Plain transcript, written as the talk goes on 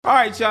All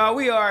right, y'all,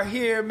 we are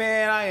here,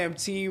 man. I am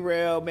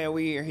T-Rail, man.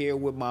 We are here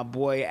with my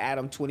boy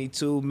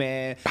Adam22,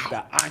 man.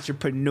 The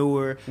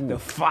entrepreneur, the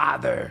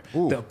father,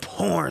 the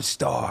porn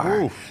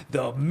star,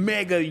 the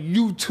mega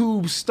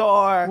YouTube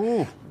star,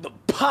 the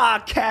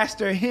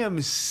podcaster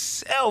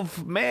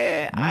himself,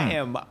 man. I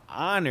am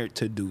honored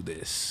to do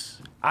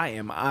this. I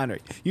am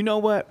honored. You know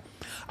what?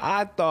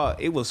 I thought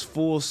it was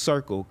full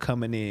circle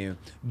coming in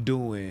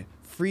doing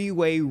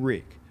Freeway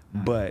Rick,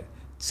 but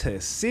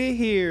to sit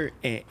here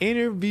and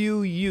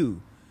interview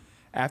you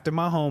after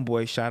my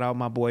homeboy, shout out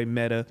my boy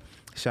Meta,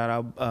 shout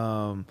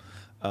out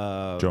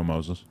Joe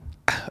Moses.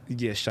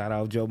 Yeah, shout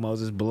out Joe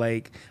Moses,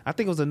 Blake. I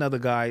think it was another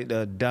guy,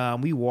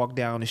 Dom. We walked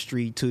down the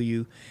street to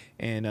you,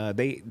 and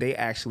they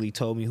actually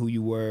told me who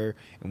you were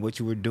and what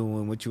you were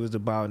doing, what you was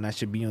about, and I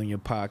should be on your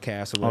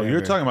podcast or whatever. Oh,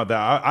 you're talking about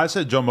that. I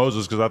said Joe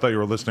Moses because I thought you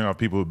were listing off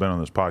people who've been on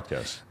this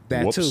podcast.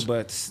 That Whoops. too,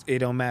 but it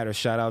don't matter.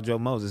 Shout out Joe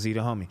Moses, he the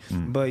homie.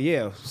 But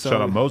yeah, so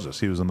Shout out Moses.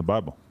 He was in the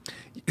Bible.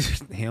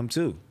 him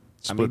too.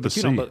 Split the but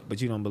you sea.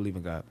 but you don't believe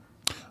in God,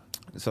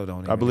 so don't.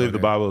 I even believe go the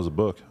there. Bible is a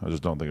book. I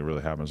just don't think it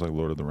really happens like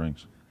Lord of the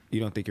Rings. You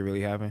don't think it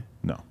really happened?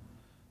 No,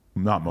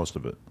 not most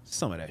of it.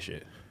 Some of that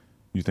shit.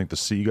 You think the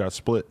sea got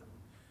split?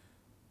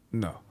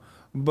 No.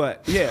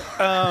 But yeah,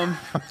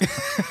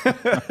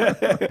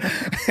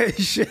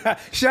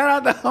 shout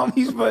out the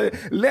homies for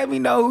let me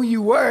know who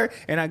you were,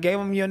 and I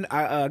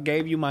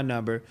gave you my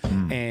number,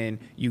 and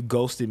you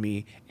ghosted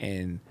me,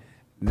 and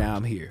now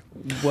I'm here.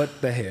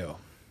 What the hell?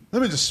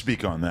 Let me just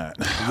speak on that.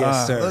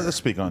 Yes, sir. Let's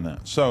speak on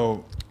that.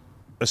 So,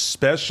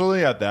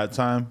 especially at that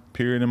time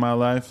period in my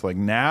life, like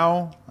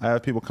now, I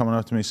have people coming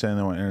up to me saying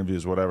they want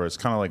interviews, whatever. It's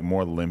kind of like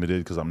more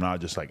limited because I'm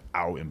not just like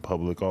out in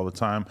public all the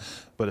time.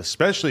 But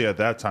especially at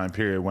that time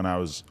period when I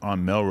was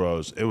on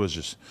Melrose, it was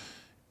just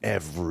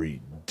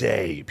every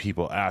day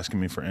people asking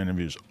me for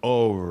interviews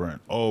over and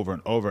over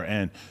and over.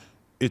 And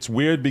it's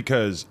weird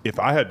because if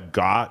I had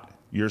got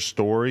your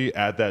story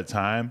at that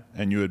time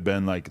and you had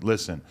been like,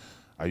 listen,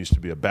 I used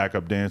to be a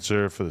backup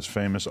dancer for this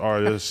famous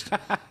artist.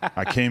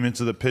 I came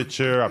into the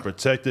picture. I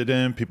protected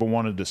him. People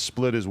wanted to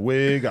split his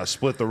wig. I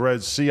split the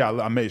Red Sea.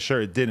 I made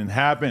sure it didn't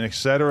happen,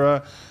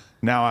 etc.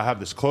 Now I have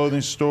this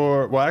clothing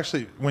store. Well,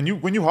 actually, when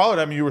you hollered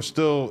at me, it was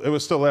still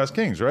Last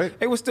Kings, right?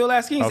 It was still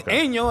Last Kings,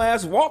 Okay. and your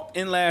ass walked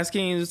in Last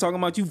Kings, talking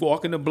about you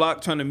walking the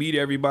block, trying to meet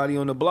everybody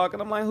on the block,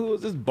 and I'm like, who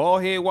is this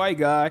bald head white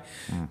guy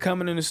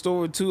coming in the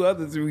store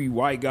with three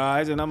white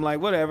guys? And I'm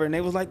like, whatever, and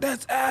they was like,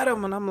 that's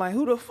Adam, and I'm like,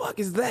 who the fuck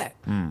is that?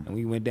 And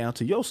we went down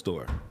to your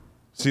store.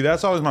 See,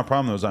 that's always my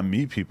problem, though, is I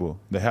meet people.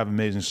 They have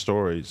amazing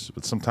stories,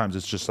 but sometimes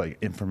it's just like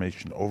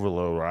information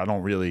overload, or I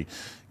don't really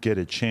get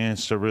a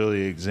chance to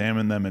really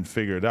examine them and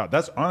figure it out.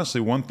 That's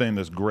honestly one thing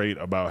that's great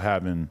about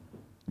having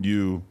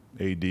you,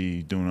 AD,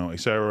 Duno,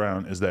 etc.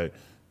 around, is that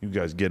you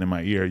guys get in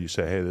my ear. You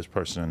say, hey, this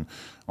person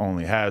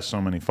only has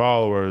so many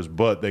followers,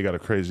 but they got a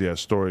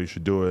crazy-ass story. You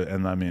should do it.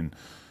 And I mean,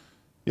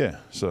 yeah,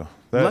 so.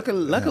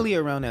 Luckily,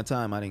 around that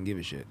time, I didn't give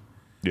a shit.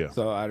 Yeah.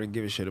 So I didn't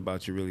give a shit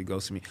about you really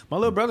ghosting me. My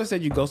little brother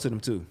said you ghosted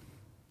him too.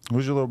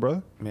 Who's your little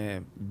brother?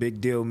 Man, Big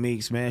Deal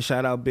Meeks, man.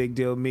 Shout out Big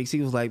Deal Meeks. He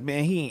was like,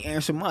 man, he ain't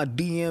answering my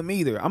DM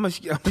either. I'm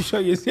gonna show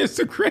you his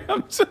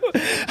Instagram too.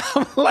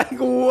 I'm like,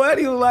 what?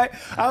 He was like,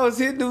 I was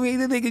hitting him.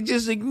 The nigga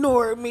just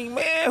ignored me,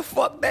 man.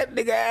 Fuck that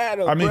nigga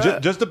Adam. I mean,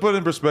 bruh. just to put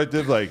in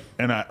perspective, like,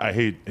 and I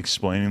hate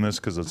explaining this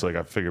because it's like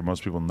I figure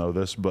most people know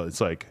this, but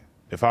it's like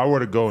if I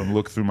were to go and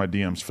look through my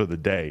DMs for the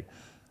day,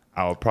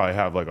 I would probably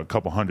have like a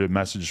couple hundred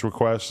message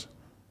requests,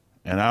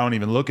 and I don't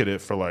even look at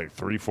it for like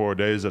 3-4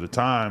 days at a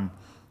time.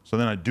 So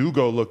then I do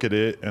go look at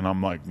it, and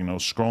I'm like,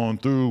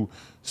 scrolling through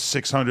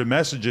 600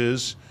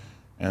 messages,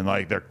 and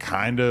like they're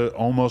kind of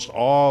almost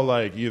all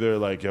like either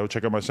like, yo,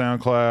 check out my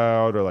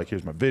SoundCloud, or like,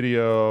 here's my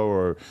video,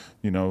 or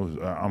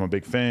I'm a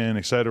big fan,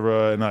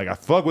 etc. And like I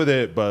fuck with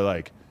it, but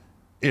like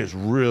it's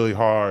really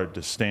hard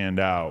to stand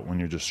out when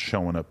you're just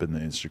showing up in the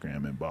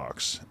Instagram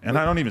inbox. And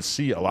I don't even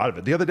see a lot of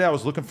it. The other day I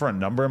was looking for a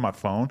number in my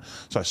phone,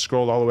 so I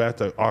scrolled all the way out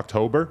to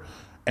October,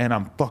 and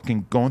I'm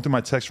fucking going through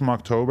my text from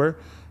October.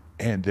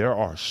 And there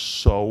are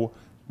so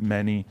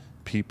many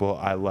people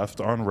I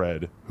left on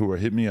read who were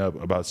hitting me up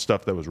about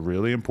stuff that was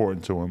really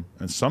important to them.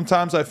 And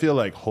sometimes I feel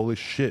like, holy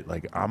shit,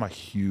 like I'm a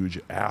huge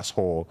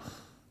asshole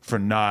for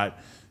not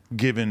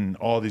giving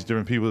all these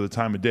different people the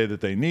time of day that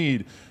they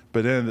need.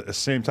 But then at the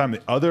same time,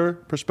 the other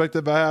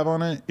perspective I have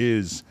on it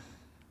is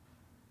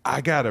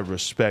I gotta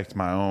respect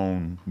my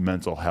own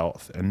mental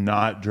health and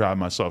not drive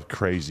myself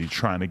crazy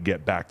trying to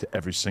get back to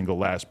every single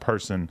last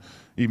person,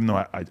 even though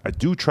I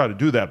do try to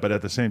do that. But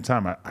at the same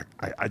time,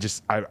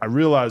 I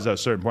realize at a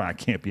certain point I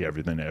can't be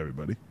everything to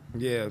everybody.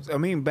 Yeah, I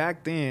mean,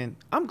 back then,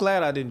 I'm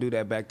glad I didn't do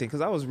that back then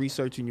because I was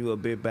researching you a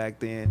bit back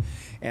then,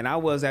 and I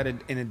was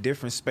in a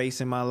different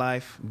space in my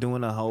life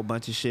doing a whole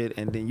bunch of shit,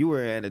 and then you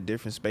were at a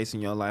different space in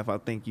your life. I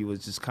think you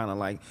was just kind of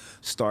like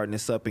starting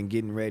this up and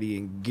getting ready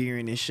and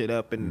gearing this shit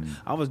up, and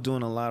I was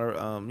doing a lot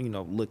of,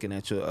 looking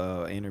at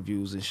your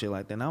interviews and shit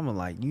like that, and I'm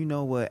like, you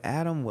know what,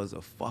 Adam was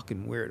a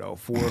fucking weirdo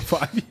 4 or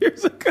 5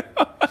 years ago.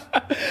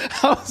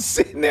 I was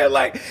sitting there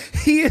like,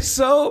 he is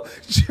so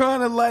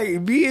trying to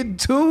like be in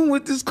tune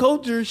with this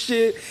culture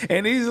shit,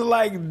 and he's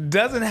like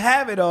doesn't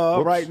have it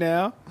all right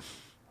now.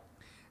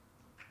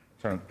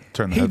 Turn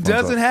the He headphones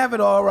doesn't off. have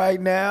it all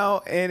right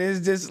now, and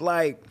it's just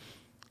like,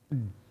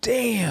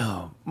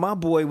 damn, my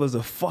boy was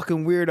a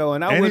fucking weirdo,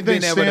 and I would have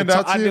been Anything able to stand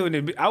out talk.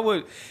 to you? I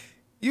would.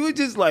 You were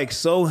just like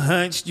so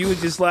hunched. You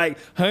was just like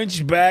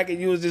hunched back, and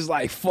you was just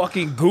like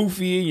fucking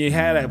goofy, and you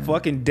had a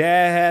fucking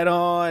dad hat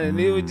on, and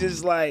it was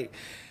just like,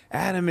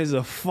 Adam is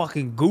a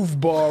fucking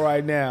goofball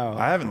right now.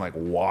 I haven't like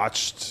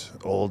watched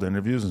old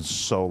interviews in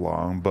so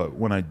long, but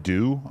when I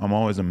do, I'm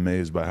always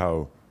amazed by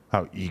how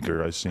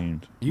eager I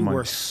seemed. You I'm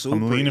were like, super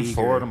I'm leaning eager.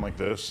 forward. I'm like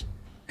this.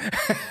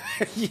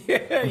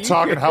 Yeah, I'm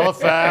talking hella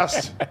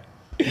fast.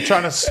 I'm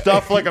trying to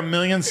stuff like a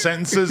million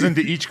sentences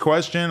into each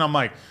question. I'm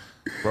like,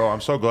 bro,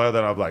 I'm so glad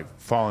that I've like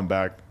fallen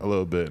back a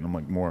little bit and I'm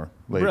like more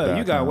laid Bro, back.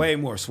 you got now. way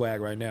more swag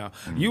right now.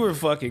 You were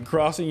fucking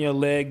crossing your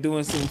leg,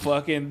 doing some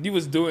fucking. You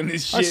was doing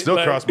this shit. I still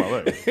like, cross my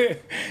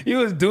leg. You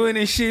was doing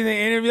this shit in the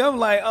interview. I'm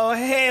like, oh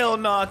hell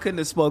no, I couldn't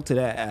have spoke to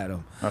that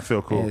Adam. I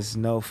feel cool. There's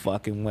no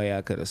fucking way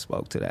I could have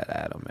spoke to that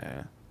Adam,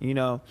 man. You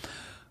know.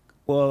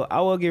 Well, I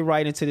will get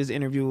right into this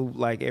interview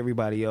like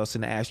everybody else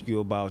and ask you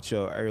about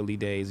your early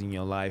days in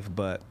your life,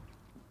 but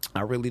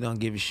I really don't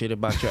give a shit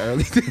about your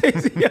early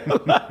days in your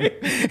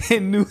life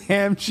in New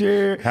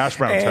Hampshire. Hash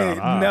brown And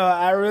town. No,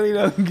 I really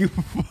don't give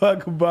a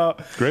fuck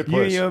about Great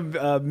you and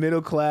place. your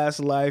middle class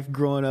life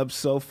growing up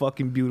so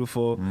fucking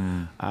beautiful.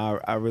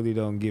 I really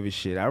don't give a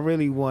shit. I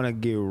really want to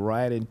get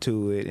right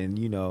into it and,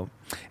 you know,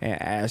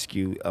 and ask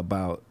you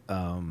about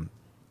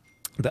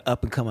the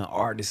up and coming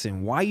artists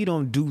and why you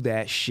don't do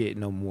that shit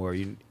no more.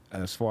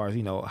 As far as,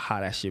 you know, how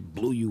that shit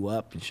blew you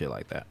up and shit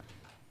like that.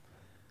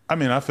 I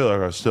mean, I feel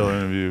like I still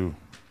interview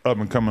up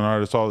and coming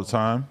artists all the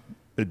time.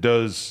 It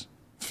does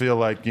feel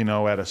like, you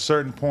know, at a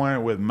certain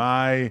point with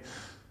my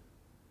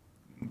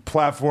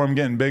platform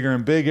getting bigger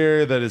and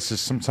bigger, that it's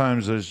just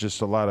sometimes there's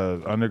just a lot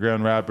of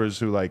underground rappers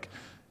who like,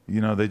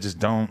 you know, they just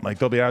don't like,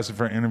 they'll be asking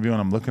for an interview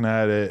and I'm looking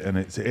at it and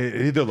it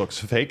either looks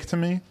fake to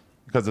me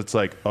because it's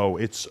like, oh,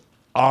 it's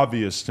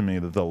obvious to me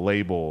that the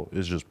label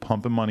is just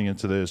pumping money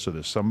into this, or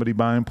there's somebody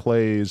buying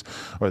plays,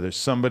 or there's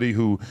somebody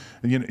who,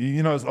 you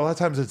know, a lot of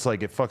times it's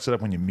like it fucks it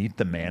up when you meet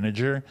the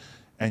manager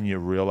and you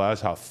realize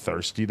how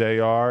thirsty they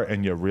are,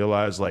 and you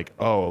realize like,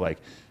 oh, like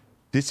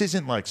this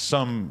isn't like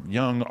some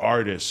young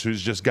artist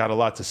who's just got a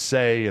lot to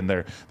say and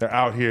they're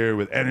out here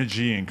with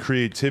energy and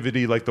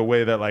creativity, like the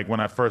way that like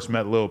when I first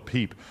met Lil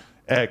Peep,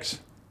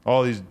 X,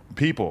 all these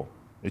people.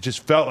 It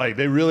just felt like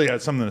they really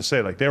had something to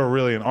say. Like they were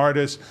really an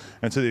artist,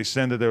 and to the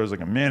extent that there was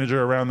like a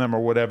manager around them or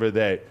whatever,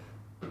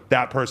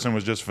 that person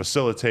was just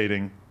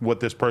facilitating what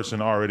this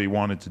person already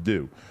wanted to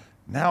do.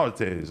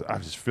 Nowadays, I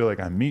just feel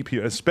like I meet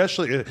people,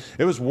 especially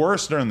it was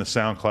worse during the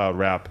SoundCloud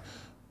rap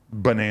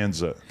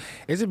bonanza.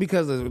 Is it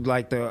because of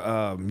like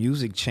the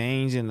music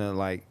change and the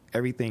like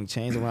everything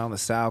changed around the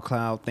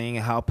SoundCloud thing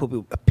and how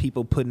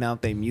people putting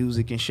out their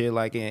music and shit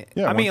like it?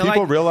 Yeah, I when mean,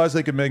 people like, realized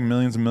they could make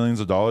millions and millions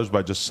of dollars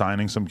by just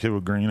signing some kid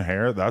with green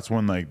hair, that's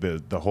when like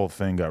the whole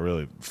thing got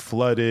really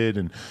flooded.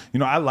 And you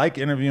know, I like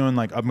interviewing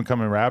like up and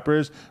coming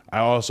rappers. I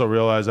also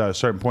realized at a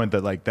certain point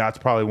that like that's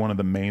probably one of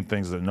the main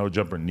things that No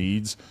Jumper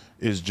needs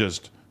is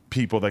just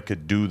people that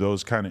could do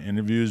those kind of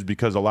interviews,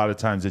 because a lot of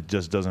times it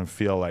just doesn't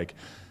feel like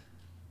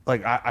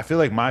I feel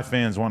like my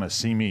fans want to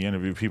see me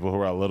interview people who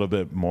are a little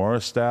bit more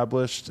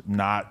established,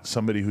 not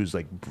somebody who's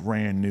like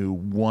brand new,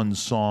 one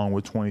song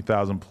with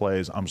 20,000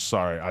 plays. I'm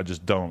sorry, I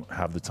just don't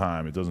have the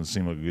time. It doesn't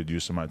seem like a good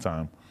use of my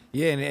time.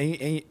 yeah,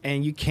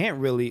 and you can't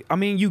really. I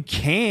mean, you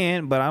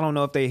can, but I don't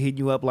know if they hit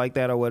you up like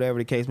that or whatever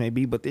the case may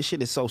be. But this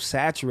shit is so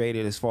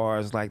saturated as far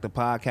as like the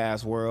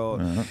podcast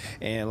world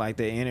and like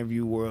the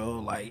interview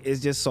world. Like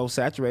it's just so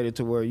saturated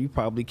to where you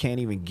probably can't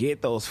even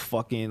get those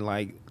fucking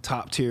like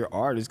top tier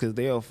artists, because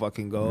they'll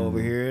fucking go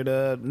over here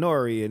to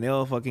Nori and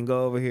they'll fucking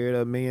go over here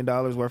to $1 million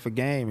worth of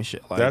game and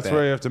shit like that. That's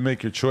where you have to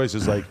make your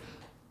choices. Like,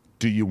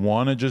 do you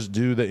want to just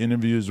do the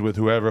interviews with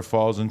whoever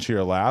falls into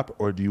your lap,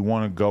 or do you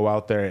want to go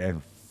out there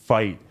and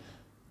fight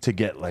to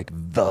get like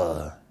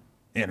the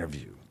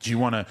interview? Do you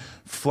want to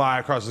fly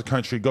across the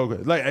country, go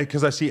like,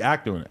 because I see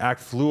Act doing it. Act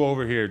flew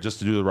over here just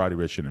to do the Roddy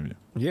Ricch interview.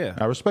 Yeah.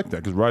 I respect that,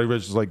 because Roddy Ricch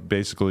is like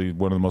basically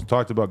one of the most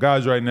talked about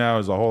guys right now.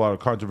 There's a whole lot of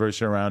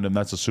controversy around him.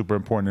 That's a super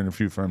important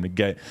interview for him to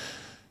get.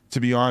 To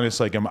be honest,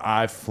 like, am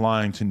I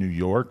flying to New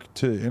York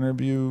to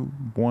interview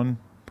one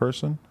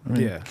person? I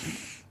mean, Yeah.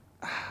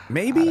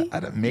 Maybe.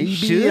 Maybe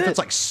should. if it's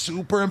like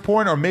super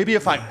important, or maybe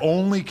if I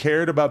only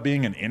cared about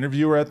being an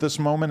interviewer at this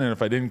moment, and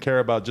if I didn't care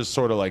about just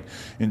sort of like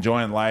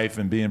enjoying life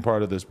and being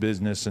part of this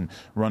business and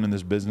running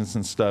this business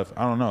and stuff.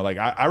 I don't know. Like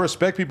I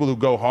respect people who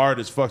go hard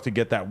as fuck to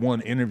get that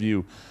one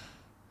interview,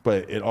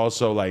 but it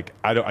also like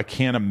I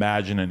can't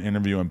imagine an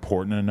interview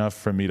important enough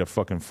for me to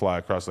fucking fly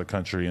across the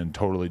country and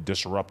totally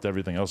disrupt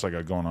everything else I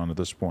got going on at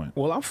this point.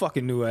 Well, I'm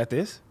fucking new at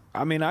this.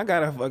 I mean, I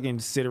gotta fucking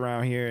sit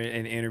around here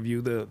and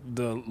interview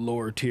the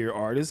lower tier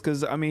artists,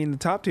 because I mean, the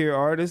top tier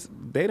artists,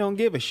 they don't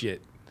give a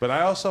shit. But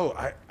I also,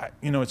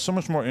 it's so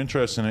much more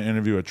interesting to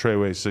interview a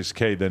Treyway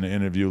 6K than to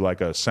interview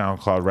like a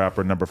SoundCloud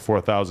rapper number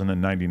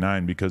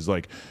 4099, because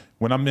like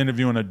when I'm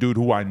interviewing a dude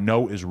who I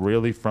know is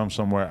really from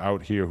somewhere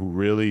out here, who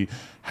really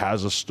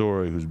has a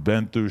story, who's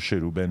been through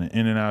shit, who's been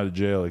in and out of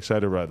jail,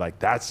 etc., like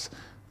that's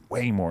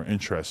way more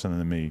interesting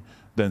to me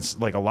than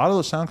like a lot of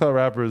those SoundCloud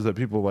rappers that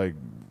people like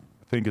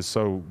think is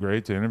so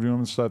great to interview them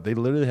and stuff. They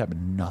literally have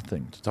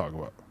nothing to talk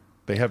about.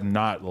 They have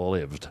not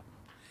lived.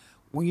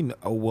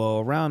 Well,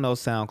 around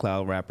those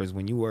SoundCloud rappers,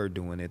 when you were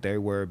doing it, they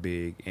were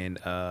big, and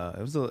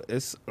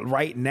it's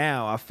right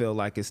now. I feel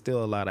like it's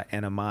still a lot of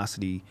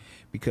animosity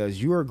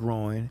because you are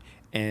growing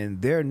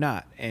and they're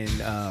not, and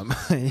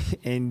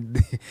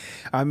and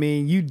I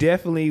mean, you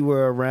definitely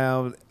were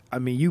around. I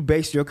mean, you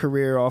based your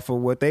career off of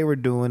what they were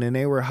doing, and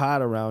they were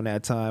hot around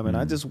that time. And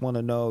I just want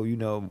to know,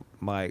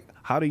 like,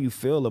 how do you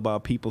feel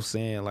about people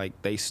saying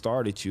like they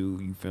started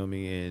you? You feel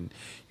me? And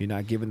you're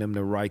not giving them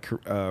the right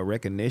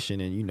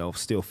recognition, and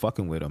still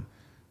fucking with them.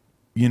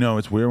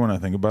 It's weird when I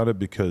think about it,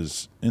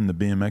 because in the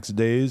BMX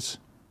days,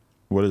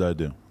 what did I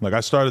do? Like, I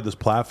started this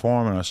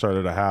platform, and I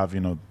started to have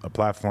a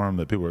platform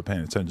that people were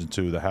paying attention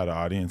to, that had an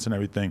audience and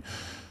everything.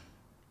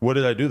 What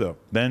did I do, though?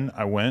 Then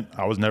I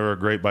was never a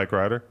great bike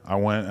rider. I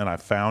went and I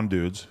found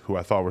dudes who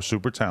I thought were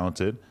super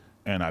talented,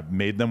 and I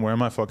made them wear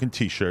my fucking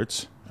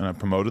T-shirts, and I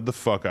promoted the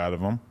fuck out of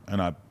them, and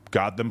I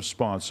got them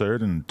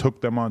sponsored and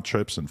took them on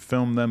trips and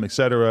filmed them,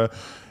 etc.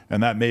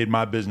 And that made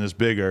my business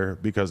bigger,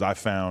 because I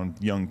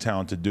found young,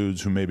 talented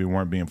dudes who maybe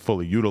weren't being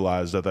fully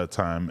utilized at that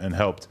time, and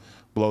helped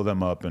blow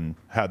them up and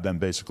had them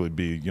basically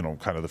be,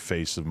 kind of the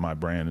face of my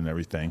brand and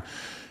everything.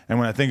 And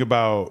when I think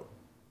about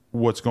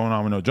what's going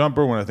on with No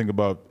Jumper, when I think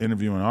about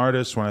interviewing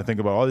artists, when I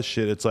think about all this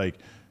shit, it's like,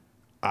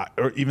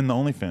 or even the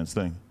OnlyFans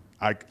thing,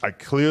 I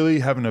clearly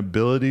have an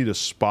ability to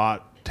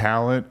spot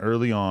talent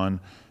early on,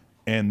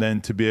 and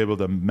then to be able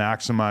to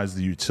maximize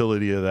the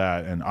utility of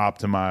that and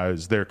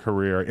optimize their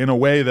career in a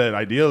way that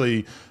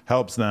ideally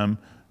helps them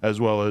as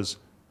well as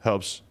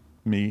helps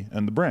me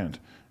and the brand.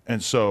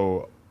 And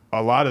so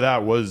a lot of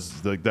that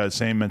was that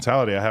same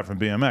mentality I have from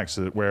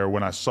BMX, where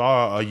when I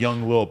saw a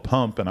young Lil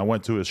Pump and I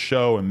went to his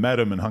show and met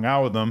him and hung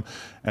out with him,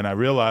 and I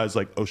realized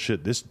like, oh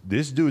shit, this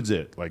dude's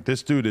it. Like,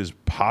 this dude is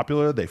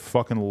popular. They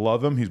fucking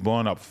love him. He's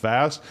blowing up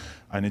fast.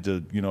 I need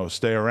to,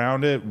 stay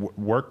around it,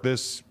 work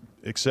this,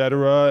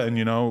 etc., and,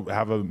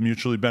 have a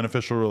mutually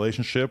beneficial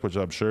relationship, which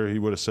I'm sure he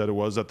would have said it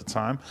was at the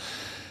time.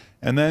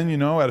 And then,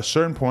 at a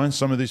certain point,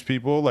 some of these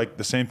people, like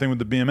the same thing with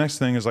the BMX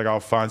thing, is like, I'll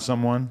find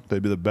someone,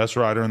 they'd be the best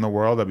rider in the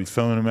world, I'd be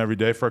filming them every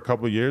day for a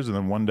couple of years, and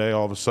then one day,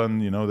 all of a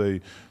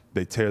sudden,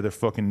 they tear their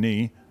fucking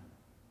knee,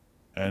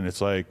 and it's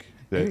like,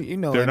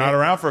 they're not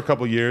around for a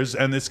couple of years.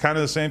 And it's kind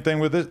of the same thing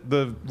with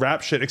the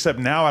rap shit, except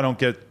now I don't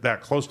get that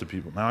close to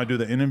people. Now I do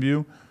the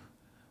interview.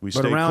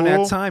 But around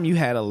that time, you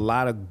had a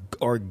lot of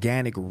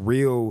organic,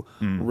 real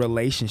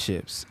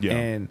relationships. Yeah.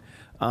 And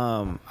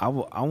I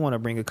want to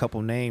bring a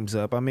couple names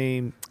up. I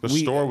mean, the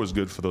store was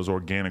good for those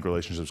organic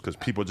relationships, because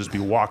people just be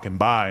walking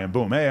by and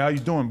boom, hey, how you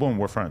doing? Boom,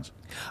 we're friends.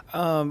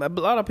 A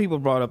lot of people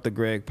brought up the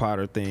Greg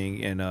Potter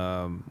thing,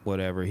 and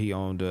whatever, he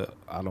owned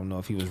I don't know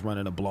if he was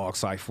running a blog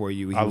site for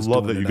you. I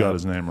love that you got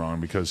his name wrong,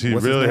 because he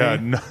really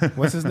had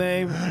what's his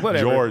name?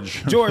 Whatever.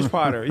 George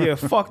Potter. Yeah,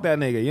 fuck that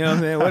nigga. You know what I'm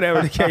saying?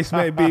 Whatever the case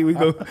may be,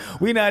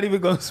 we not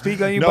even gonna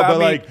speak on you. No, but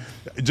like,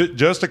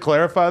 just to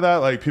clarify that,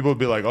 like, people would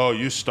be like, oh,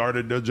 you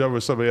started No Jumper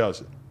with somebody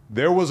else.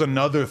 There was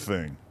another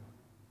thing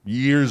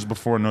years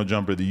before No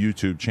Jumper, the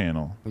YouTube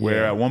channel,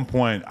 where at one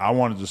point I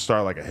wanted to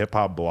start like a hip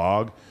hop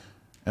blog,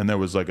 and there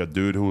was like a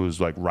dude who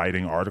was like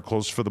writing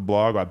articles for the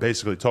blog. I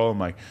basically told him,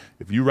 like,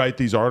 if you write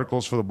these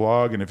articles for the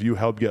blog, and if you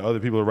help get other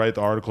people to write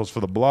the articles for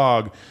the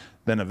blog,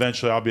 then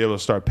eventually I'll be able to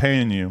start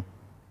paying you.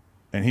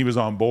 And he was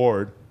on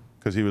board,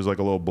 because he was like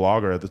a little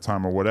blogger at the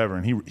time or whatever,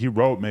 and he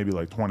wrote maybe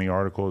like 20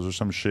 articles or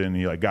some shit, and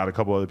he like got a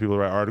couple other people to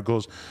write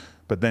articles.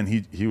 But then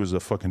he was a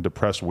fucking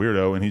depressed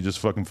weirdo, and he just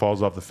fucking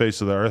falls off the face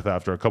of the earth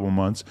after a couple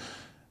months.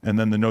 And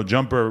then the No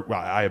Jumper,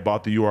 I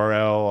bought the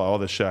URL, all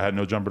this shit. I had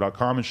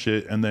nojumper.com and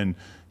shit. And then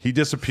he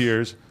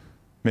disappears.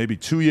 Maybe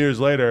 2 years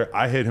later,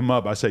 I hit him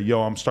up. I said,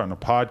 yo, I'm starting a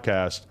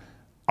podcast.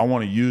 I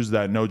want to use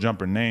that No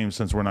Jumper name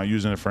since we're not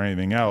using it for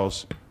anything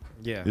else.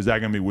 Yeah. Is that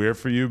going to be weird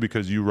for you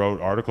because you wrote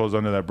articles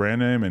under that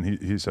brand name? And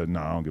he said, no,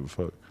 I don't give a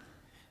fuck.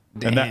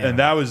 Damn. And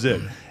that was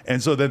it.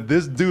 And so then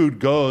this dude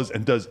goes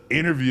and does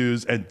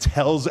interviews and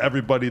tells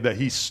everybody that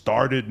he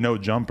started No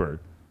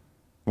Jumper,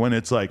 when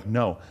it's like,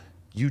 no,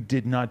 you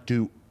did not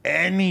do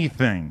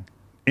anything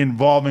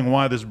involving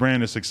why this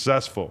brand is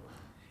successful.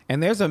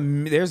 And there's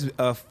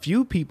a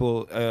few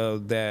people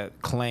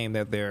that claim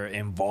that they're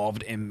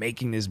involved in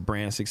making this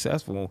brand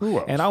successful. Who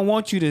else? And I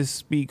want you to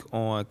speak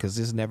on, because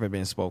this has never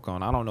been spoke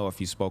on. I don't know if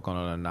you spoke on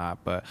it or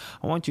not, but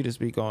I want you to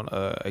speak on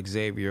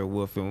Xavier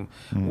Wolf and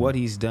what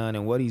he's done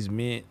and what he's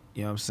meant,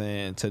 you know what I'm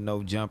saying, to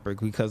No Jumper,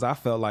 because I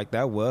felt like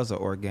that was an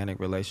organic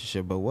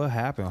relationship. But what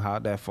happened?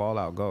 How'd that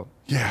fallout go?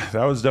 Yeah,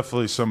 that was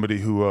definitely somebody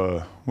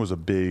who was a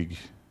big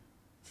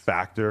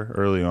factor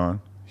early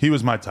on. He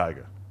was my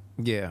Tiger.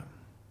 Yeah.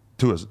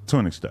 to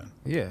an extent.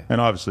 Yeah. And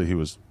obviously he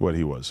was what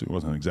he was. He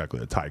wasn't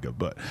exactly a tiger,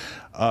 but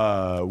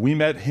we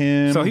met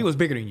him. So he was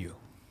bigger than you.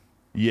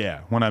 Yeah,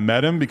 when I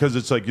met him, because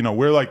it's like,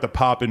 we're like the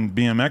Poppin'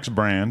 BMX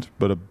brand,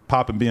 but a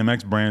Poppin'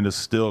 BMX brand is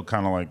still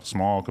kind of like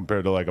small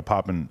compared to like a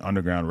Poppin'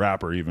 underground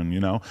rapper even,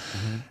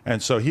 Mm-hmm.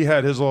 And so he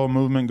had his little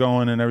movement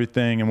going and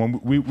everything. And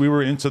when we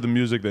were into the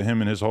music that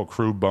him and his whole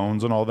crew,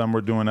 Bones and all them,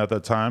 were doing at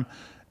that time,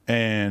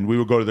 and we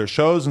would go to their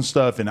shows and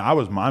stuff, and I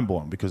was mind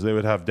blown because they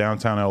would have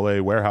downtown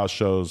LA warehouse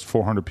shows,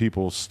 400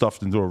 people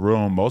stuffed into a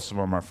room. Most of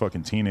them are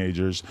fucking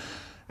teenagers.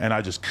 And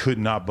I just could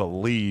not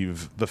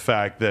believe the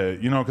fact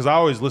that, because I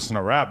always listen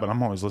to rap, but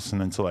I'm always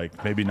listening to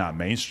like maybe not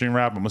mainstream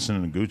rap. I'm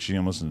listening to Gucci,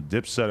 I'm listening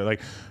to Dipset. Like,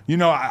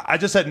 I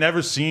just had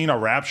never seen a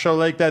rap show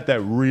like that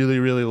really,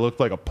 really looked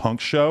like a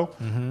punk show.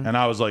 Mm-hmm. And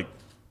I was like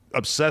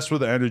obsessed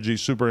with the energy,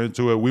 super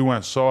into it. We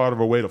went so out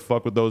of our way to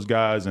fuck with those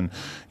guys and,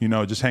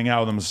 just hang out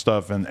with them and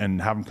stuff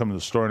and have them come to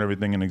the store and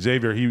everything. And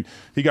Xavier,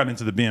 he got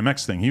into the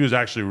BMX thing. He was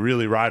actually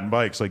really riding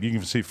bikes. Like you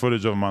can see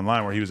footage of him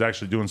online where he was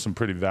actually doing some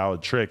pretty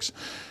valid tricks.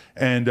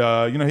 And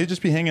he'd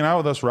just be hanging out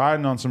with us,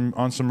 riding on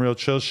some real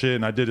chill shit.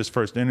 And I did his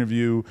first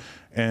interview,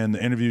 and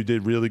the interview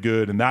did really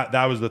good. And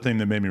that was the thing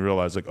that made me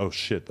realize, like, oh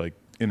shit, like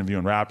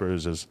interviewing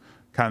rappers is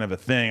kind of a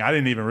thing. I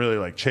didn't even really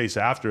like chase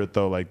after it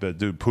though. Like the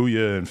dude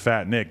Puya and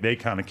Fat Nick, they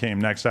kind of came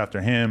next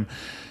after him.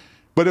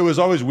 But it was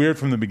always weird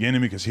from the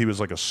beginning because he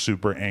was like a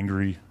super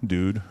angry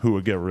dude who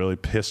would get really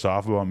pissed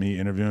off about me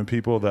interviewing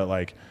people. That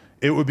like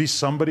it would be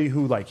somebody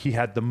who like he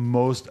had the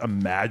most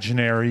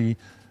imaginary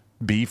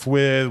beef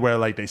with, where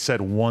like they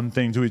said one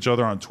thing to each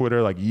other on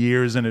Twitter like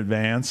years in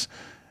advance,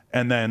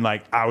 and then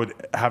like I would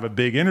have a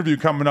big interview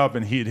coming up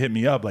and he'd hit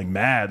me up like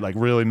mad, like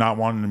really not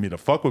wanting me to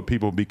fuck with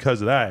people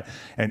because of that.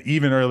 And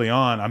even early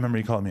on, I remember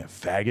he called me a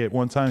faggot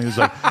one time.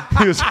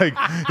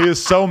 He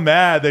was so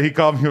mad that he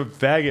called me a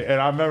faggot.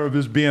 And I remember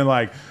just being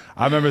like,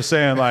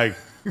 saying like,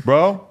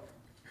 bro,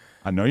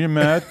 I know you're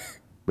mad,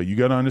 but you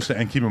got to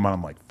understand, and keep in mind,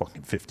 I'm like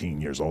fucking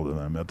 15 years older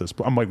than him at this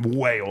point. I'm like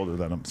way older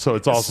than him. So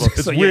it's also,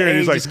 it's so weird.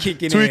 He's like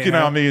tweaking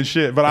on me and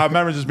shit. But I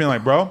remember just being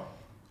like, bro,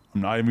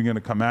 I'm not even going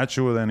to come at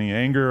you with any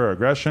anger or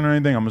aggression or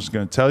anything. I'm just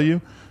going to tell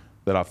you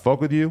that I fuck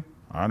with you.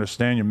 I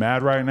understand you're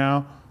mad right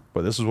now,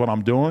 but this is what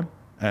I'm doing.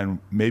 And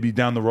maybe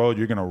down the road,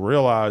 you're going to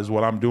realize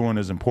what I'm doing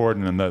is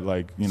important, and that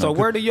like, So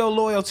where do your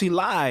loyalty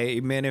lie,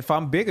 man? If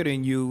I'm bigger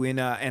than you and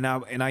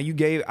I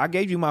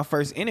gave you my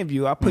first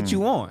interview, I put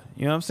you on.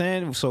 You know what I'm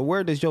saying? So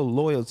where does your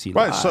loyalty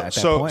lie at that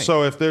point?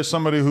 So if there's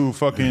somebody who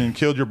fucking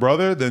killed your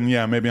brother, then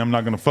yeah, maybe I'm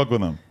not going to fuck with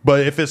them.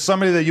 But if it's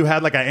somebody that you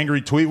had like an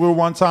angry tweet with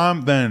one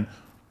time, then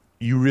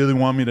you really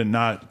want me to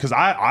not, because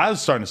I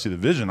was starting to see the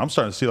vision. I'm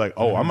starting to see like,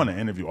 I'm going to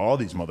interview all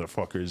these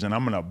motherfuckers and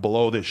I'm going to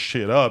blow this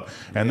shit up.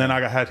 And then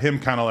I had him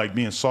kind of like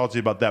being salty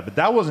about that. But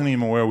that wasn't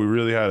even where we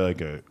really had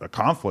like a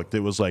conflict. It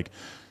was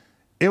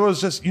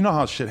just, you know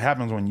how shit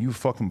happens when you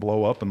fucking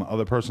blow up and the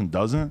other person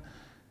doesn't?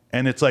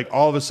 And it's like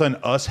all of a sudden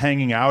us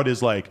hanging out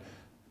is like,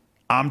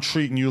 I'm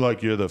treating you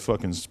like you're the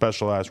fucking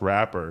special ass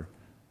rapper.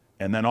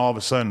 And then all of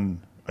a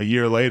sudden, a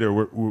year later,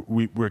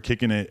 we're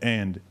kicking it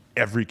and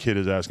every kid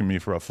is asking me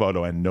for a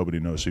photo and nobody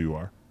knows who you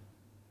are.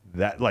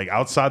 That like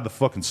outside the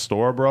fucking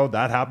store, bro,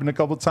 that happened a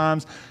couple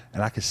times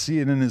and I could see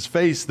it in his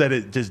face that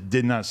it just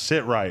did not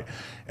sit right.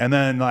 And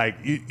then like,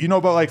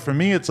 but like for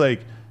me, it's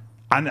like,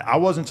 I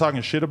wasn't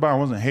talking shit about, I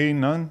wasn't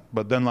hating none,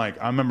 but then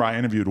like, I remember I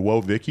interviewed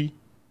Woah Vicky.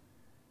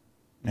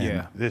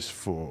 And this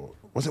fool,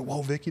 was it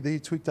Woah Vicky that he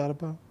tweaked out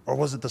about? Or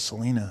was it the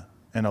Selena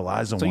and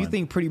Eliza So one? you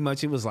think pretty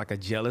much it was like a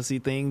jealousy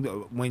thing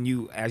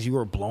when as you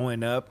were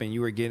blowing up and you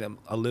were getting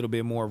a little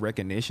bit more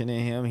recognition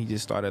in him, he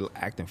just started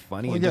acting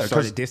funny and just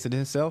started dissing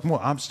himself?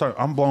 Well,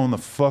 I'm blowing the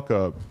fuck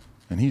up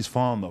and he's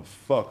falling the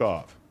fuck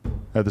off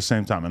at the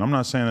same time. And I'm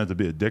not saying that to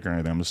be a dick or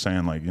anything. I'm just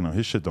saying like,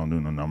 his shit don't do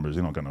no numbers.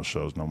 He don't got no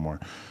shows no more.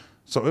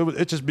 So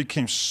it just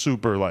became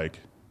super like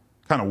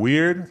kind of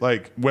weird.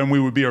 Like when we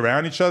would be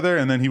around each other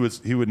and then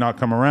he would not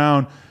come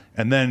around.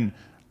 And then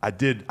I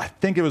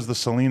think it was the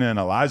Selena and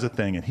Eliza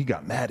thing, and he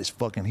got mad as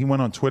fucking. He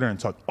went on Twitter and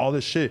talked all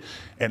this shit.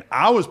 And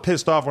I was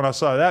pissed off when I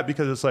saw that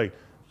because it's like,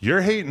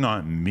 you're hating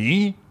on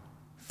me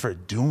for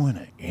doing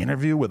an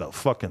interview with a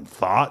fucking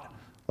thought?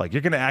 Like,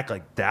 you're going to act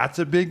like that's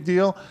a big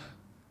deal?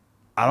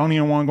 I don't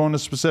even want to go into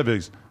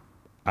specifics.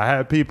 I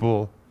had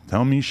people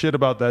tell me shit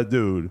about that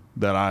dude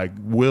that I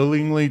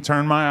willingly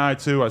turned my eye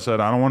to. I said,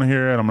 I don't want to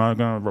hear it. I'm not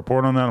going to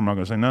report on that. I'm not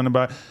going to say nothing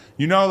about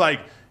it.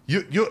 Like,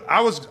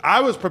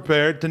 I was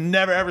prepared to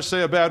never ever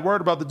say a bad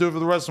word about the dude for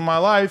the rest of my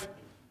life,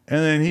 and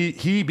then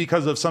he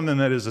because of something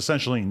that is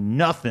essentially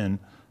nothing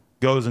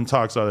goes and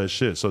talks all that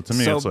shit. So to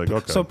me, it's like,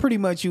 okay. So pretty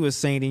much you were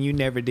saying and you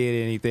never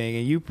did anything,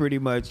 and you pretty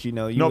much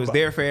was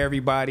there for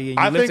everybody and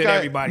you lifted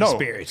everybody's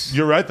spirits.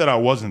 You're right that I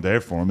wasn't there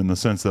for him in the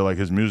sense that like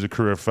his music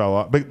career fell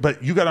off,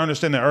 but you got to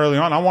understand that early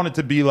on I wanted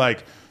to be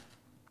like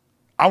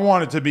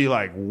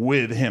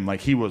with him. Like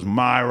he was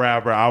my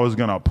rapper. I was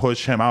going to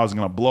push him. I was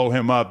going to blow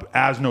him up.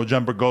 As No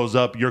Jumper goes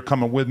up, you're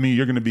coming with me.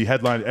 You're going to be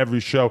headlined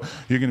every show.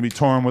 You're going to be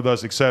touring with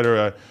us,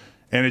 etc.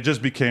 And it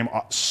just became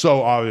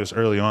so obvious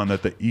early on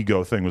that the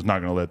ego thing was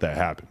not going to let that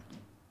happen.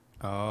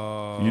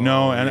 Oh, you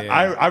know, and yeah.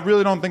 I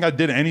really don't think I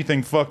did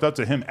anything fucked up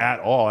to him at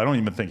all. I don't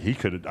even think he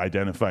could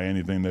identify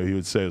anything that he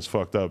would say is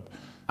fucked up.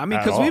 I mean,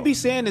 because we be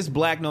saying this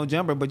black no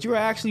jumper, but you're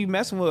actually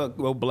messing with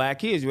black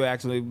kids. You're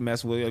actually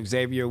messing with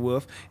Xavier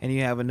Wolf, and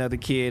you have another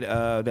kid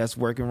that's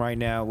working right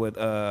now with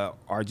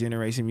Our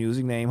Generation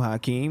Music named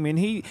Hakeem, and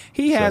he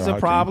has a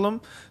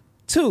problem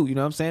too. You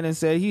know what I'm saying? And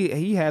said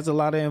he has a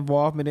lot of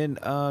involvement in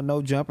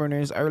no jumper in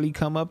his early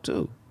come up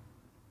too.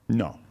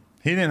 No,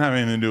 he didn't have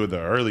anything to do with the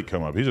early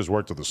come up. He just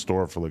worked at the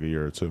store for like a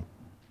year or two.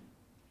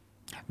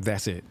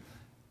 That's it.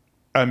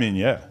 I mean,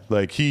 yeah,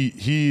 like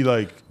he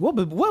like. What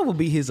would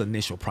be his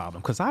initial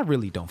problem? Because I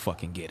really don't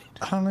fucking get it.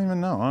 I don't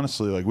even know,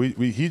 honestly. Like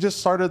he just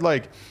started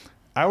like,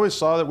 I always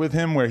saw that with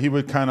him where he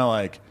would kind of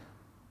like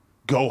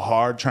go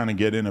hard trying to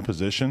get in a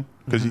position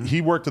because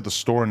he worked at the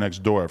store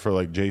next door for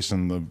like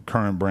Jason, the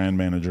current brand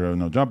manager of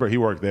No Jumper. He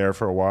worked there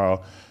for a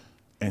while,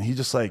 and he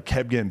just like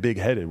kept getting big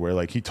headed. Where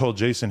like he told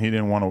Jason he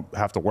didn't want to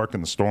have to work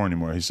in the store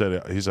anymore. He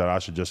said I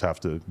should just have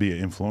to be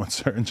an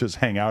influencer and just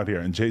hang out here.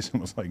 And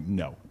Jason was like,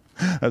 no.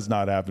 That's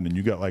not happening.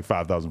 You got like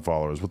 5,000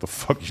 followers. What the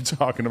fuck are you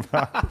talking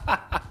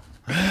about?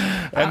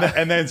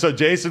 and then so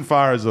Jason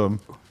fires him,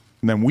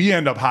 and then we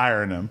end up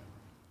hiring him,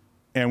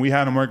 and we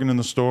had him working in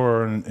the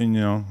store, and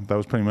you know that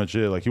was pretty much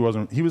it. Like he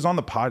was on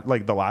the pod,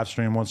 like the live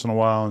stream once in a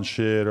while and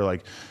shit, or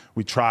like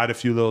we tried a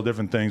few little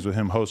different things with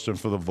him hosting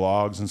for the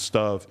vlogs and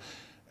stuff,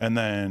 and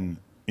then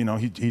you know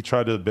he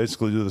tried to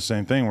basically do the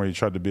same thing where he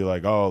tried to be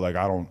like, oh, like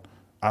I don't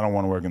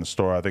want to work in the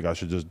store. I think I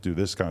should just do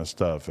this kind of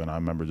stuff. And I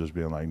remember just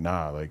being like,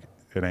 nah, like.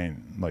 It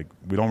ain't like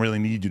we don't really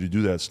need you to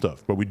do that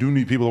stuff, but we do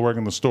need people to work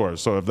in the store.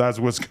 So if that's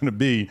what's going to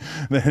be,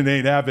 then it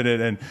ain't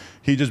happening. And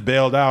he just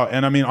bailed out.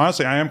 And I mean,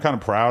 honestly, I am kind of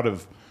proud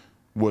of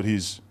what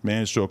he's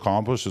managed to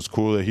accomplish. It's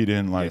cool that he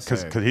didn't like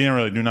because he didn't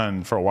really do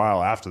nothing for a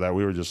while after that.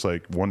 We were just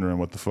like wondering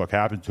what the fuck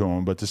happened to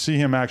him. But to see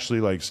him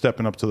actually like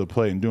stepping up to the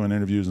plate and doing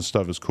interviews and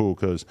stuff is cool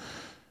because.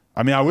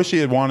 I mean, I wish he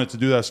had wanted to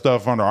do that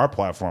stuff under our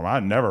platform.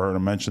 I never heard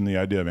him mention the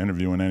idea of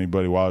interviewing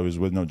anybody while he was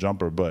with No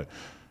Jumper, but.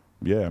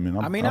 Yeah, I mean,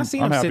 I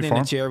seen him sitting in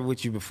the chair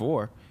with you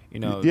before, you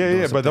know.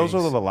 Yeah, but those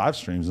were the live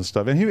streams and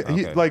stuff. And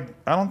he like,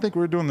 I don't think we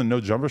were doing the No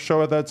Jumper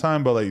show at that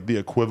time, but like the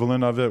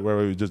equivalent of it, where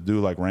we would just do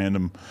like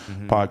random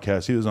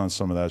podcasts. He was on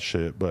some of that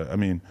shit. But I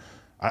mean,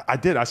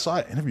 I saw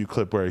an interview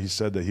clip where he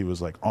said that he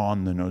was like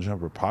on the No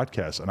Jumper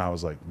podcast, and I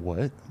was like,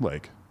 what?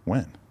 Like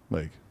when?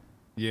 Like.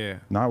 Yeah.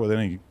 Not with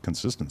any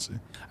consistency.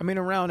 I mean,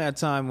 around that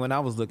time when I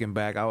was looking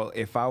back,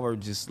 if I were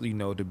just, you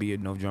know, to be a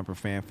No Jumper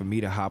fan, for me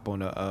to hop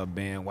on a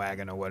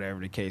bandwagon or whatever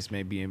the case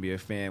may be and be a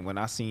fan, when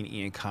I seen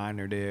Ian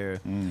Connor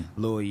there,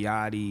 Lil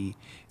Yachty,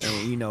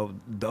 and, you know,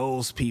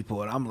 those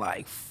people, and I'm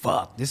like,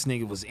 fuck, this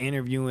nigga was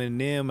interviewing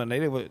them, and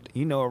they were,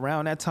 you know,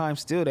 around that time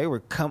still, they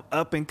were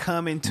up and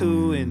coming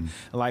too, and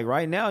like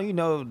right now, you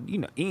know,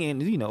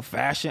 Ian, you know,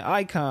 fashion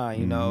icon,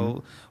 you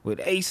know, with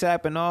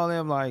ASAP and all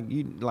them,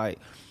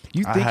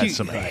 you think I had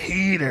some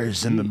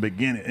haters in the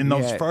beginning. In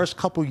those first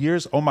couple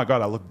years, oh my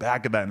God, I look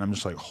back at that and I'm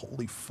just like,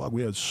 holy fuck,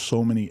 we had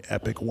so many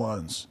epic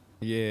ones.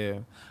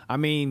 Yeah. I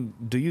mean,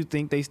 do you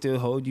think they still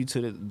hold you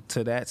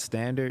to that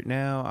standard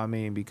now? I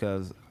mean,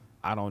 because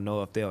I don't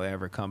know if they'll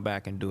ever come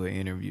back and do an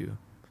interview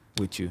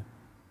with you.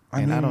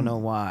 I don't know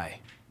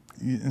why.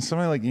 And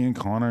somebody like Ian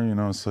Connor, you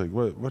know, it's like,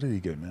 what did he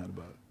get mad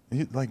about?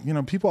 Like, you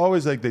know, people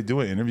always like they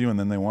do an interview and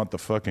then they want the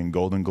fucking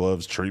Golden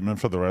Gloves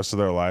treatment for the rest of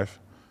their life.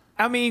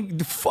 I mean,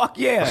 fuck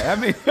yeah.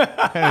 I mean,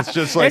 and it's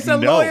just like, it's a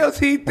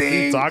loyalty thing. What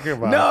are you talking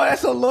about? No,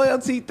 that's a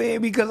loyalty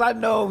thing because I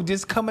know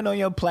just coming on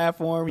your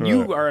platform,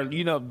 you are,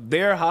 you know,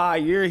 they're high,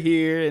 you're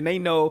here, and they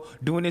know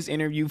doing this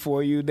interview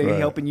for you, they're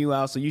helping you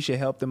out, so you should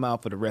help them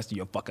out for the rest of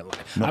your fucking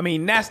life. No, I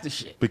mean, that's the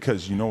shit.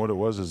 Because you know what it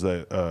was is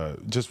that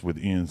just with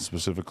Ian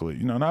specifically,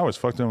 you know, and I always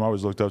fucked him, I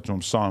always looked up to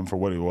him, saw him for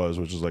what he was,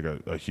 which is like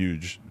a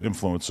huge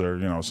influencer,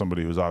 you know,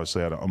 somebody who's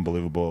obviously had an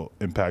unbelievable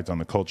impact on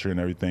the culture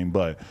and everything,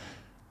 but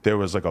there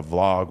was like a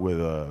vlog with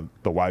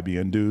the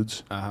YBN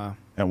dudes, and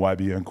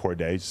YBN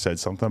Corday said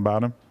something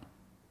about him.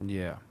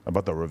 Yeah.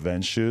 About the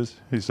revenge shoes.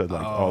 He said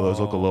like, oh,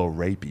 those look a little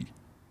rapey.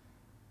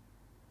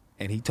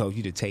 And he told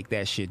you to take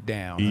that shit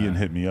down. Ian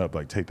hit me up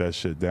like, take that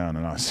shit down,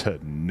 and I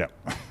said no.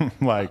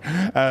 like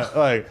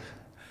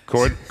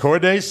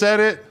Corday said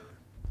it.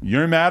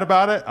 You're mad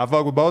about it. I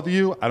fuck with both of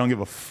you. I don't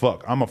give a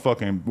fuck. I'm a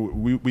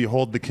fucking. We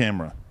hold the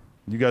camera.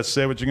 You guys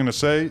say what you're gonna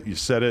say. You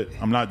said it.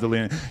 I'm not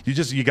deleting.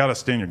 You gotta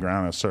stand your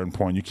ground at a certain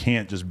point. You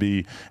can't just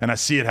be. And I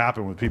see it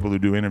happen with people who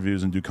do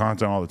interviews and do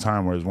content all the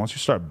time. Whereas once you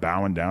start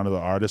bowing down to the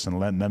artist and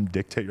letting them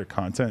dictate your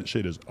content,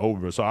 shit is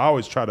over. So I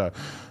always try to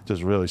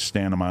just really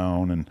stand on my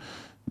own. And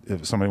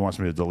if somebody wants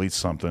me to delete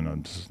something,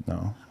 I'm just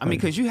no. I mean,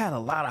 because you had a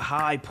lot of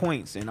high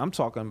points, and I'm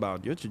talking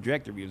about your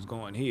trajectory was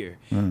going here,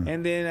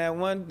 and then at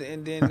one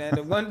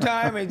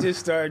time it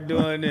just started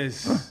doing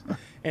this.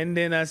 And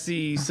then I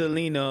see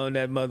Selena on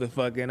that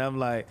motherfucker, and I'm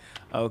like,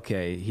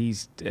 okay,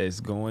 it's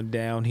going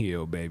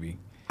downhill, baby.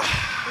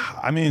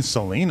 I mean,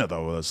 Selena,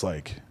 though, it's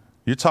like,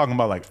 you're talking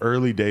about like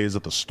early days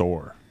at the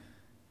store,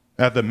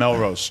 at the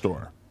Melrose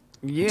store.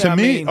 Yeah, to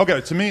me,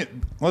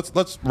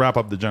 let's wrap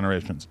up the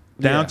generations.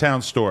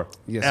 Downtown store,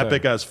 yes,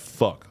 epic sir. as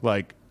fuck.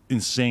 Like,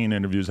 insane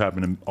interviews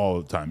happening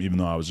all the time, even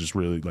though I was just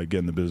really like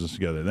getting the business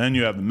together. Then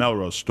you have the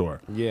Melrose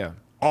store. Yeah.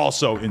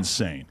 Also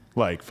insane.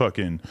 Like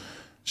fucking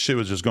shit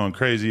was just going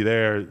crazy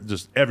there.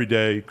 Just every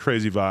day,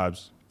 crazy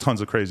vibes,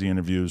 tons of crazy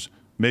interviews.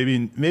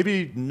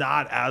 Maybe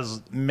not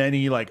as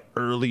many like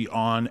early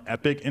on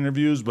epic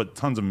interviews, but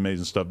tons of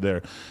amazing stuff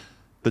there.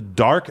 The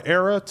dark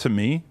era to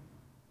me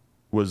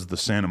was the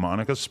Santa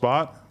Monica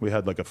spot. We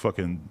had like a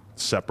fucking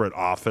separate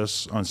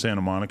office on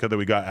Santa Monica that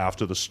we got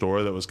after the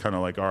store that was kind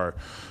of like our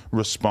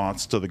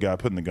response to the guy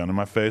putting the gun in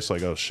my face.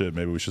 Like, oh shit,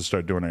 maybe we should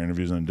start doing our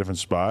interviews in a different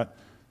spot.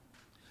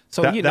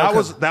 So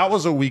that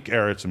was a weak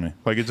era to me.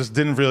 Like, it just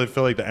didn't really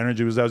feel like the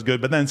energy was as good.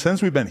 But then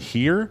since we've been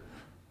here,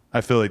 I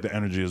feel like the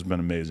energy has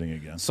been amazing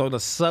again. So the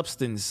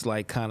substance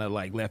like kind of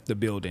like left the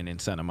building in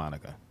Santa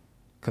Monica.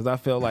 Because I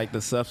feel like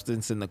the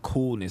substance and the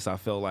coolness I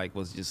feel like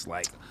was just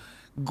like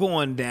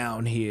going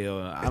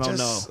downhill. I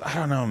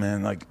don't know,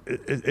 man. Like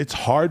it's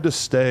hard to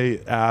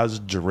stay as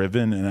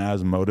driven and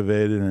as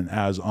motivated and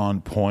as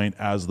on point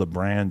as the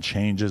brand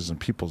changes and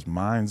people's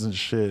minds and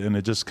shit. And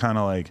it just kind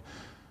of like,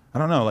 I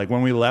don't know, like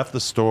when we left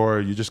the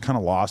store, you just kind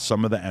of lost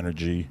some of the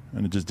energy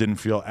and it just didn't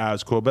feel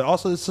as cool. But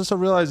also it's just a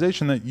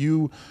realization that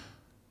you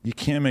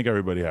can't make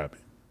everybody happy.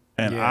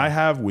 And I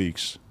have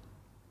weeks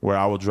where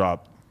I will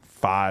drop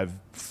 5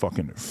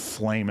 fucking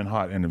flaming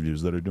hot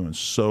interviews that are doing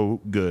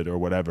so good or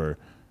whatever.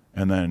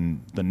 And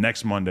then the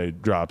next Monday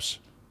drops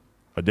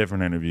a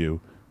different interview,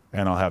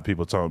 and I'll have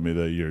people telling me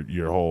that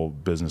your whole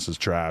business is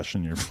trash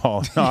and you're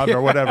falling off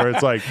or whatever.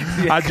 It's like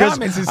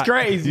comments is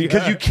crazy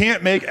because you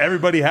can't make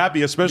everybody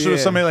happy, especially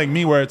with somebody like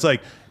me, where it's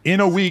like in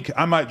a week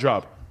I might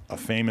drop a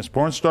famous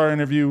porn star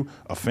interview,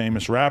 a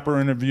famous rapper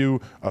interview,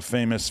 a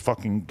famous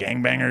fucking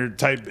gangbanger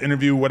type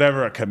interview,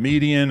 whatever, a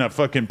comedian, a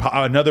fucking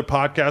another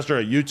podcaster,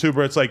 a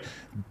YouTuber. It's like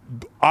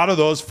out of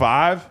those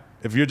 5.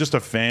 If you're just a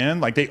fan,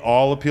 like they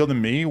all appeal to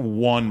me,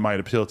 one might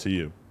appeal to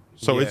you.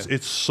 So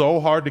it's so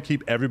hard to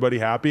keep everybody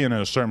happy. And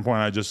at a certain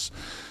point, this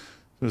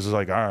is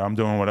like, all right, I'm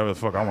doing whatever the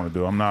fuck I want to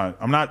do. I'm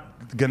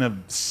not gonna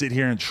sit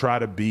here and try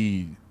to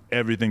be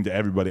everything to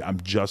everybody. I'm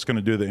just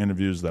gonna do the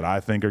interviews that I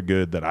think are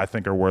good, that I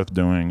think are worth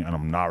doing, and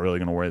I'm not really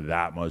gonna worry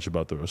that much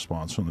about the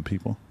response from the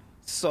people.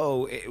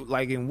 So,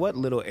 like, in what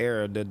little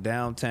era, the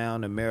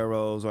downtown, the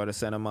Melrose, or the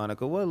Santa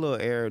Monica, what little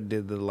era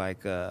did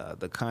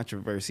the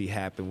controversy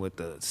happen with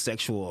the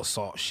sexual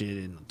assault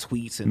shit and the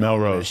tweets and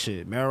Melrose. all that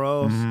shit?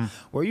 Melrose? Mm-hmm.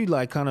 Were you,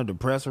 like, kind of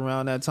depressed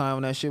around that time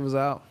when that shit was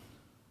out?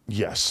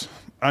 Yes.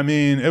 I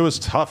mean, it was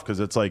tough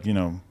because it's like, you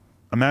know,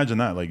 imagine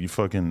that. Like, you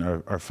fucking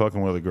are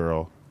fucking with a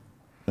girl,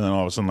 and then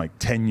all of a sudden, like,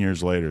 10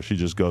 years later, she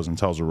just goes and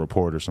tells a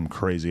reporter some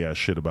crazy-ass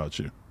shit about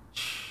you.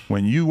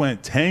 When you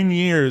went 10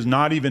 years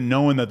not even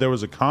knowing that there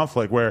was a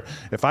conflict, where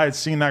if I had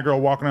seen that girl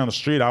walking down the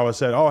street, I would have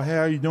said, oh, hey,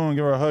 how you doing?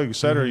 Give her a hug, et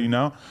cetera, you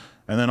know?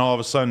 And then all of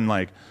a sudden,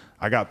 like,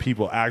 I got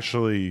people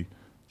actually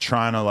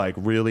trying to, like,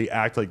 really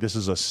act like this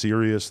is a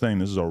serious thing.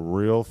 This is a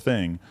real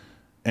thing.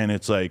 And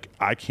it's like,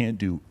 I can't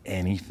do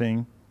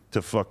anything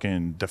to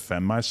fucking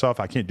defend myself.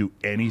 I can't do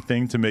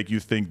anything to make you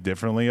think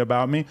differently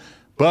about me.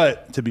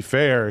 But to be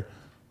fair,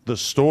 the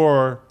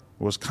store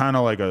was kind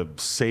of like a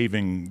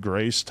saving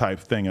grace type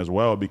thing as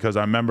well, because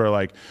I remember,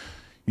 like,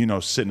 you know,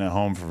 sitting at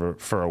home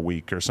for a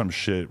week or some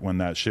shit when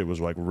that shit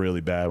was like really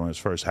bad when it was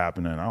first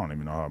happening. I don't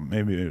even know how,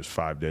 maybe it was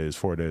 5 days,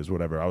 4 days,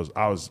 whatever.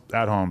 I was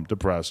at home,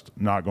 depressed,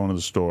 not going to the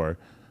store.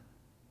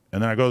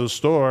 And then I go to the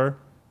store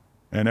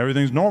and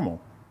everything's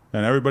normal.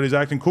 And everybody's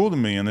acting cool to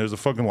me, and there's a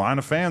fucking line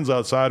of fans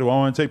outside who all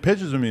want to take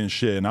pictures of me and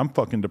shit. And I'm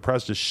fucking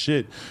depressed as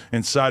shit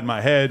inside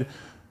my head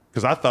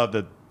because I thought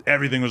that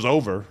everything was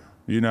over,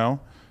 you know?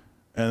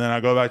 And then I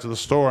go back to the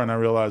store and I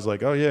realize,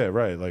 like, oh yeah,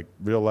 right, like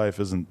real life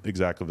isn't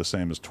exactly the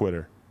same as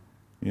Twitter,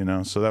 you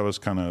know? So that was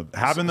kind of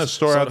having the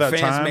store at that time.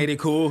 So the fans made it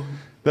cool?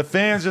 The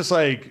fans just,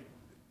 like,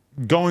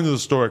 going to the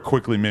store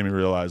quickly made me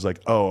realize, like,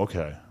 oh,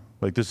 okay,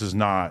 like this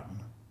isn't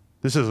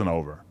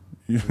over.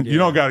 You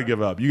don't got to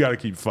give up. You got to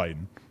keep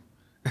fighting.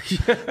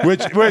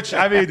 which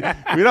I mean,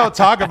 we don't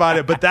talk about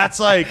it, but that's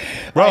like,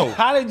 bro, like,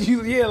 how did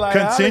you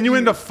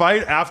continuing to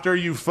fight after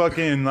you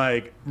fucking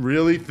like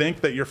really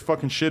think that your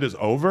fucking shit is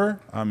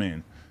over? I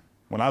mean,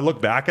 when I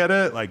look back at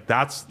it, like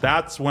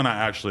that's when I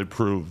actually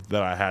proved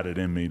that I had it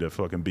in me to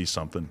fucking be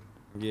something.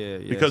 Yeah,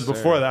 because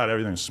before that,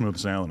 everything's smooth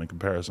sailing in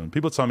comparison.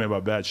 People tell me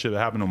about bad shit that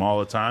happened to them all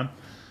the time,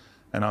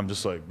 and I'm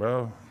just like,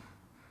 bro,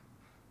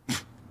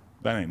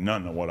 that ain't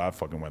nothing of what I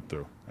fucking went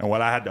through and what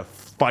I had to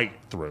fight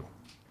through.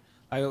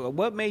 Like,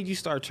 what made you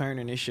start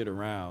turning this shit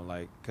around?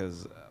 Like,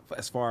 because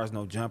as far as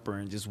No Jumper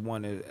and just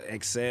want to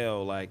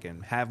excel, like,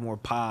 and have more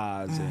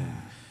pods and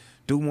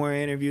do more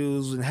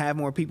interviews and have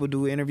more people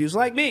do interviews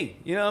like me.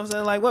 You know what I'm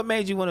saying? Like, what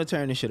made you want to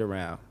turn this shit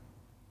around?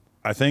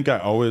 I think I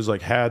always,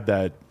 like, had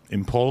that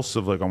impulse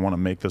of, like, I want to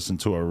make this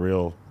into a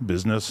real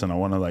business, and I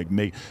want to, like,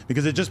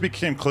 because it just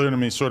became clear to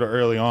me sort of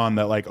early on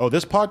that, like, oh,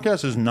 this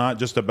podcast is not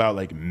just about,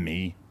 like,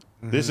 me.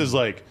 Mm-hmm. This is,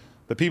 like,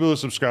 the people who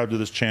subscribe to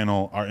this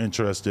channel are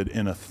interested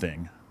in a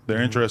thing.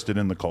 They're interested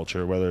in the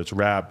culture, whether it's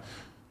rap,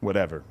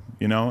 whatever,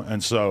 you know?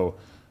 And so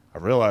I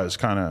realized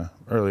kind of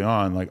early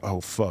on, like, oh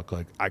fuck,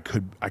 like I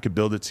could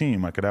build a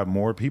team, I could have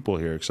more people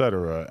here,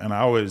 etc. And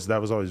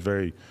that was always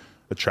very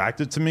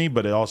attractive to me.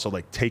 But it also,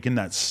 like, taking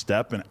that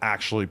step and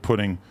actually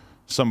putting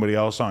somebody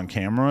else on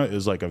camera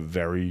is like a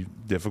very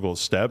difficult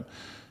step.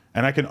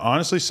 And I can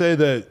honestly say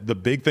that the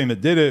big thing that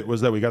did it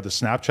was that we got the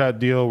Snapchat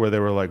deal where they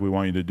were like, we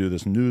want you to do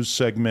this news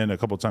segment a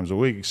couple times a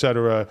week, et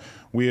cetera.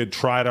 We had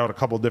tried out a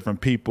couple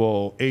different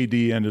people. AD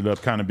ended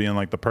up kind of being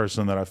like the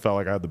person that I felt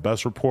like I had the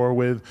best rapport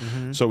with.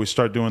 Mm-hmm. So we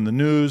start doing the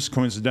news.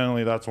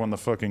 Coincidentally, that's when the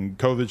fucking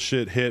COVID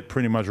shit hit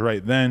pretty much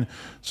right then.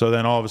 So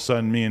then all of a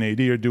sudden, me and AD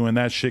are doing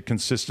that shit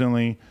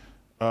consistently.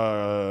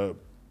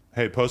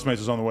 Hey, Postmates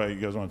is on the way. You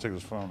guys want to take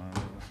this phone?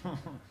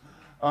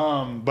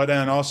 But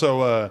then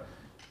also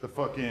the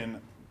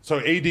fucking... So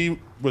AD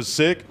was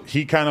sick.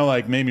 He kind of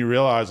like made me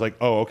realize, like,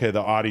 oh, okay, the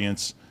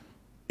audience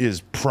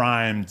is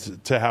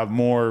primed to have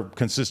more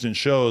consistent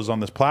shows on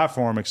this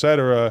platform, et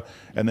cetera.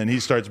 And then he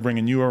starts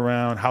bringing you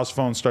around. House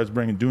Phone starts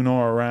bringing Duno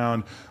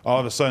around. All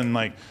of a sudden,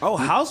 like... Oh,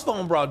 House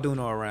Phone brought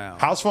Duno around.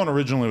 House Phone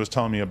originally was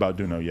telling me about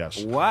Duno,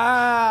 yes.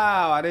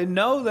 Wow, I didn't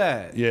know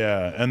that.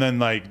 Yeah, and then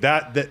like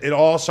that it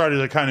all started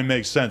to kind of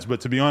make sense. But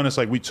to be honest,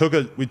 like we took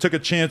a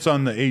chance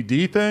on the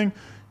AD thing,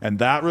 and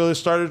that really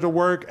started to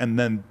work. And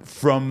then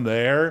from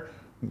there,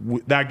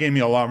 that gave me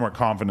a lot more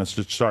confidence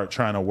to start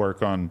trying to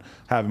work on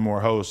having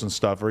more hosts and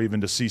stuff, or even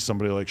to see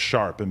somebody like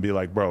Sharp and be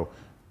like, bro,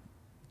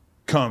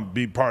 come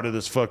be part of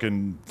this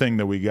fucking thing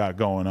that we got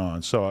going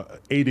on. So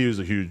AD is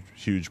a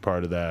huge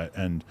part of that.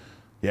 And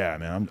yeah,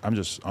 man, I'm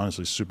just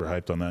honestly super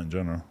hyped on that in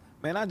general.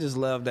 Man, I just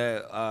love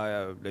that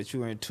that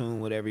you're in tune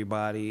with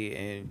everybody,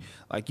 and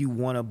like you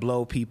want to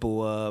blow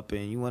people up,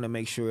 and you want to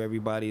make sure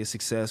everybody is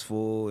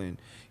successful, and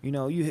you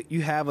know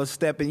you have a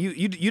step, and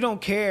you don't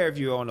care if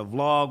you're on a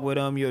vlog with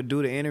them, you'll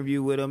do the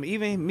interview with them.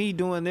 Even me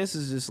doing this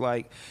is just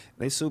like,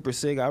 they super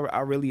sick.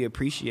 I really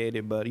appreciate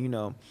it, but you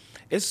know,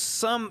 it's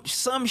some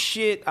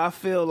shit I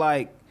feel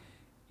like,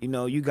 you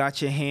know, you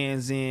got your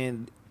hands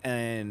in.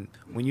 And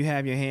when you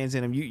have your hands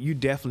in them, you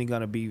definitely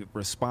gonna be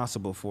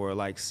responsible for,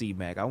 like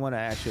C-Mac. I want to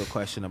ask you a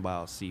question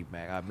about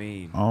C-Mac. I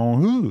mean,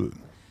 who?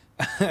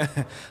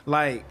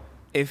 Like,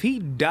 if he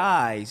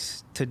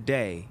dies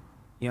today,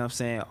 you know what I'm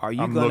saying? Are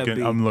you I'm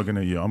looking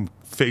at you. I'm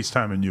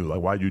FaceTiming you. Like,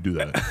 why'd you do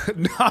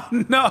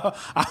that?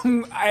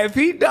 no. If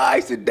he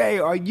dies today,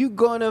 are you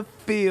gonna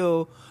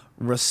feel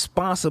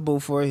responsible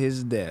for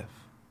his death?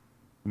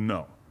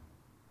 No.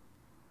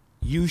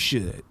 You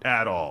should.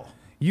 At all.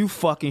 You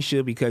fucking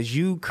should, because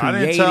you created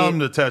I didn't tell him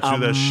to tattoo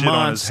that shit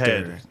on his monster.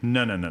 head.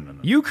 No.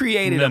 You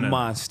created a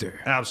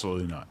monster.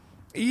 Absolutely not.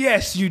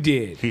 Yes, you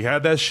did. He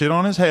had that shit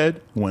on his head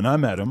when I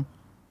met him.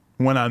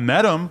 When I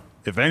met him,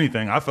 if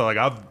anything, I felt like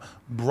I've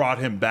brought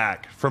him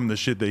back from the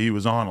shit that he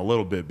was on a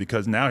little bit,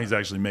 because now he's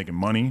actually making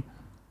money.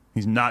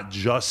 He's not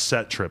just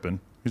set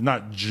tripping. He's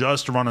not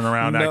just running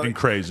around acting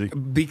crazy.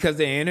 Because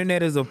the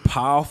internet is a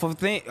powerful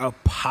thing.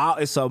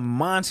 It's a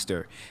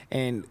monster.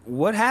 And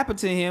what happened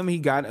to him, he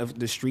got...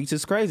 the streets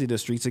is crazy. The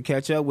streets will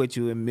catch up with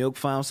you. And Milk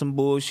found some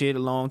bullshit a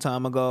long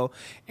time ago,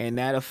 and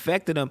that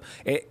affected him.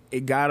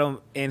 It got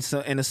him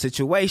in a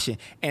situation.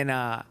 And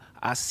I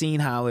seen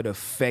how it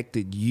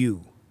affected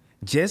you.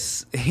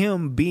 Just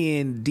him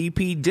being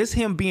DP, just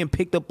him being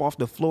picked up off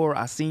the floor,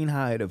 I seen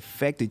how it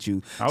affected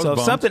you. So if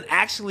something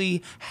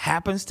actually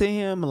happens to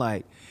him,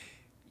 like...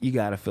 you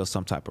got to feel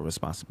some type of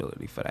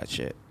responsibility for that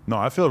shit. No,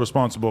 I feel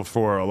responsible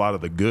for a lot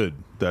of the good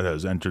that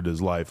has entered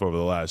his life over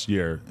the last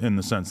year, in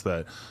the sense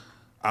that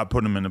I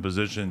put him in a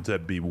position to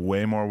be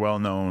way more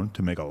well-known,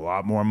 to make a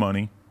lot more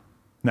money.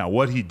 Now,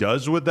 what he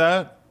does with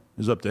that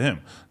is up to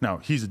him. Now,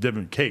 he's a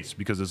different case,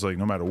 because it's like,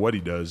 no matter what he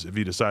does, if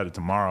he decided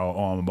tomorrow,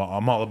 oh,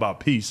 I'm all about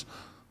peace,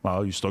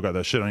 well, you still got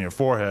that shit on your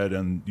forehead,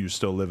 and you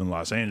still live in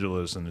Los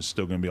Angeles, and there's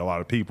still going to be a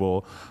lot of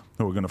people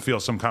who are going to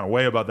feel some kind of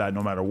way about that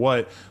no matter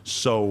what.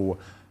 So...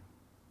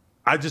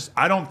 I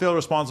don't feel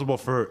responsible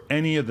for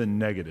any of the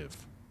negative,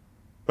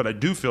 but I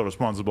do feel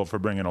responsible for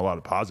bringing a lot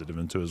of positive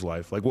into his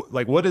life. Like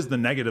what is the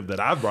negative that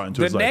I've brought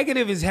into his life? The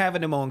negative is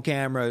having him on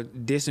camera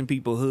dissing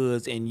people's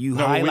hoods, and you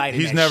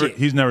highlighting that shit.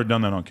 He's never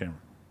done that on camera.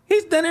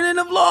 He's done it in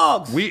the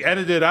vlogs. We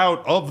edited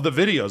out of the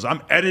videos.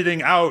 I'm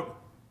editing out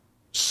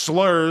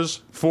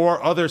slurs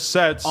for other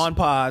sets on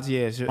pods,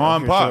 yes,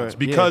 on pods,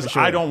 because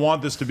sure. I don't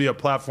want this to be a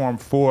platform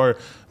for,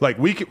 like,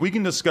 we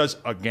can discuss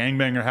a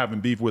gangbanger having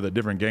beef with a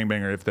different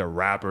gangbanger if they're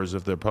rappers,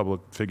 if they're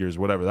public figures,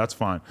 whatever. That's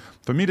fine.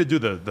 For me to do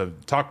the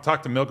talk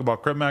to Milk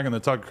about Crip Mac and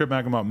then talk to Crip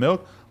Mac about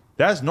Milk,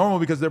 that's normal,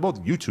 because they're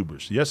both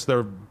YouTubers. Yes,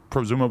 they're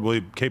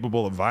presumably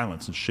capable of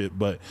violence and shit,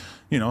 but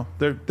you know,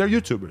 they're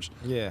YouTubers.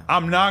 Yeah,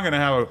 I'm not gonna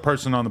have a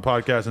person on the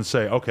podcast and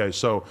say, okay,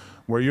 so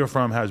where you're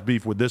from has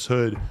beef with this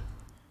hood.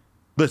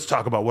 Let's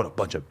talk about what a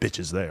bunch of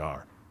bitches they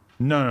are.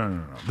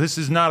 No. This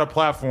is not a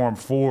platform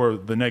for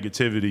the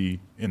negativity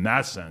in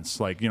that sense.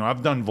 Like, you know,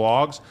 I've done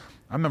vlogs.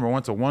 I remember I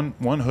went to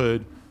one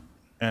hood,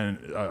 and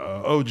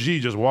OG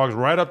just walks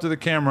right up to the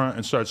camera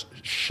and starts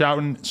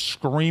shouting,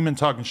 screaming,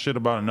 talking shit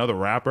about another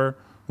rapper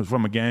who's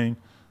from a gang.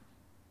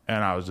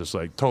 And I was just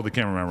like, told the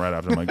cameraman right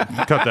after, I'm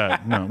like, cut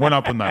that. No, we're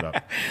not putting that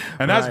up.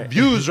 And that's Right.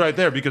 views right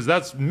there, because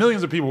that's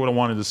millions of people would have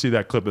wanted to see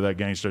that clip of that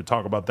gangster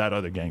talk about that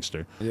other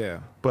gangster. Yeah.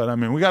 But I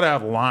mean, we got to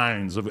have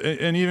lines of,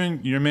 and even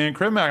your man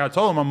Cribmac, I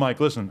told him, I'm like,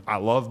 listen, I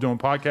love doing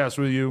podcasts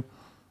with you.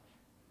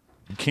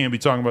 You can't be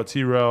talking about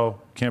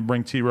T-Rail. Can't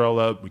bring T-Rail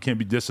up. We can't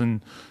be dissing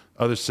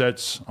other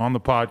sets on the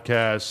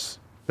podcast.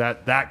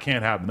 That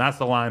can't happen. That's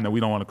the line that we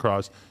don't want to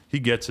cross. He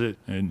gets it,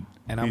 and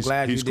I'm he's,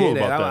 glad he's you cool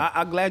did about that. that.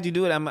 I'm glad you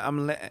do it.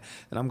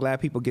 I'm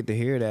glad people get to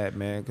hear that,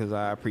 man, because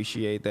I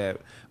appreciate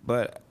that.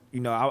 But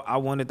I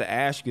wanted to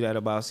ask you that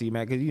about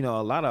C-Mac, because a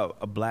lot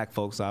of black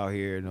folks out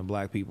here and the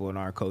black people in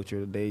our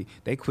culture, they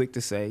quick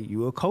to say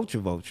you a culture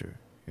vulture.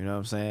 You know what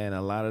I'm saying?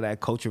 A lot of that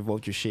culture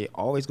vulture shit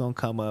always gonna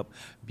come up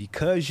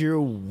because you're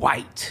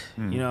white.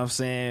 You know what I'm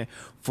saying?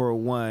 For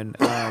one,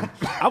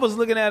 I was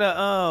looking at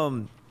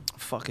a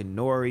fucking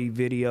Nori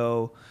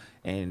video,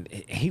 and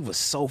he was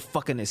so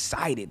fucking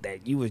excited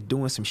that you was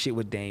doing some shit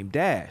with Dame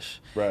Dash.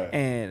 Right.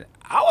 And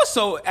I was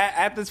so,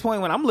 at this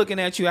point when I'm looking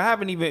at you, I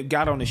haven't even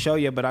got on the show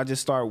yet, but I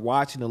just started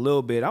watching a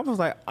little bit. I was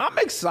like, I'm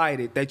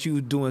excited that you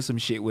doing some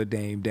shit with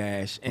Dame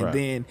Dash. And Right.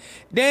 then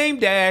Dame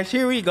Dash,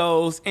 here he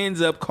goes, ends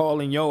up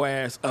calling your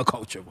ass a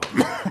culture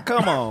vulture.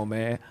 Come on,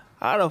 man.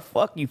 How the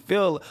fuck you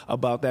feel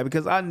about that?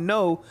 Because I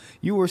know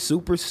you were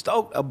super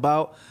stoked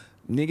about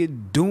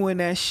nigga doing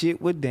that shit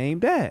with Dame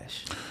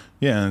Dash.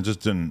 Yeah, and it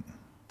just didn't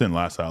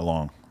last that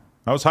long.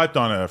 I was hyped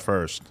on it at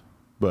first,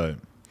 but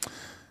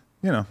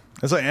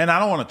it's like, and I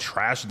don't want to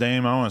trash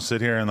Dame. I don't want to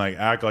sit here and like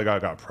act like I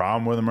got a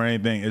problem with him or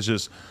anything. It's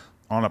just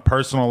on a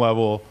personal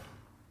level.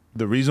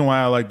 The reason why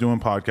I like doing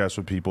podcasts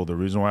with people, the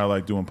reason why I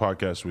like doing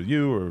podcasts with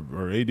you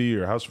or AD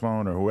or House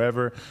Phone or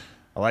whoever,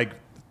 I like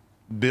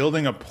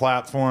building a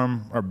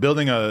platform or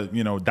building a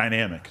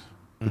dynamic.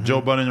 The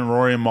Joe Budden and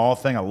Rory and Maul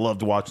thing, I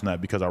loved watching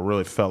that because I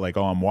really felt like,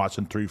 I'm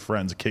watching three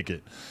friends kick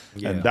it.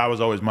 Yeah. And that was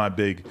always my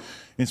big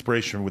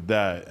inspiration with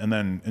that. And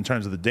then in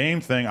terms of the Dame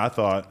thing, I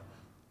thought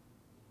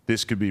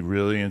this could be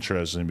really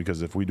interesting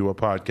because if we do a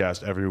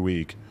podcast every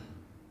week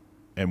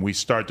and we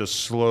start to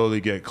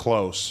slowly get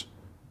close,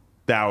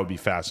 that would be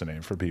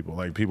fascinating for people.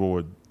 Like people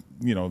would,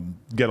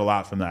 get a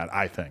lot from that,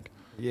 I think.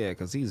 Yeah,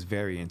 because he's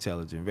very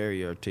intelligent,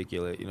 very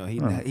articulate.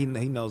 He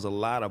knows a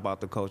lot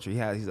about the culture. He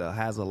has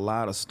a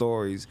lot of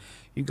stories.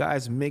 You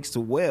guys mixed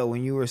well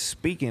when you were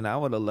speaking. I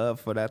would have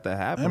loved for that to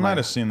happen. It might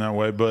have seemed that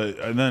way, but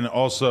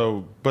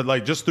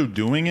just through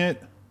doing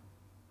it,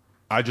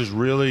 I just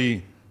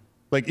really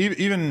like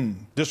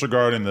even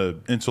disregarding the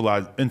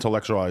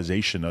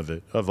intellectualization of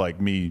it, of like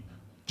me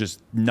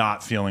just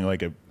not feeling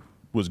like it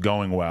was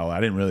going well. I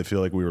didn't really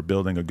feel like we were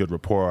building a good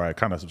rapport. I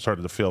kind of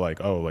started to feel like,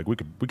 we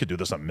could do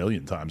this a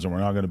million times and we're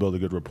not going to build a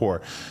good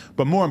rapport.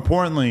 But more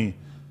importantly,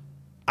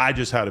 I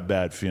just had a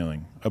bad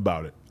feeling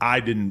about it. I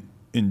didn't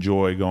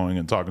enjoy going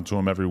and talking to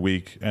him every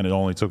week, and it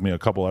only took me a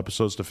couple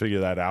episodes to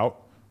figure that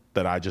out,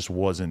 that I just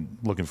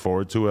wasn't looking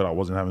forward to it. I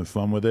wasn't having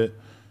fun with it.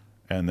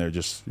 And they're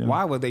just...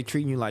 Why were they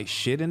treating you like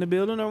shit in the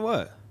building or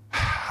what?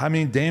 I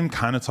mean, Dame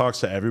kind of talks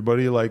to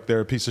everybody like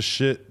they're a piece of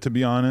shit, to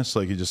be honest.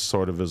 Like, he just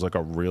sort of is like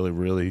a really,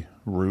 really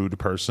rude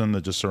person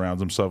that just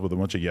surrounds himself with a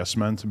bunch of yes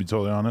men, to be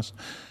totally honest.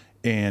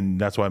 And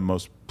that's why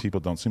most people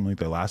don't seem like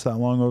they last that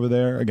long over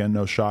there. Again,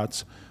 no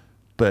shots.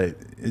 But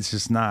it's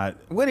just not...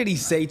 What did he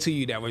say to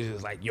you that was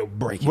just like, you're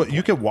breaking? Well,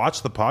 you could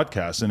watch the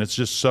podcast, and it's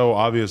just so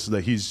obvious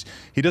that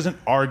he doesn't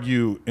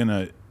argue in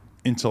a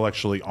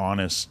intellectually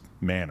honest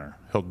manner.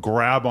 He'll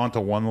grab onto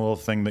one little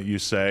thing that you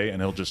say,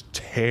 and he'll just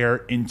tear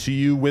into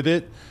you with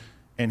it.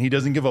 And he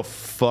doesn't give a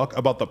fuck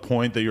about the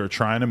point that you're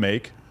trying to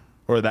make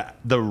or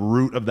the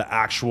root of the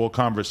actual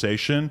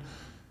conversation.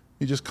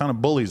 He just kind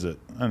of bullies it,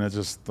 and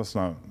it's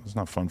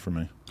not fun for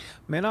me.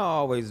 Man, I'll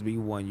always be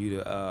wanting you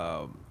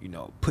to,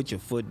 put your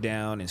foot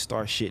down and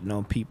start shitting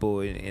on people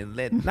and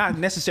let, not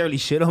necessarily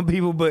shit on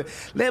people, but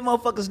let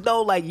motherfuckers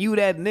know, like, you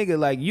that nigga.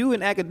 Like, you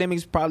and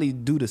academics probably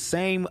do the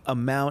same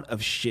amount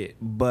of shit,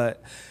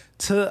 but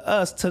to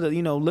us,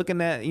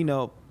 looking at,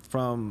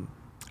 from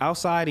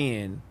outside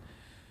in,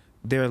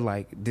 they're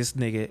like, this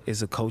nigga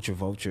is a culture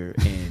vulture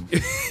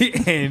and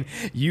and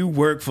you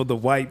work for the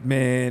white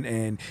man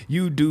and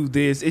you do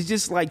this. It's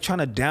just like trying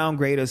to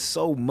downgrade us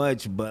so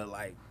much, but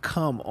like,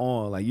 come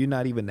on, like, you're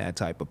not even that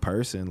type of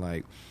person.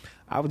 Like,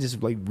 I would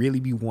just like really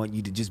be wanting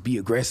you to just be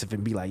aggressive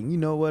and be like, you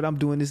know what, I'm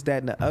doing this, that,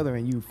 and the other,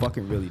 and you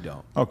fucking really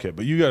don't. Okay,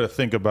 but you got to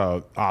think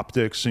about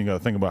optics, and you got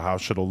to think about how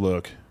shit'll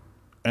look.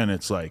 And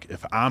it's like,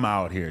 if I'm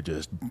out here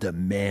just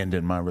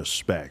demanding my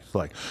respect,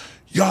 like,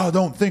 y'all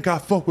don't think I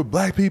fuck with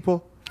black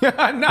people? Nah.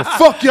 Well,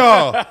 fuck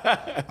y'all.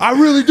 I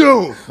really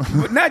do.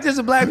 But not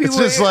just black people. It's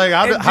just like,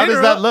 how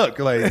does that look?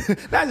 Like,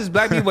 not just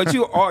black people, but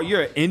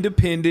you're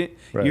independent.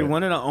 Right. You're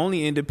one of the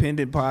only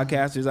independent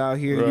podcasters out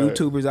here, right.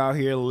 YouTubers out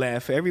here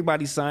left.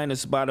 Everybody signed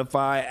to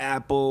Spotify,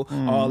 Apple,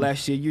 all that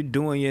shit. You're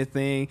doing your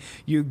thing.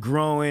 You're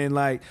growing.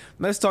 Like,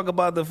 let's talk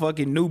about the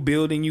fucking new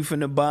building you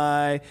finna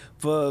buy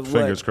for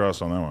fingers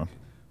crossed on that one.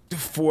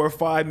 4 or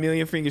 5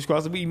 million, fingers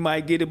crossed, we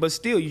might get it, but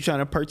still you trying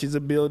to purchase a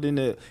building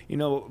to,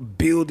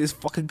 build this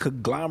fucking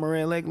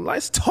conglomerate. Like,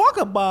 let's talk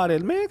about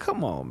it, man.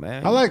 Come on,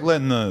 man. I like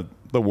letting the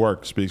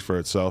work speak for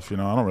itself. I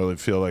don't really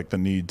feel like the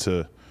need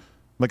to,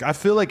 like, I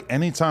feel like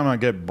anytime I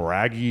get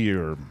braggy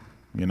or,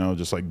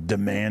 just like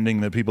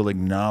demanding that people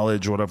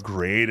acknowledge what I've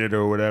created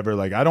or whatever,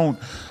 like, I don't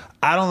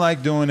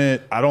like doing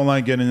it. I don't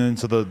like getting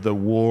into the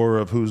war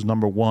of who's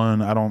number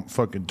one. I don't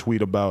fucking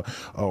tweet about,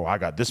 oh, I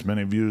got this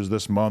many views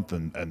this month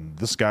and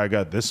this guy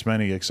got this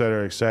many, et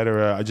cetera, et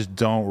cetera. I just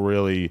don't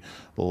really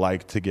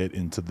like to get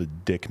into the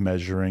dick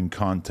measuring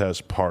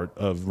contest part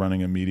of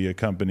running a media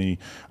company.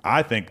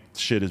 I think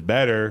shit is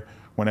better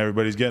when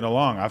everybody's getting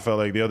along. I felt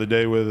like the other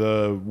day with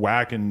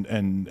Wack and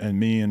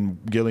me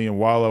and Gilly and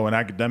Wallow and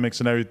academics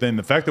and everything,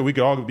 the fact that we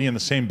could all be in the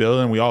same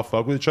building and we all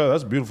fuck with each other,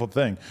 that's a beautiful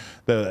thing.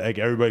 That like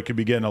everybody could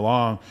be getting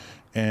along.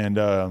 And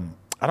I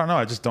don't know,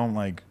 I just don't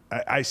like,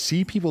 I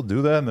see people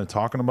do that and they're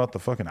talking about the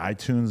fucking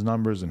iTunes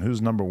numbers and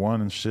who's number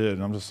one and shit.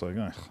 And I'm just like,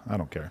 I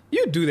don't care.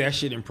 You do that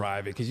shit in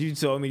private because you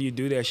told me you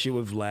do that shit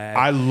with Vlad.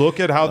 I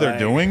look at how they're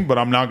doing, but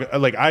I'm not,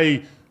 like,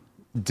 I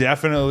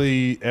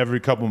definitely every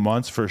couple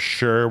months for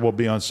sure will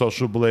be on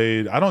Social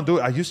Blade. I don't do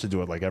it. I used to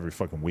do it like every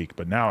fucking week,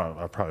 but now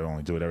I probably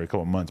only do it every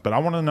couple months. But I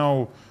want to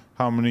know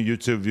how many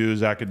YouTube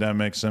views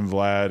academics and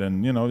Vlad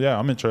and yeah,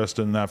 I'm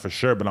interested in that for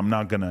sure. But I'm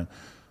not gonna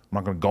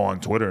go on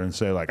Twitter and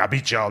say like I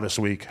beat y'all this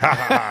week.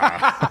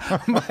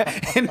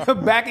 In the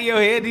back of your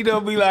head, you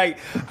don't be like,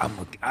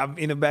 I'm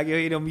in the back of your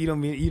head.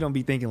 You don't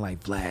be thinking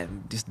like,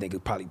 Vlad, this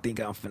nigga probably think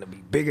I'm finna be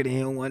bigger than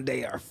him one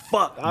day, or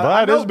fuck.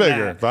 Vlad is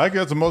bigger. Vlad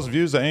gets the most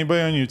views than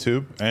anybody on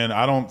YouTube, and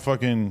I don't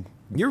fucking.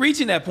 You're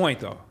reaching that point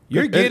though.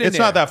 You're getting. It's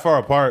not that far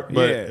apart,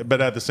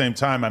 but at the same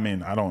time, I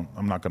mean,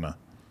 I'm not gonna.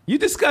 You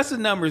discuss the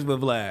numbers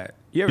with Vlad.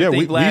 You ever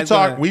think Vlad's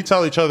talk. We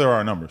tell each other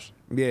our numbers.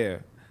 Yeah.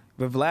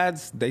 But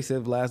they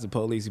said Vlad's the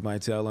police. He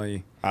might tell on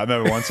you. I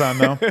remember one time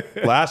though,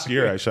 last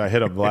year actually, I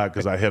hit up Vlad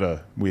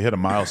because we hit a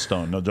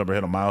milestone. No Jumper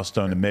hit a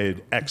milestone and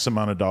made X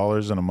amount of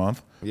dollars in a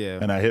month. Yeah.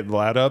 And I hit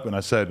Vlad up and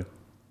I said,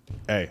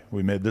 "Hey,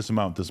 we made this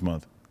amount this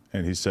month,"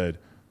 and he said,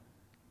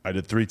 "I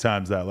did 3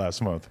 times that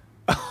last month."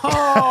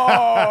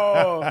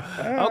 Oh,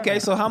 okay.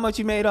 So how much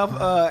you made off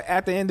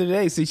at the end of the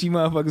day? Since you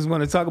motherfuckers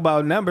want to talk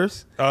about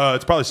numbers,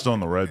 it's probably still in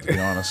the red, to be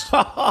honest.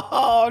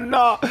 Oh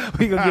no,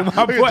 we gonna get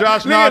my boy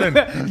Josh nodding.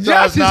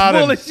 Josh is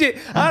full of shit.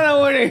 I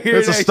don't want to hear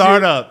it's that. It's a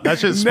startup. That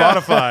shit's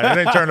Spotify. It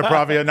ain't turned to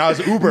profit yet. Now it's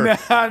Uber.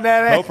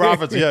 No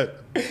profits yet.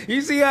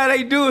 You see how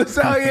they do us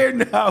out here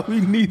now?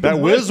 We need that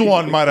Wiz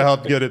one might have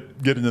helped get it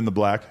in the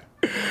black.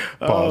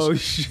 Pause. Oh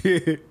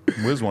shit,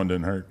 Wiz one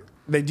didn't hurt.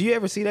 Did you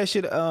ever see that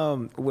shit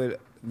with?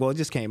 Well, it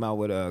just came out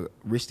with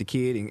Rich the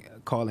Kid and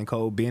calling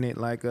Cole Bennett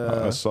like.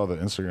 I saw the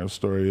Instagram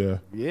story. Yeah.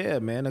 Yeah,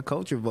 man, a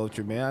culture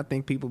vulture, man. I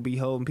think people be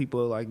holding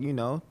people like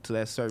to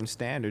that certain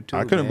standard too.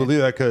 I couldn't believe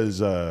that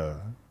because I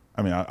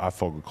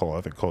fuck with Cole. I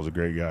think Cole's a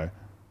great guy,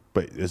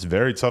 but it's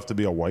very tough to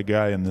be a white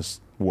guy in this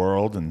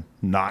world and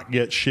not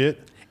get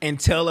shit. And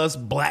tell us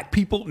black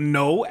people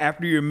no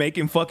after you're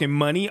making fucking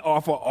money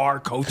off of our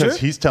culture. Because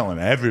he's telling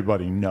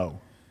everybody no.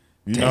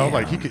 You know,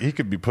 like he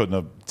could be putting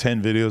up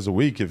 10 videos a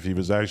week if he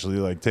was actually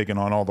like taking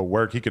on all the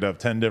work. He could have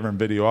 10 different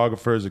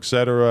videographers,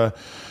 etc.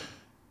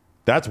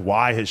 That's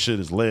why his shit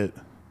is lit,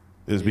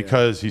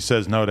 because he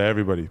says no to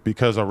everybody.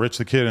 Because a Rich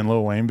the Kid and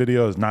Lil Wayne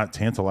video is not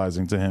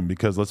tantalizing to him.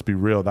 Because let's be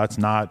real, that's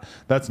not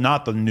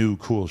the new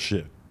cool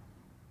shit.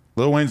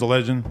 Lil Wayne's a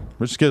legend,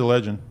 Rich the Kid's a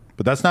legend,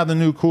 but that's not the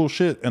new cool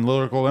shit. And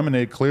Lyrical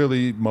Lemonade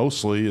clearly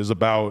mostly is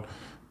about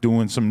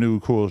doing some new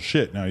cool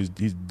shit. Now he's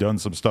done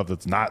some stuff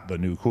that's not the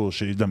new cool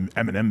shit. He's done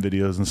Eminem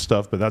videos and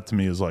stuff, but that to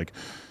me is like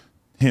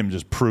him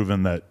just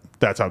proving that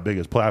that's how big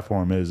his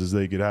platform is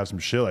they could have some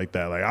shit like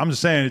that. Like I'm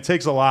just saying, it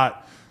takes a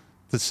lot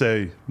to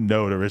say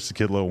no to Rich the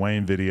Kid Lil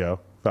Wayne video.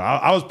 But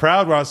I was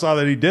proud when I saw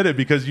that he did it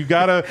because you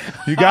gotta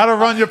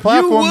run your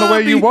platform the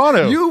way you want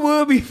to. You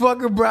would be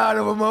fucking proud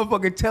of a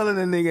motherfucker telling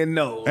a nigga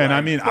no. And like,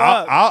 I mean,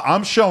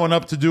 I'm showing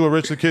up to do a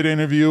Rich the Kid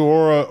interview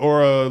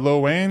or a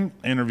Lil Wayne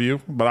interview,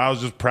 but I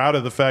was just proud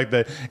of the fact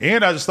that,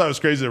 and I just thought it was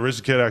crazy that Rich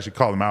the Kid actually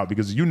called him out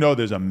because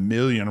there's a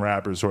million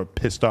rappers who are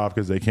pissed off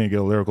because they can't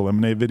get a Lyrical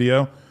Lemonade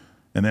video,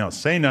 and they don't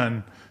say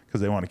nothing because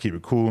they want to keep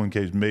it cool in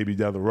case maybe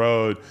down the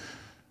road.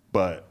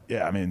 But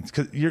yeah, I mean,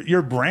 cause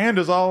your brand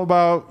is all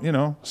about,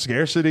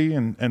 scarcity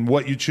and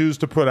what you choose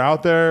to put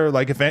out there.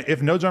 Like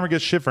if No Drummer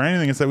gets shit for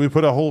anything, it's that we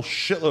put a whole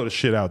shitload of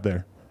shit out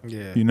there.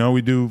 Yeah.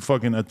 We do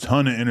fucking a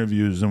ton of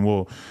interviews and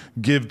we'll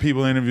give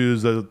people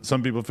interviews that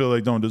some people feel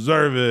like don't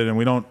deserve it. And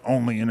we don't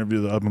only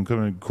interview the up and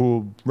coming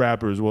cool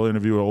rappers. We'll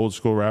interview an old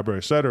school rapper,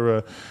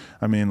 etc.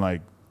 I mean,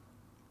 like,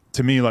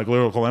 to me, like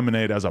Lyrical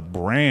Lemonade as a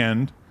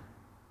brand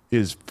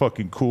is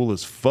fucking cool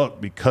as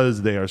fuck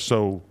because they are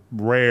so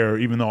rare,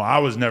 even though I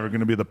was never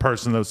going to be the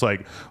person that's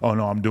like, oh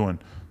no, I'm doing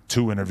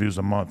 2 interviews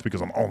a month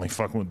because I'm only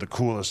fucking with the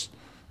coolest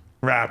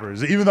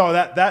rappers, even though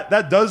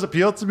that does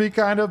appeal to me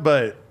kind of,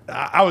 but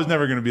I was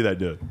never going to be that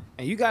dude.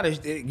 And you got to,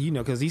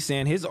 because he's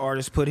saying his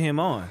artists put him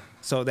on.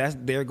 So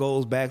there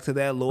goes back to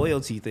that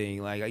loyalty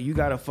thing. Like, you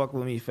gotta fuck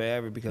with me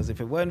forever, because if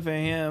it wasn't for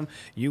him,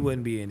 you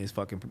wouldn't be in this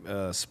fucking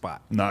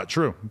spot. Not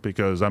true,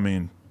 because I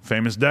mean,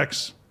 Famous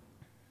Dex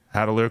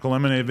had a Lyrical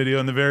Lemonade video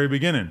in the very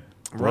beginning.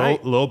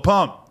 Right. Lil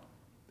Pump,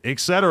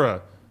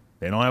 etc.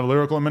 They don't have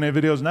Lyrical Lemonade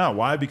videos now.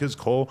 Why? Because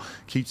Cole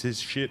keeps his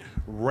shit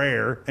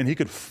rare, and he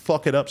could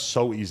fuck it up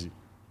so easy.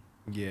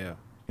 Yeah.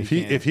 If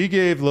he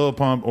gave Lil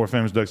Pump or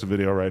Famous Dex a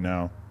video right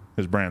now,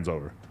 his brand's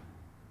over.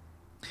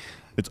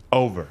 It's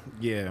over.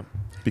 Yeah.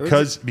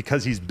 Because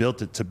he's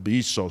built it to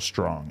be so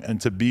strong and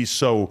to be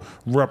so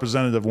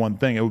representative of one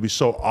thing. It would be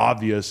so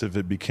obvious if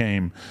it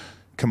became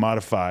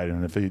commodified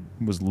and if he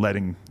was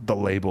letting the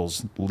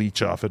labels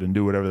leech off it and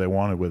do whatever they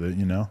wanted with it,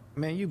 you know?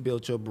 Man, you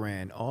built your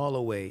brand all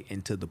the way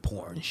into the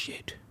porn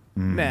shit.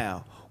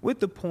 Now,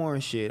 with the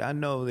porn shit, I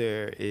know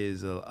there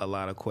is a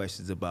lot of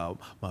questions about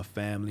my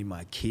family,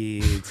 my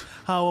kids.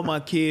 How will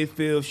my kid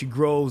feel if she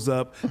grows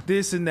up?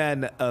 This and that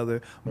and the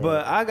other.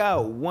 But I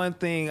got one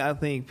thing I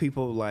think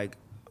people like,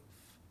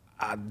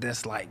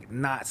 that's like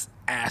not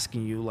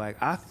asking you. Like,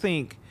 I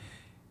think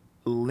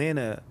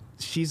Lena,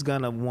 she's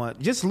gonna want,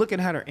 just looking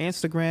at her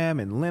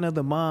Instagram and Lena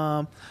the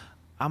mom,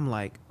 I'm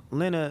like,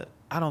 Lena,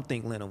 I don't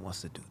think Lena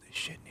wants to do this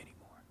shit anymore.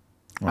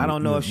 I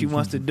don't know if she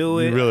wants to do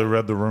it. You really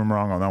read the room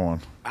wrong on that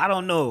one. I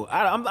don't know.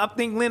 I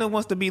think Lena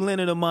wants to be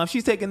Lena the mom.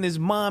 She's taking this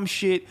mom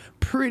shit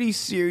pretty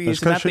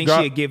serious, and I think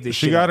she'd give this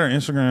shit. She got her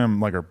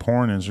Instagram, like her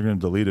porn Instagram,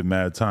 deleted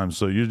mad times.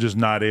 So you're just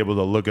not able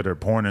to look at her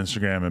porn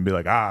Instagram and be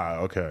like,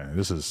 okay,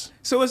 this is.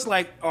 So it's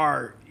like,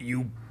 are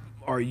you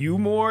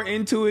more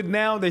into it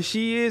now that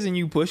she is, and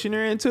you pushing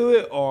her into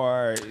it,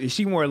 or is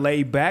she more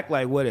laid back?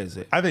 Like, what is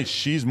it? I think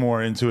she's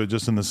more into it,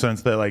 just in the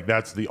sense that like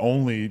that's the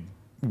only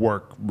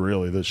work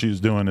really that she's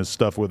doing is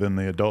stuff within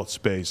the adult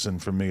space,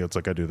 and for me it's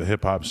like I do the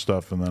hip hop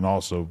stuff and then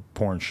also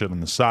porn shit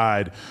on the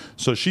side.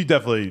 So she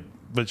definitely,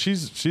 but she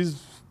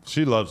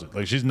loves it.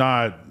 Like it's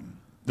not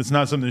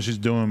something she's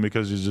doing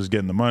because she's just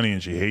getting the money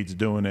and she hates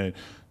doing it.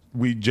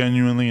 We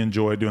genuinely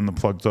enjoy doing the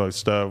Plug Talk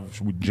stuff.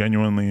 We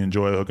genuinely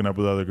enjoy hooking up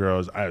with other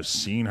girls. I've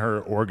seen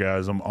her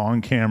orgasm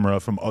on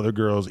camera from other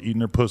girls eating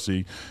her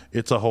pussy.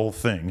 It's a whole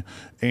thing.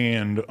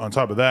 And on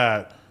top of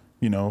that,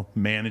 you know,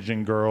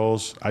 managing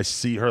girls. I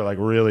see her like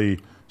really,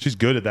 she's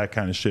good at that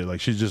kind of shit. Like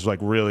she's just like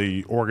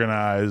really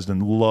organized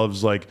and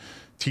loves like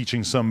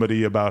teaching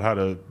somebody about how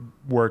to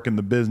work in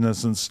the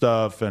business and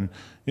stuff. And,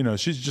 you know,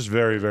 she's just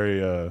very,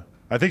 very,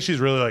 I think she's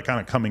really like kind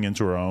of coming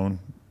into her own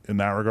in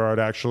that regard,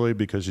 actually,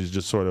 because she's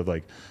just sort of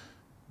like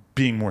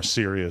being more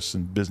serious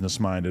and business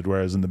minded.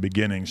 Whereas in the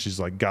beginning, she's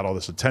like got all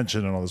this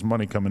attention and all this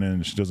money coming in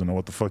and she doesn't know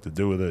what the fuck to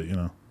do with it, you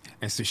know?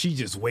 And so she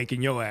just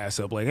waking your ass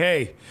up like,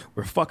 hey,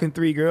 we're fucking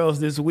 3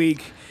 girls this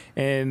week,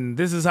 and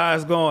this is how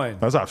it's going.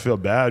 That's how I feel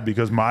bad,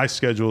 because my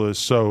schedule is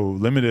so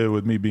limited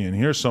with me being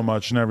here so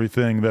much and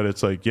everything that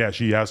it's like, yeah,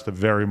 she has to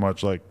very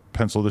much like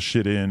pencil the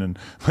shit in. And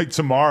like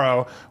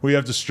tomorrow, we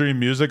have to stream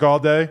music all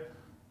day.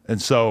 And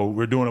so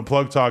we're doing a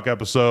Plug Talk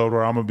episode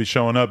where I'm going to be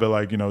showing up at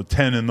like,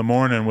 10 in the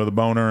morning with a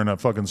boner and a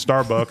fucking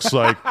Starbucks.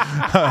 Like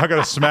I got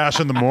to smash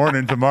in the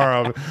morning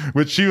tomorrow.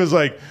 Which she was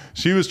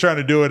trying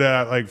to do it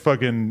at like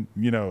fucking,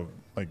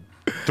 like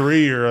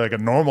 3 or like a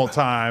normal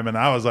time. And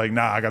I was like,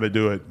 nah, I got to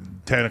do it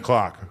 10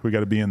 o'clock. We got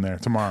to be in there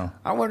tomorrow.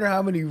 I wonder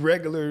how many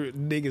regular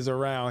niggas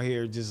around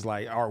here just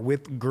like are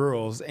with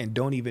girls and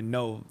don't even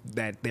know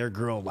that their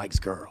girl likes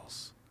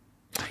girls.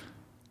 Like,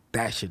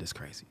 that shit is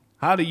crazy.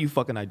 How do you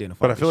fucking identify?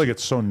 But I feel like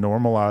it's so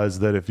normalized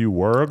that if you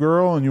were a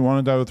girl and you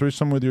wanted to have a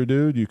threesome with your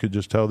dude, you could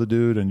just tell the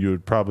dude, and you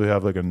would probably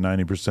have like a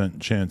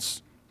 90%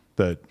 chance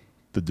that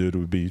the dude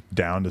would be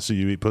down to see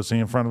you eat pussy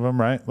in front of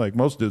him, right? Like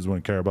most dudes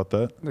wouldn't care about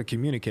that. The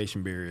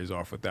communication barrier is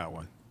off with that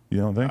one. You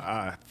don't think?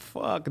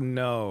 Fuck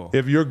no.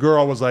 If your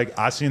girl was like,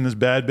 I seen this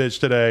bad bitch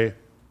today,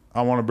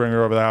 I want to bring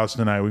her over to the house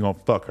tonight, we're going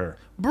to fuck her.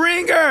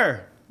 Bring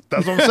her!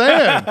 That's what I'm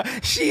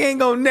saying. She ain't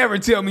gonna never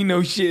tell me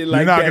no shit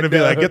like that. You're not gonna be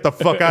like, get the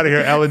fuck out of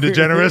here, Ellen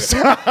DeGeneres.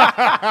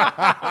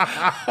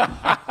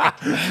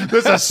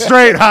 This is a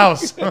straight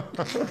house.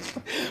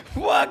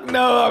 Fuck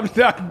no, I'm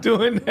not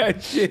doing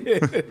that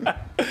shit.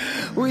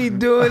 We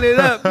doing it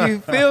up, you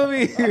feel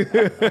me?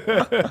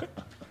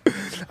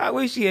 I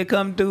wish he had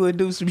come through and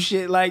do some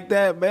shit like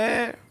that,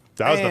 man.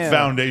 That was the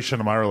foundation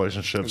of my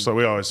relationship, so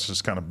we always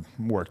just kind of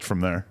worked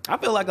from there. I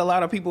feel like a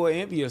lot of people are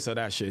envious of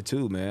that shit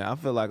too, man. I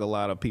feel like a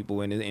lot of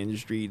people in the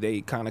industry, they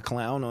kind of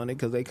clown on it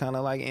because they kind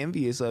of like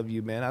envious of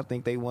you, man. I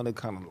think they want to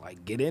kind of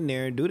like get in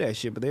there and do that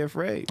shit, but they're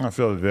afraid. I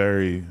feel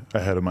very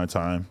ahead of my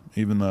time,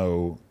 even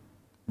though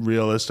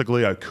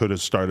realistically I could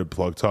have started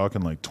Plug Talk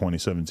in like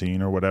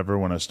 2017 or whatever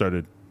when I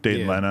started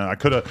dating Lena.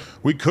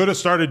 We could have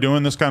started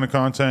doing this kind of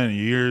content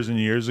years and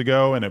years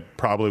ago, and it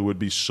probably would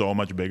be so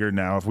much bigger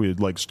now if we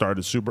had like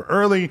started super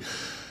early.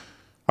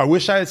 I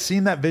wish I had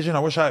seen that vision. I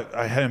wish I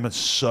hadn't been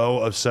so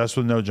obsessed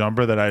with No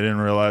Jumper that I didn't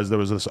realize there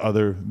was this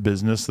other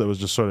business that was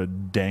just sort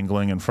of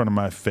dangling in front of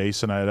my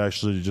face, and I had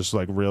actually just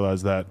like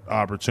realized that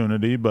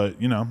opportunity. But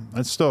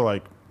I still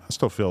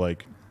feel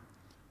like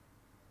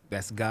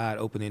that's God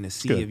opening the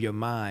sea of your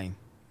mind.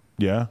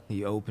 Yeah,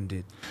 He opened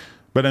it.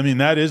 But I mean,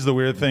 that is the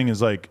weird thing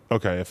is like,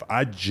 okay, if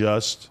I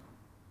just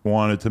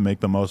wanted to make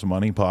the most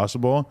money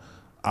possible,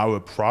 I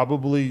would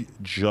probably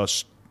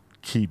just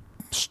keep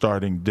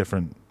starting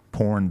different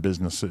porn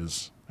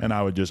businesses. And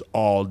I would just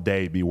all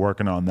day be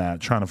working on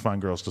that, trying to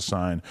find girls to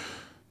sign,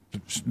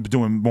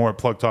 doing more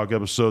Plug Talk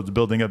episodes,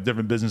 building up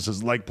different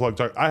businesses like Plug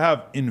Talk. I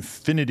have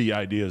infinity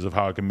ideas of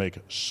how I can make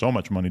so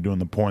much money doing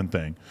the porn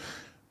thing.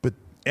 But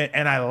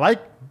and I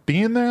like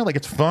being there. Like,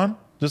 it's fun.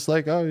 Just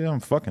like, oh, yeah, I'm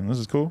fucking. This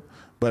is cool.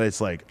 But it's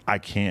like, I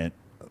can't.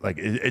 Like,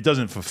 it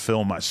doesn't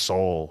fulfill my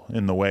soul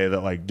in the way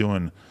that, like,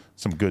 doing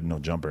some good No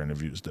Jumper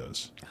interviews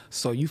does.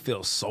 So you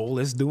feel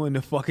soulless doing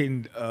the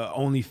fucking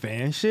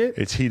OnlyFans shit?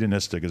 It's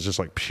hedonistic. It's just,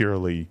 like,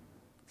 purely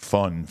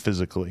fun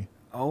physically.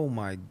 Oh,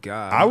 my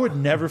God. I would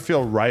never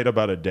feel right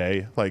about a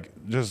day. Like,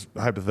 just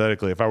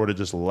hypothetically, if I were to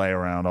just lay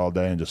around all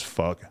day and just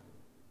fuck,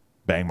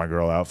 bang my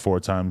girl out 4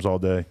 times all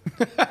day.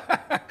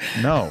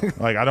 No.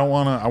 Like, I don't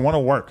want to. I want to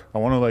work. I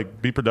want to,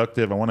 like, be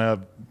productive. I want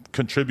to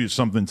contribute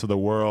something to the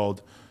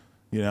world.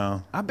 You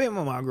know, I've been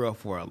with my girl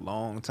for a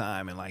long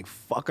time and like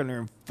fucking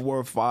her 4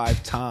 or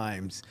 5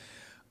 times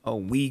a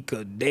week,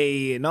 a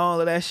day, and all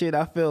of that shit.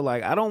 I feel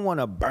like I don't want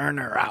to burn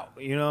her out.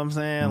 You know what I'm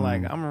saying?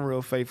 Like, I'm a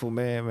real faithful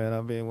man.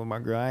 I've been with my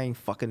girl. I ain't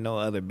fucking no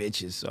other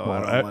bitches. So well,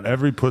 I don't want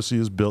every pussy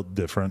is built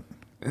different.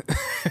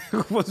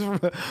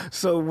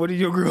 So what are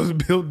your girls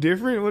built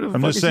different? What the I'm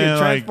fuck just is she, a saying,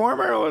 like,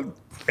 transformer? Or?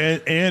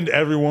 And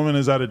every woman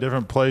is at a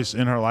different place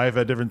in her life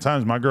at different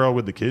times. My girl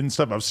with the kid and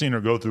stuff, I've seen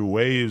her go through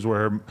waves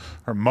where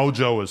her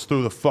mojo is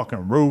through the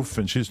fucking roof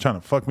and she's trying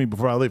to fuck me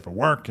before I leave for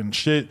work and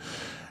shit.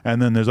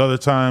 And then there's other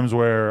times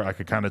where I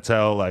could kind of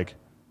tell, like,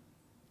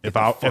 if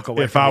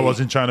I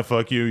wasn't trying to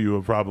fuck you, you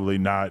would probably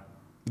not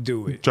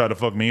do it. Try to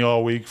fuck me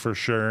all week for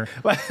sure.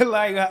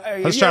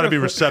 I was trying to be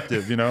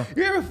receptive, you know?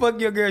 You ever fuck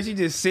your girl, she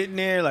just sitting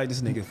there like,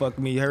 this nigga fuck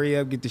me, hurry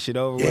up, get the shit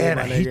over with. Yeah, and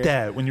I hate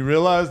that. When you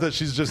realize that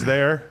she's just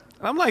there.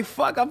 I'm like,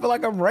 fuck, I feel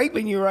like I'm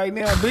raping you right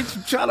now,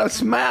 bitch. Try to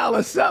smile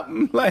or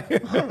something. Like,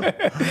 all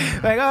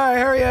right,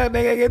 hurry up,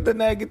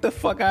 nigga, get the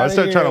fuck out of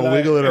here. I start trying to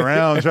wiggle it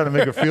around, trying to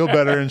make her feel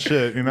better and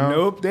shit, you know?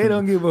 Nope, they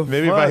don't give a fuck.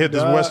 Maybe if I hit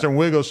this Western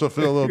wiggle, she'll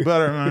feel a little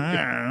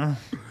better.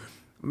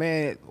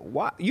 Man,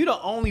 why? You the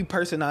only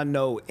person I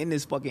know in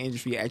this fucking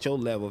industry at your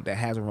level that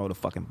hasn't wrote a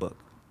fucking book.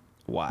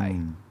 Why?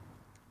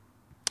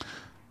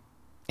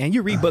 And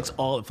you read books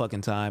all the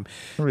fucking time.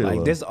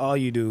 Like, that's all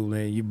you do,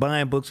 man. You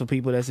buying books for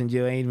people that's in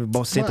jail. Ain't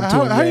even sent them to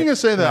them. How are you gonna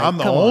say that? Like, I'm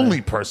the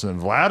only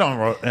person. Vlad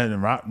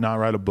don't not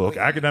write a book.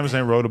 Academics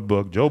ain't wrote a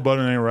book. Joe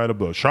Budden ain't write a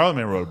book.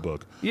 Charlamagne wrote a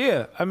book.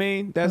 Yeah, I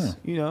mean, that's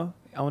you know,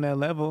 on that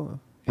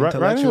level.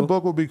 Writing a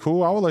book would be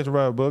cool. I would like to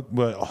write a book,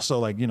 but also,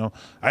 like, you know,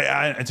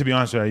 I to be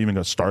honest with you, I even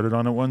got started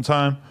on it one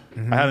time.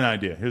 I had an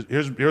idea.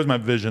 Here's my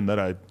vision that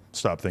I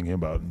stopped thinking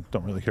about and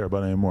don't really care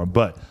about anymore.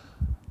 But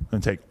I'm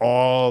gonna take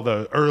all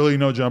the early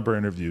No Jumper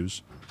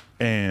interviews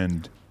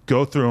and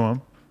go through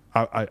them.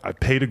 I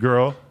paid a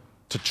girl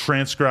to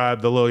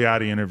transcribe the Lil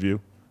Yachty interview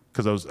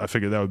because I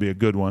figured that would be a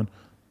good one.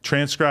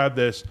 Transcribe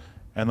this,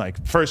 and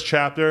like first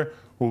chapter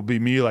will be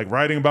me like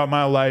writing about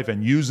my life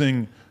and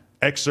using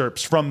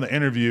excerpts from the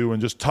interview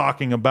and just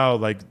talking about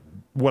like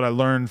what I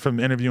learned from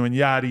interviewing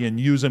Yachty and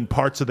using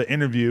parts of the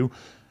interview.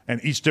 And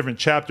each different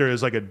chapter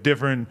is like a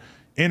different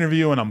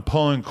interview, and I'm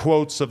pulling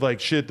quotes of like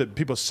shit that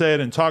people said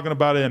and talking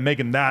about it and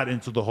making that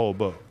into the whole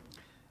book.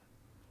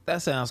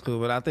 That sounds cool,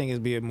 but I think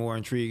it'd be more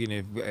intriguing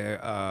if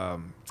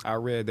I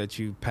read that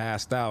you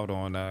passed out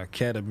on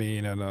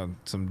ketamine and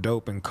some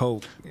dope and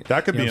coke.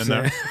 That could be in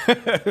there.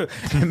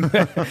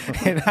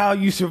 and how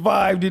you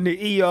survived in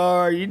the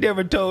ER. You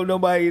never told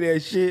nobody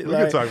that shit. We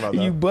can talk about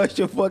that. You bust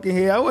your fucking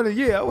head. I want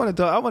to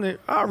talk.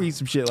 I'll read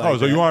some shit like that. Oh,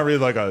 so you want to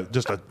read like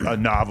a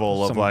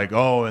novel of like,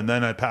 oh, and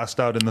then I passed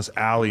out in this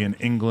alley in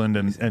England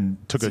and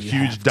took a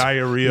huge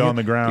diarrhea on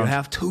the ground. You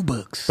have 2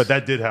 books. But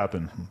that did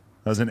happen.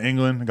 I was in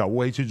England. I got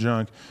way too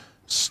drunk.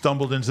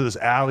 Stumbled into this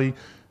alley.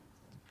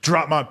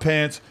 Dropped my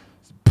pants.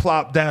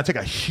 Plopped down. Take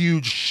a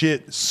huge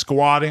shit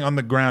squatting on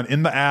the ground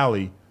in the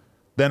alley.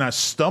 Then I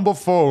stumble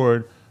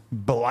forward.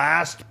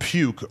 Blast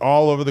puke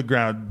all over the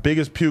ground.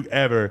 Biggest puke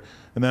ever.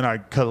 And then I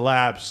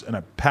collapse and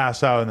I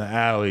pass out in the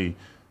alley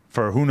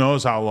for who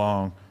knows how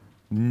long.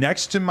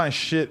 Next to my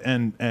shit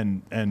and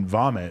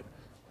vomit.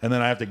 And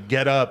then I have to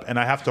get up and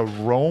I have to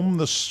roam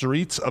the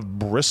streets of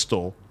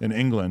Bristol in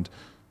England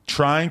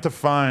trying to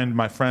find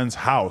my friend's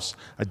house.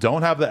 I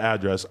don't have the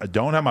address. I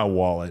don't have my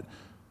wallet.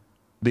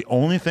 The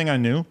only thing I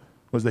knew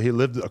was that he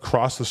lived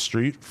across the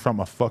street from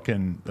a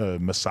fucking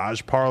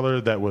massage parlor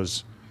that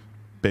was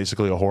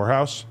basically a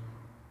whorehouse.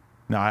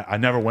 Now, I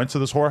never went to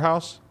this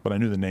whorehouse, but I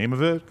knew the name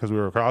of it because we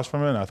were across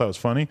from it, and I thought it was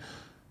funny.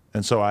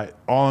 And so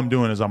all I'm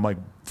doing is I'm like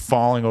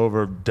falling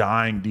over,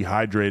 dying,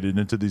 dehydrated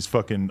into these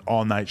fucking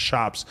all-night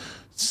shops,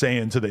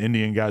 saying to the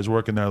Indian guys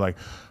working there, like,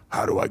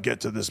 how do I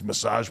get to this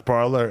massage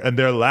parlor? And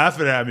they're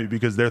laughing at me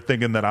because they're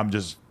thinking that I'm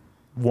just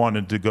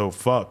wanting to go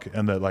fuck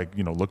and that, like,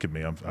 you know, look at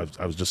me.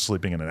 I was just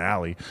sleeping in an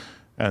alley.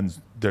 and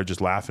they're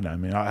just laughing at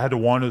me. I had to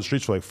wander the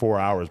streets for like 4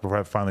 hours before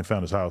I finally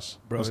found his house.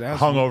 Bro, I was that's-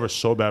 hung over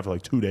so bad for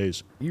like 2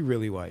 days. You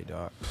really white,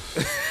 dog.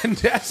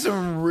 That's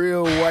some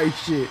real white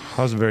shit.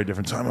 That was a very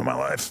different time in my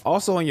life.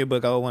 Also in your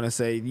book, I want to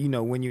say, you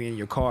know, when you're in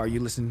your car, you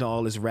listen to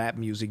all this rap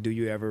music. Do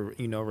you ever,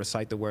 you know,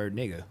 recite the word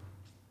nigga?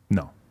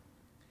 No.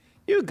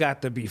 You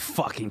got to be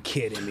fucking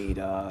kidding me,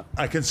 dog.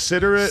 I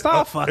consider it.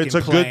 Stop fucking it's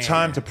a playing. good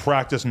time to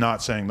practice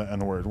not saying the N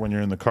word when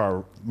you're in the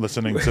car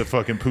listening to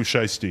fucking Pooh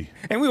Shiesty.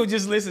 And we were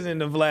just listening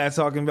to Vlad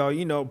talking about,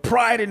 you know,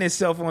 pride in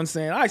himself on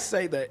saying, I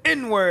say the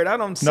N word. I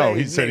don't say. No,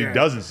 he said he nigga.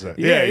 doesn't say.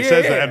 Yeah, he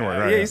says the N word,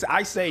 right? Yeah, Yeah.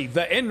 I say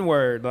the N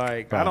word.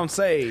 Like, I don't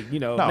say, you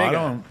know, No, nigga. I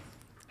don't.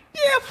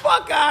 Yeah,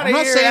 fuck out of I'm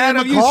here. not saying it in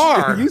Adam. the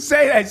car. You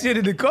say that shit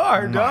in the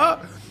car,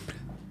 dog.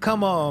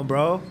 Come on,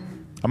 bro.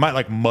 I might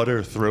like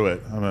mutter through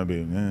it. I'm gonna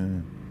be.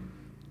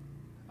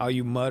 Oh,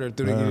 you mutter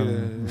through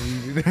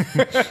the.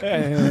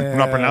 I'm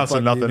not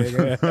pronouncing fuck you, nothing.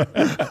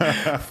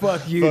 nigga.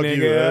 Fuck you, Fuck nigga.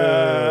 you.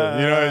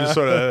 You know, just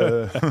sort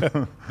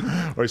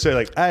of. Or you say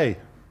like, "Hey,"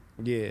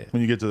 Yeah.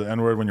 when you get to the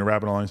N word when you're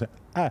rapping along. You say,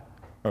 "Ah,"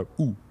 or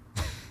 "ooh."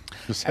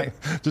 Just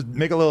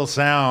make a little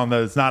sound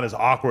that it's not as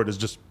awkward as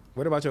just.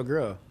 What about your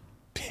girl?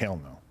 Hell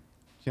no.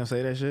 She don't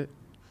say that shit?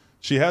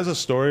 She has a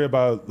story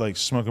about like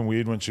smoking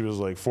weed when she was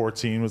like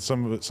 14 with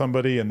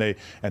somebody, and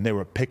they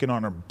were picking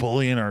on her,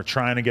 bullying her,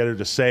 trying to get her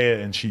to say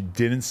it, and she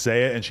didn't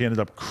say it, and she ended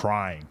up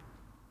crying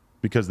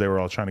because they were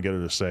all trying to get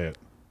her to say it.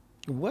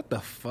 What the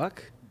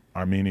fuck?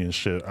 Armenian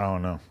shit. I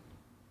don't know.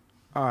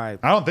 All right.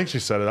 I don't think she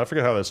said it. I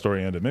forget how that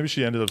story ended. Maybe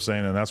she ended up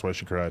saying it, and that's why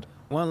she cried.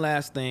 One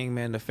last thing,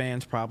 man. The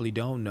fans probably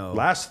don't know.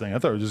 Last thing, I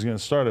thought we were just getting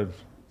started.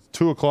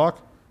 2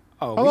 o'clock.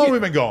 Oh, How long have we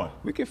been going?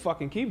 We can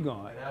fucking keep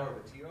going. An hour,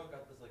 but T-Rock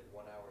got this like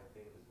 1 hour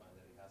thing in his mind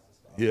that he has to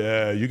stop.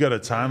 Yeah, you got a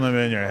time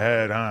limit in your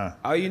head, huh?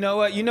 Oh, you know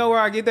what? You know where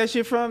I get that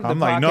shit from? I'm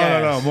The like, no,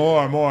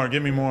 podcast. more.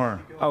 Give me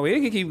more. Oh, we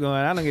can keep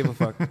going. I don't give a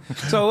fuck.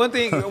 So one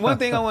thing I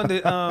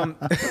wanted to,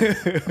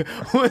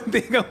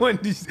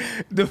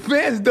 the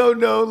fans don't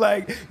know,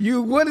 like,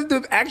 you wanted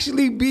to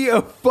actually be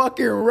a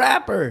fucking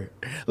rapper.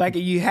 Like,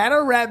 you had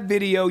a rap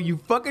video, you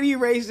fucking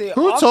erased it.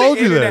 Who off told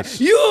the you internet. this?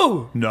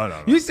 You.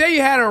 No. You say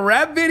you had a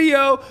rap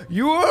video,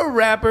 you were a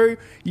rapper,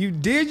 you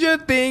did your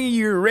thing,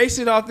 you erased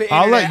it off the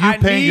internet. I'll let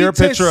you paint your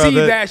picture I of need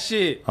to it. see that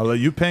shit. I'll let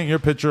you paint your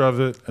picture of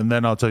it, and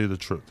then I'll tell you the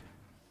truth.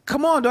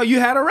 Come on, dog. You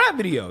had a rap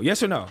video,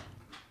 yes or no?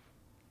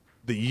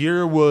 The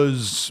year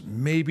was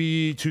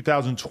maybe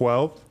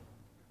 2012.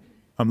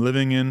 I'm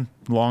living in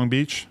Long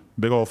Beach,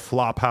 big old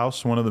flop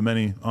house, one of the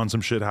many on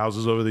some shit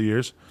houses over the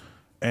years.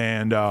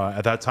 And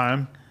at that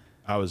time,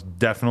 I was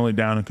definitely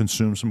down to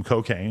consume some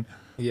cocaine.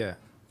 Yeah.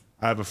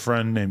 I have a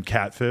friend named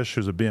Catfish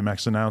who's a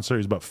BMX announcer.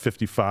 He's about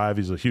 55.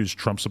 He's a huge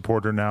Trump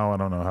supporter now. I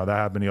don't know how that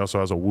happened. He also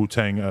has a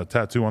Wu-Tang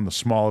tattoo on the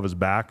small of his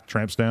back,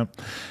 tramp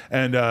stamp.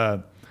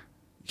 And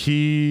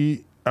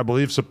he, I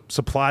believe,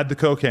 supplied the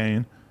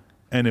cocaine.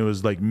 And it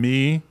was like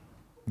me,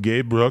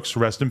 Gabe Brooks,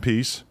 rest in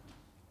peace.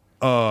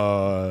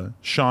 Sean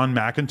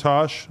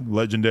McIntosh,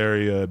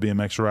 legendary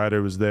BMX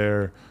rider, was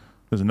there.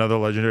 There's another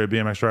legendary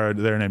BMX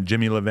rider there named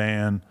Jimmy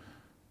Levan.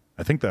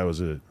 I think that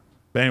was it.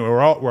 But anyway,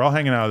 we're all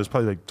hanging out. There's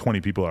probably like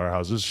 20 people at our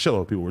house. There's a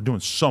shitload of people. We're doing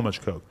so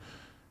much coke.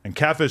 And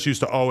Catfish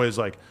used to always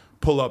like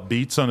pull up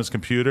beats on his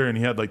computer, and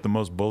he had like the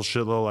most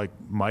bullshit little like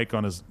mic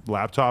on his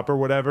laptop or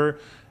whatever.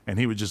 And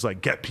he would just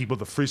like get people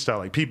to freestyle.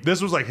 Like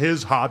this was like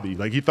his hobby.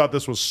 Like he thought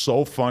this was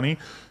so funny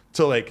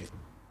to like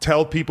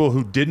tell people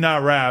who did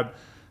not rap,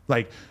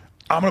 like,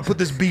 I'm gonna put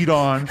this beat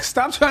on.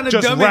 Stop trying to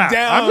Just dumb rap. it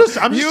down.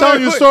 I'm just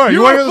telling you a story.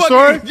 You want to hear the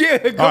story?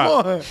 Yeah,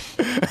 come on.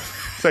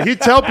 So he'd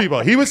tell people.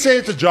 He would say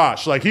it to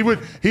Josh. Like he would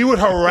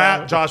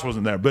harass. Josh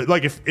wasn't there, but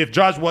like if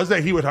Josh was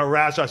there, he would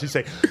harass Josh. He'd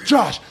say,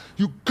 "Josh,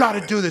 you got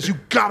to do this. You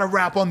got to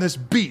rap on this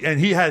beat." And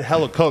he had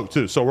hella coke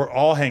too. So we're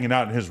all hanging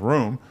out in his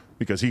room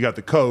because he got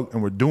the coke,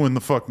 and we're doing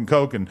the fucking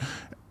coke. And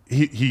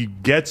he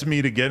gets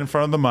me to get in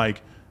front of the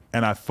mic,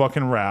 and I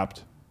fucking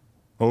rapped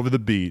over the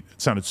beat.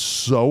 It sounded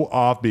so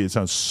offbeat. It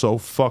sounded so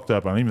fucked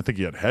up. I don't even think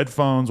he had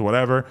headphones,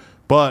 whatever.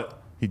 But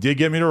he did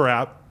get me to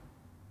rap.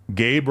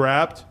 Gabe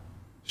rapped.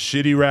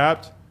 Shitty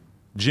rapped.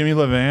 Jimmy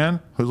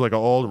Levan, who's like an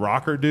old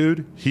rocker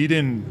dude, he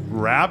didn't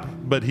rap,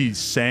 but he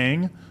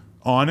sang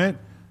on it.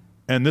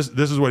 And this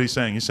is what he's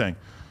saying. He's saying,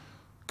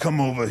 "Come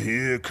over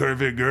here,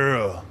 curvy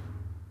girl.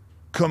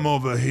 Come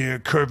over here,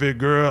 curvy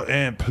girl,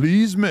 and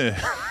please me."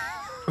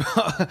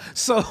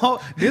 So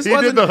this He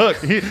wasn't did the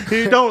hook.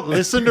 He don't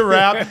listen to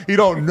rap. He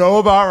don't know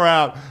about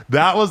rap.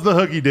 That was the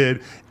hook he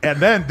did. And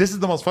then this is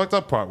the most fucked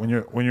up part. When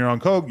you're on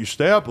coke, you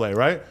stay up late,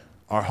 right?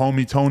 Our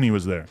homie Tony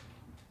was there.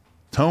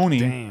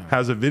 Tony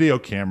has a video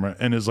camera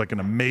and is like an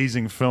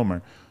amazing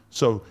filmer.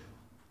 So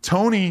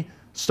Tony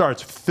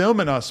starts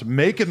filming us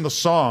making the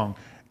song,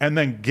 and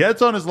then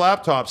gets on his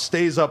laptop,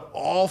 stays up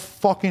all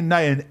fucking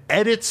night, and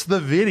edits the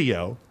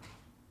video.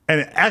 And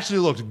it actually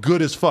looked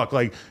good as fuck.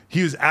 Like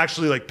he was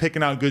actually like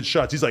picking out good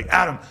shots. He's like,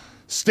 "Adam,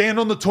 stand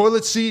on the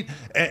toilet seat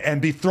and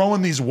be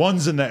throwing these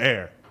ones in the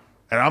air."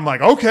 And I'm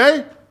like,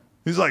 "Okay."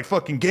 He's like,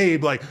 fucking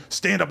Gabe, like,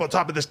 stand up on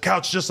top of this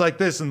couch just like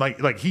this. And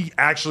like he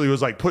actually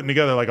was like putting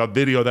together like a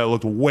video that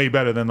looked way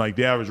better than like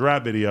the average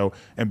rap video.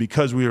 And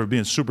because we were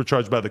being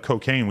supercharged by the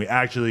cocaine, we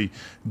actually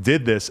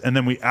did this. And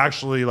then we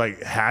actually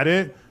like had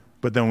it,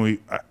 but then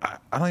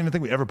I don't even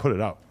think we ever put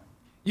it out.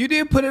 You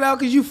didn't put it out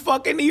because you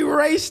fucking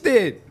erased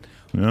it.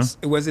 Yeah?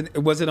 Was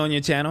it on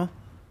your channel?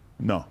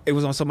 No. It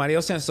was on somebody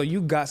else's channel. So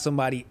you got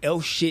somebody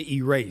else shit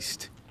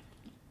erased.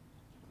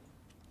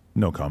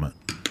 No comment.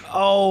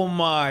 Oh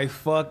my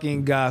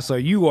fucking God. So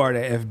you are the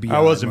FBI.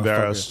 I was motherfucker.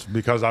 embarrassed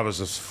because I was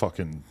just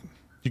fucking,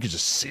 you could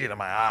just see it in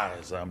my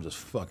eyes. I'm just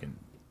fucking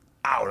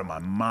out of my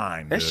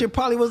mind. That dude. shit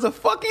probably was a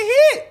fucking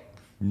hit.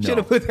 No. Should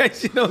have put that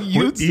shit on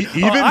YouTube,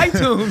 Even on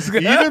iTunes.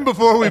 even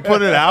before we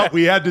put it out,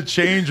 we had to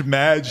change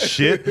mad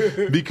shit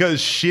because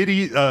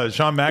shitty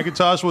Sean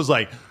McIntosh was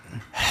like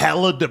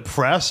hella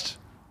depressed.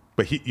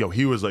 But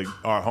he was like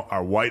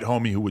our white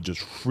homie who would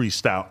just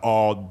freestyle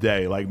all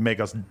day, like make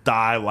us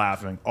die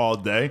laughing all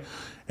day.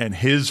 And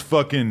he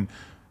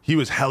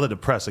was hella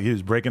depressed. Like he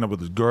was breaking up with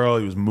his girl,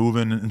 he was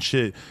moving and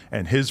shit.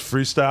 And his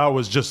freestyle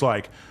was just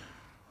like,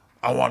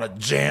 I want to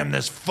jam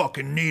this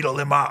fucking needle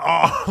in my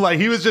arm. Like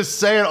he was just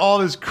saying all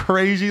this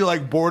crazy,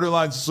 like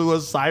borderline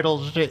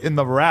suicidal shit in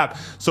the rap.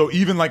 So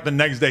even like the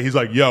next day, he's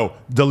like, yo,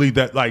 delete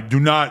that. Like, do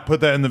not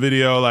put that in the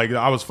video. Like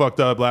I was fucked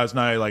up last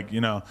night. Like,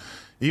 you know.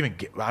 Even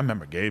I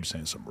remember Gabe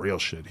saying some real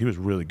shit. He was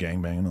really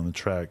gangbanging on the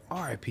track.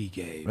 R.I.P.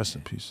 Gabe. Rest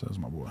in peace. That was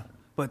my boy.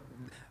 But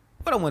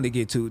what I wanted to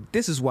get to,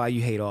 this is why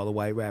you hate all the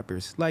white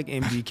rappers like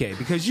MGK,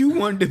 because you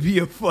wanted to be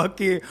a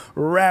fucking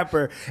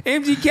rapper.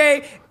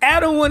 MGK,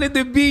 Adam wanted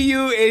to be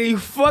you, and he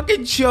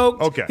fucking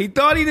choked. Okay. He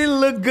thought he didn't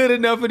look good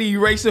enough, and he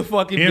erased the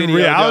fucking video. In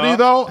reality, dog.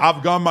 though,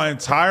 I've gone my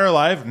entire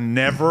life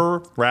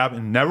never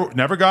rapping,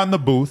 never got in the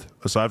booth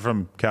aside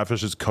from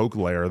Catfish's coke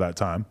layer that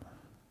time.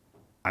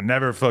 I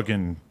never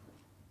fucking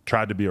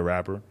tried to be a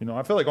rapper. You know,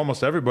 I feel like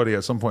almost everybody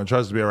at some point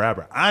tries to be a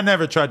rapper. I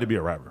never tried to be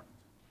a rapper,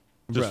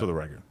 just for the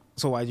record.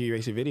 So why'd you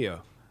erase your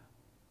video?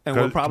 And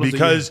what problems?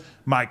 Because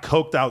my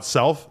coked out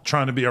self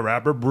trying to be a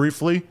rapper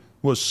briefly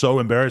was so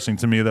embarrassing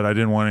to me that I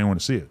didn't want anyone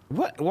to see it.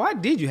 What? Why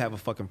did you have a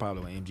fucking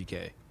problem with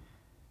MGK?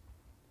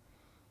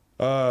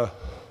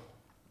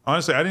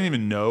 Honestly, I didn't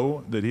even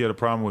know that he had a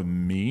problem with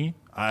me.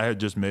 I had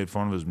just made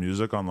fun of his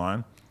music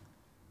online.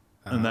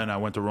 And then I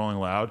went to Rolling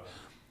Loud.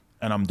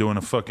 And I'm doing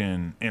a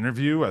fucking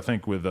interview, I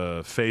think, with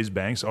FaZe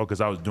Banks. Oh,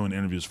 because I was doing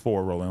interviews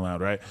for Rolling Loud,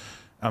 right?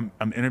 I'm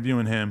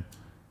interviewing him,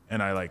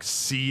 and I like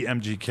see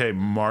MGK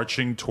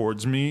marching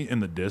towards me in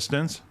the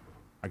distance.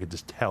 I could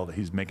just tell that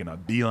he's making a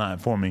beeline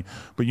for me.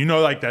 But you know,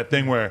 like that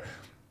thing where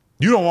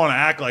you don't want to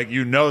act like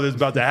you know this is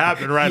about to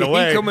happen right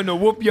away. He's coming to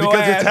whoop your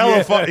because ass. it's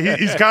hella far,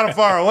 he's kind of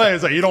far away.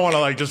 It's like you don't want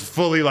to like just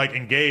fully like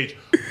engage.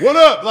 What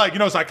up? Like, you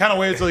know, so I kind of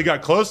waited until he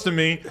got close to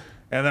me.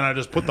 And then I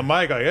just put the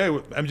mic like, hey,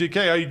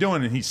 MGK, how you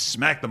doing? And he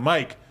smacked the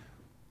mic.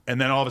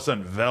 And then all of a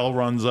sudden, Vel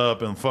runs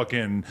up and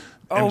fucking...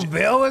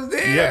 Vel was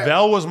there? Yeah,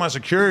 Vel was my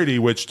security,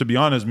 which, to be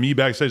honest, me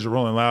backstage at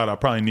Rolling Loud, I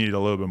probably needed a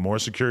little bit more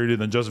security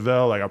than just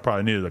Vel. Like, I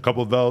probably needed a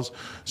couple of Vels.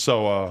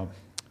 So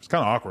it's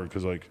kind of awkward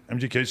because, like,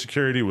 MGK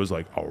security was,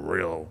 like, a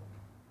real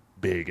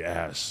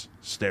big-ass,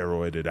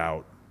 steroided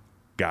out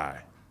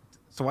guy.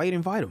 So why you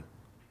didn't fight him?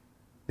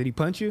 Did he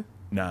punch you?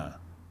 Nah.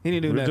 He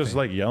didn't do We were nothing. just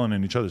like yelling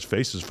in each other's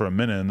faces for a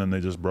minute, and then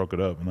they just broke it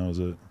up, and that was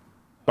it.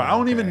 But I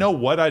don't even know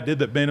what I did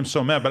that made him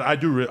so mad. But I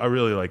do. I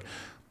really like.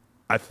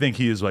 I think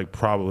he is like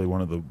probably one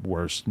of the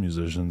worst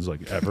musicians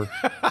like ever.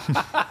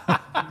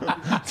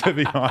 To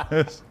be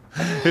honest,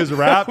 his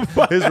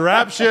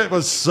rap shit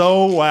was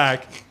so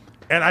whack,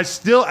 and I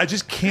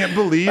just can't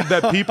believe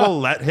that people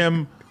let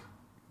him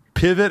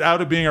pivot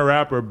out of being a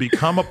rapper,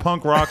 become a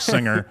punk rock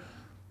singer.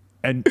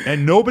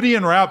 And nobody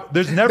in rap,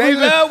 there's never we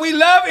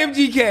love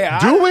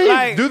MGK. Do we?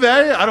 Like, do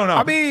they? I don't know.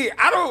 I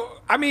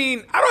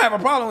don't have a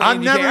problem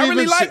with MGK. I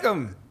really like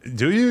him.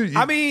 Do you?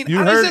 I mean, you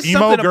there's heard just Emo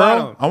something about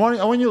Girl? him. I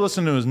want you to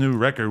listen to his new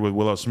record with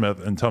Willow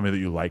Smith and tell me that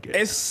you like it.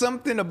 It's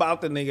something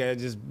about the nigga,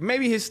 just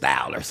maybe his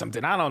style or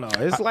something. I don't know.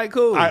 It's like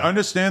cool. I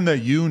understand that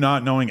you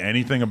not knowing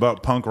anything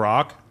about punk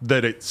rock,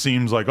 that it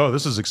seems like, oh,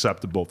 this is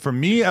acceptable. For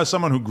me, as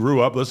someone who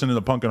grew up listening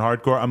to punk and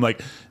hardcore, I'm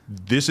like,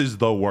 this is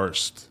the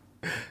worst.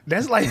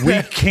 That's like We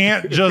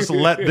can't just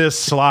let this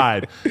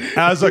slide.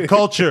 As a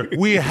culture,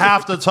 we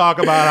have to talk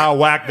about how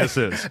whack this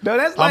is. No,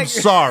 that's like, I'm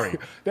sorry.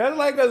 That's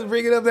like us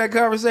bringing up that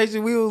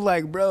conversation. We was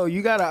like, bro,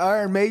 you got an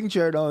Iron Maiden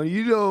shirt on.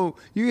 You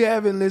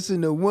haven't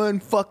listened to one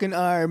fucking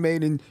Iron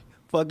Maiden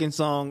fucking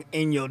song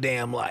in your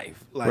damn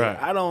life. Like,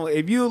 Right.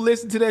 if you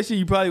listen to that shit,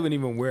 you probably wouldn't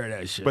even wear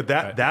that shit. But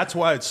that's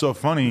why it's so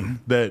funny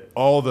that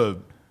all the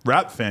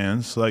rap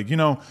fans, like, you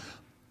know,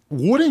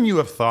 wouldn't you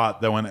have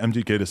thought that when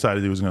MGK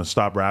decided he was going to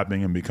stop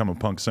rapping and become a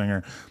punk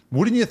singer,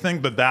 wouldn't you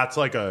think that that's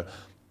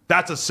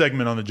a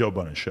segment on the Joe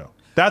Budden show?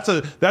 That's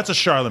a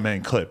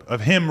Charlemagne clip of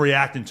him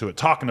reacting to it,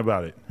 talking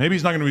about it. Maybe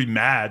he's not going to be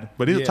mad,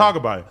 but he'll talk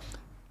about it.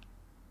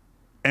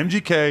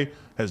 MGK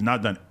has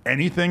not done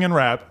anything in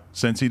rap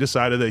since he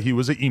decided that he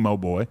was an emo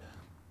boy,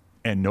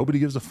 and nobody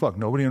gives a fuck.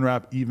 Nobody in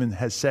rap even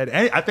has said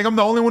any. I think I'm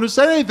the only one who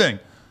said anything.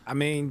 I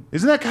mean,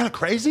 Isn't that kind of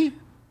crazy?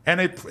 And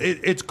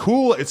it's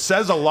cool. It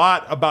says a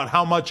lot about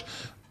how much.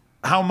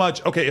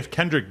 Okay, if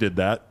Kendrick did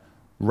that,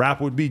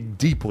 rap would be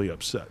deeply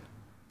upset.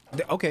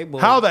 Okay,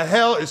 well, How the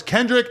hell is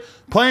Kendrick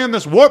playing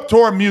this Warped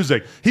Tour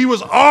music? He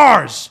was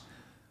ours.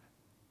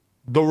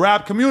 The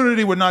rap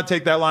community would not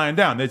take that lying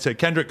down. They'd say,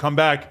 Kendrick, come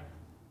back,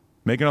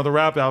 make another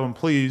rap album,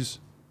 please.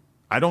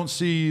 I don't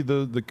see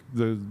the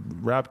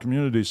rap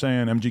community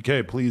saying,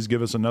 MGK, please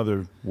give us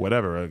another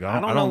whatever. Like, I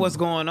don't know what's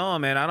going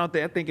on, man. I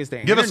think it's the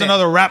Give internet. us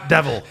another rap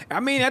devil. I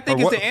mean, I think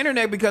Or it's what- the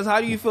internet, because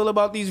how do you feel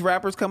about these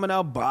rappers coming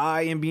out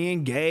bi and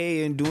being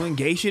gay and doing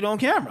gay shit on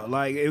camera?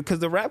 Like, because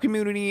the rap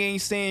community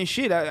ain't saying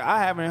shit.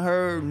 I haven't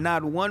heard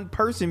not one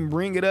person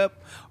bring it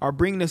up or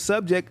bring the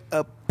subject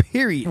up,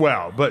 period.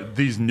 Well, but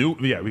these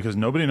because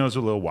nobody knows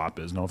who Lil Wop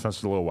is. No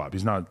offense to Lil Wop.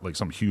 He's not like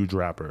some huge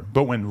rapper.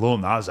 But when Lil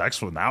Nas X,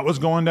 when that was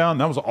going down,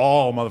 that was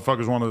all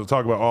motherfuckers wanted to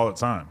talk about all the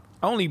time.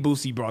 Only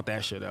Boosie brought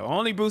that shit up.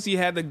 Only Boosie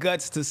had the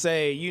guts to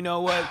say, you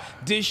know what,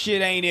 this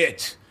shit ain't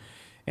it.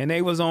 And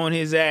they was on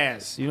his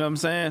ass. You know what I'm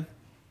saying?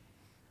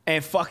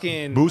 And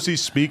fucking... Boosie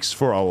speaks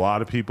for a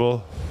lot of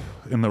people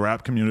in the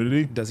rap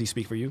community. Does he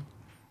speak for you?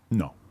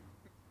 No.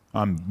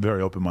 I'm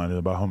very open-minded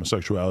about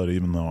homosexuality,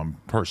 even though I'm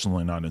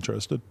personally not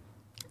interested.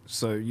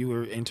 So you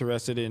were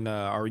interested in,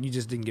 or you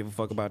just didn't give a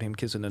fuck about him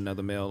kissing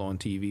another male on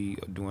TV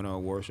or doing an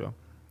award show?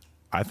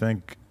 I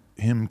think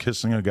him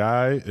kissing a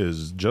guy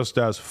is just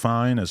as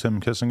fine as him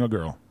kissing a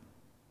girl.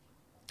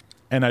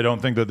 And I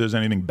don't think that there's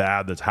anything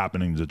bad that's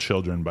happening to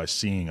children by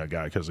seeing a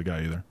guy kiss a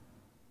guy either.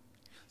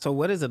 So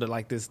what is it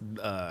like this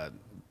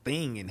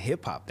thing in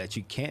hip hop that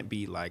you can't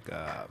be like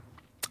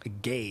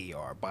gay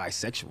or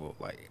bisexual?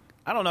 Like,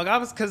 I don't know.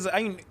 Because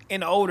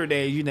in the older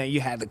days, you know, you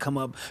had to come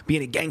up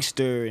being a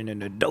gangster and in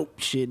the dope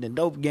shit and the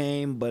dope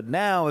game. But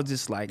now it's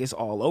just like it's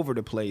all over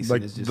the place. Like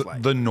and it's just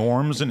the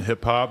norms in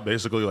hip hop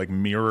basically like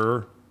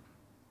mirror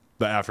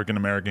the African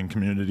American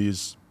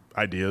community's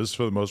ideas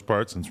for the most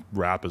part, since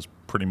rap is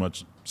pretty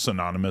much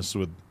synonymous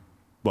with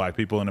black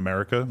people in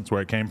America. That's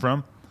where it came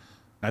from.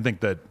 I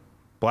think that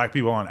black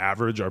people on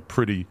average are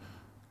pretty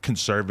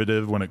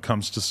conservative when it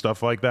comes to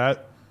stuff like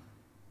that,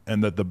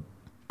 and that the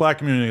black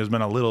community has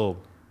been a little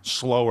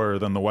slower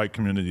than the white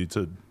community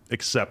to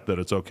accept that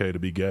it's okay to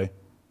be gay.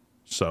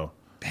 So,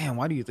 damn,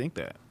 why do you think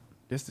that?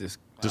 This is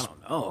Just-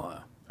 I don't know.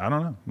 I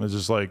don't know. It's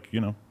just like, you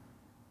know.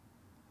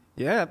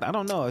 Yeah, I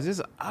don't know. It's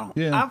just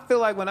Yeah. I feel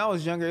like when I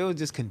was younger, it was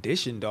just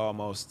conditioned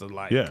almost to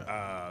like,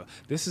 Yeah.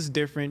 this is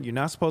different. You're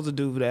not supposed to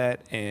do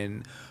that,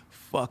 and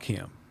fuck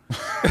him.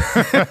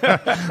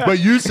 But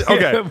you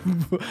okay.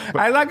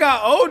 As I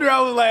got older,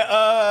 I was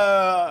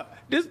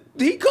like,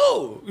 he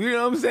cool. You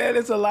know what I'm saying?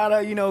 It's a lot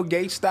of, you know,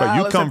 gay style.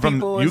 But you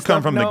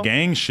come from the gang.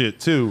 gang shit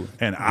too,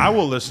 and I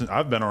will listen.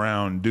 I've been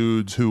around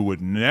dudes who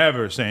would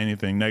never say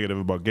anything negative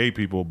about gay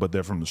people, but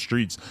they're from the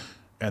streets,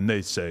 and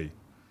they say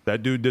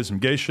that dude did some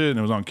gay shit and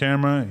it was on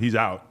camera. He's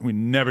out. We're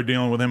never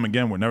dealing with him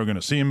again. We're never going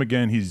to see him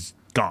again. He's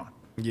gone.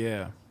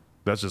 Yeah,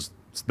 That's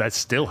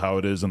still how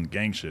it is in the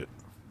gang shit,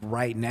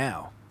 right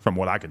now. from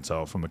what I can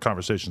tell from the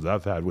conversations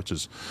I've had, which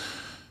is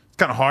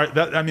kind of hard.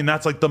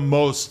 That's like the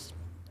most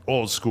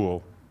old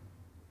school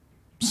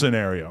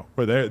scenario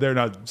where they're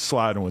not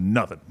sliding with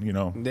nothing, you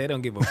know. They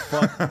don't give a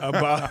fuck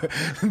about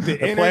the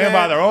internet. playing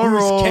by their own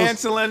who's rules.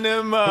 Canceling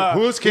them.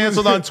 Who's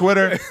canceled on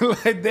Twitter?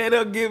 Like they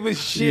don't give a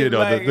shit. You know,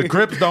 like, the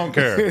Crips don't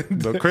care.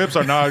 The Crips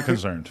are not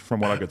concerned, from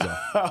what I could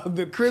tell.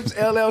 the Crips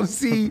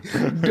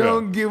LLC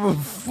don't give a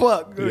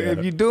fuck. Yeah.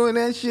 If you're doing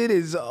that shit,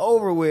 it's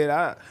over with.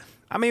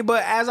 I mean,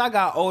 but as I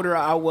got older,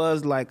 I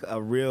was like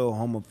a real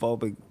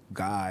homophobic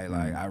guy.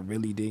 Like I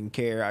really didn't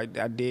care. I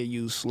did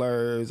use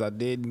slurs. I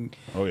didn't.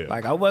 Oh, yeah.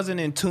 Like I wasn't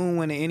in tune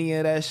with any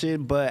of that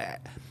shit. But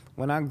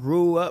when I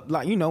grew up,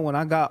 like, you know, when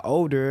I got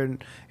older,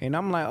 and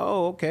I'm like,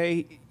 oh,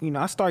 okay, you know,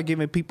 I start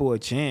giving people a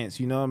chance,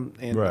 you know,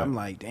 and Right. I'm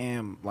like,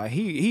 damn, like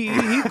he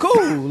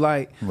cool,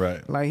 like,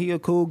 Right. like he a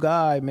cool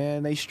guy,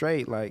 man. They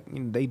straight, like, you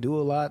know, they do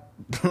a lot,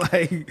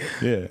 like,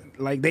 Yeah.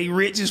 like they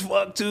rich as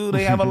fuck too.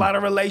 They have a lot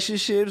of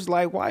relationships.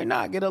 Like, why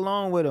not get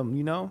along with them,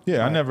 you know? Yeah,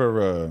 I Like,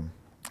 never.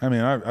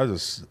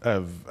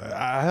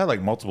 I had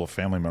like multiple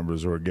family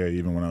members who were gay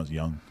even when I was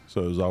young.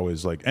 So it was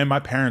always like, and my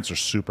parents are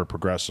super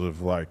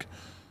progressive. Like,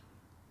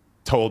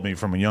 told me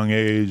from a young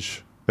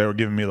age. They were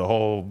giving me the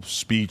whole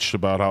speech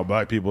about how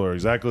black people are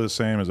exactly the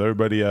same as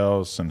everybody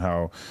else and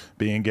how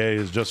being gay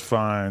is just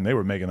fine. They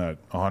were making that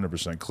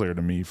 100% clear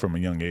to me from a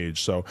young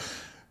age. So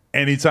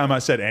anytime I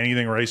said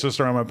anything racist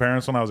around my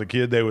parents when I was a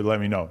kid, they would let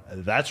me know,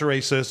 that's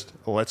racist.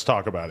 Let's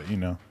talk about it, you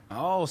know?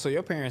 Oh, so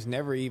your parents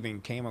never even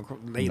came across?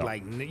 They No.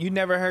 like you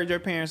never heard your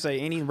parents say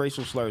any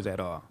racial slurs at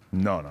all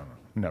No,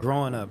 never.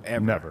 growing up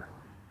ever? Never.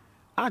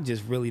 I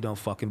just really don't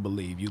fucking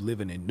believe you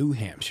living in New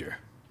Hampshire.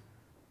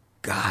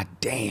 God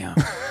damn.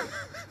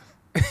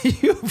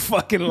 You a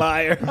fucking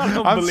liar. I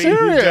don't I'm believe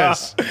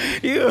serious. you,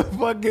 dog. You a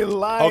fucking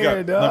liar,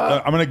 Okay,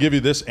 dog. I'm gonna give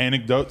you this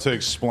anecdote to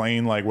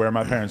explain like where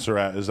my parents are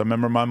at. Is I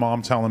remember my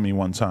mom telling me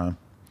one time,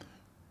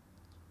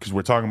 because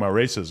we're talking about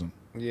racism.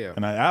 Yeah.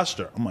 And I asked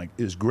her, I'm like,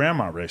 is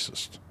grandma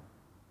racist?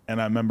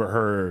 And I remember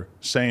her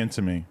saying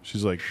to me,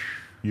 she's like,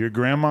 your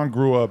grandma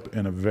grew up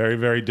in a very,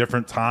 very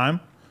different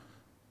time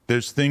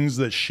there's things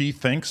that she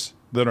thinks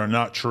that are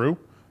not true.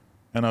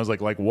 And I was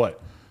like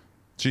what?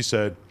 She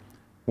said,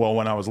 well,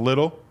 when I was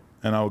little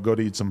and I would go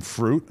to eat some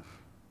fruit,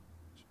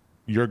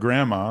 your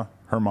grandma,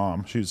 her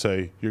mom, she would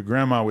say, your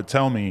grandma would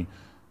tell me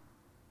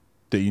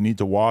that you need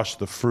to wash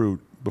the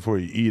fruit before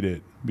you eat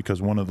it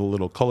because one of the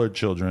little colored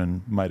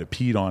children might have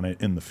peed on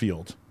it in the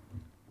field.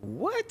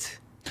 What?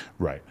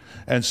 Right.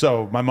 And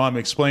so my mom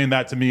explained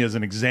that to me as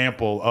an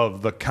example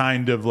of the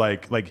kind of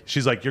like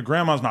she's like, your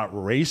grandma's not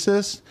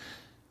racist,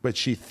 but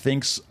she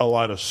thinks a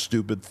lot of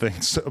stupid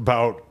things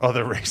about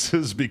other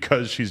races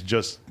because she's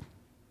just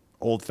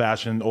old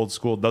fashioned, old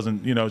school,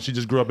 doesn't, she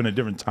just grew up in a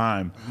different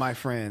time. My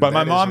friend, but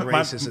my mom,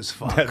 racist as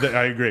fuck.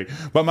 I agree.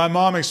 But my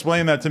mom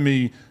explained that to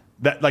me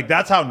that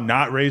that's how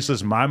not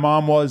racist my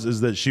mom was, is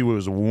that she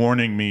was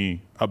warning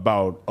me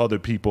about other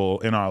people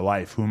in our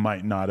life who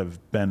might not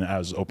have been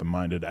as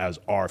open-minded as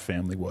our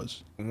family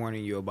was.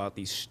 Warning you about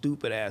these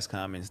stupid ass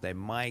comments that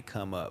might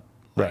come up.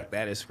 Right.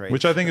 That is crazy.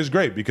 Which I think is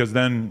great because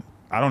then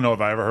I don't know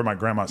if I ever heard my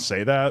grandma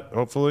say that,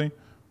 hopefully,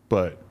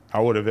 but I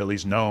would have at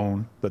least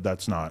known that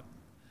that's not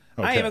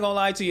okay. I ain't even gonna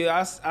lie to you.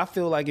 I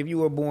feel like if you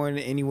were born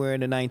anywhere in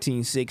the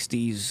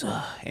 1960s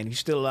and you're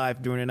still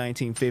alive during the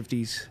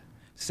 1950s,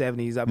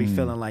 70s, I'd be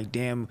feeling like,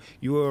 damn,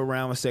 you were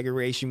around when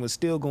segregation was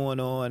still going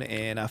on,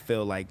 and I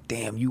feel like,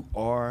 damn, you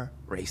are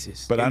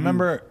racist. But I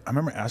remember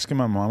asking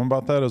my mom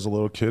about that as a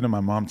little kid, and my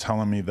mom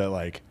telling me that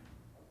like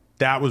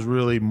that was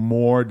really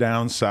more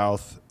down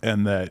south,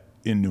 and that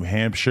in New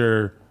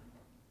Hampshire,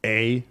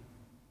 A,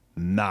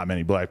 not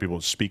many black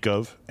people speak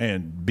of,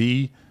 and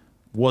B,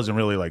 wasn't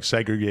really like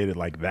segregated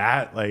like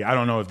that. Like, I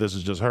don't know if this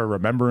is just her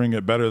remembering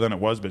it better than it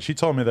was, but she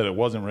told me that it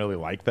wasn't really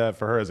like that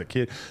for her as a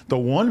kid. The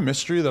one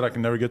mystery that I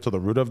can never get to the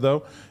root of,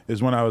 though,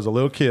 is when I was a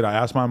little kid, I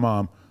asked my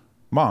mom,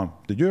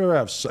 did you ever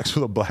have sex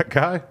with a black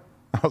guy?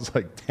 I was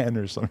like 10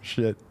 or some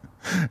shit.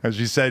 And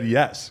she said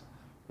yes.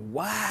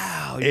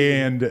 Wow.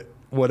 And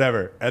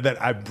whatever. And then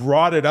I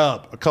brought it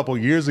up a couple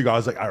years ago. I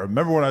was like, I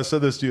remember when I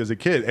said this to you as a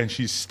kid. And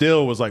she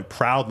still was like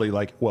proudly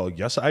like, well,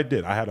 yes, I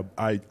did.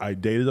 I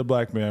dated a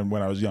black man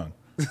when I was young.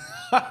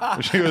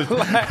 She was.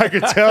 I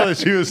could tell that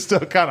she was still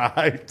kind of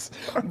hyped,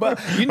 but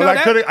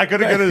I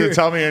couldn't get her to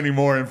tell me any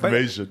more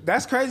information.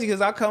 That's crazy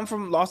because I come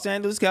from Los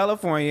Angeles,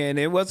 California, and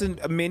there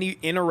wasn't many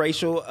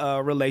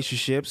interracial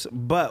relationships.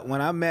 But when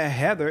I met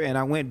Heather and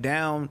I went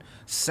down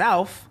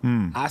south,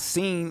 I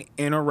seen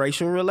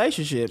interracial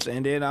relationships,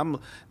 and then I'm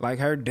like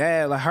her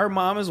dad, like her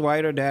mom is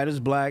white, her dad is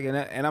black,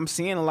 and I'm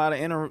seeing a lot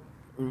of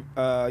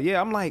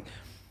I'm like,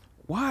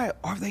 why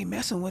are they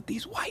messing with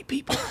these white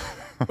people?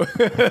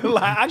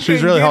 Like,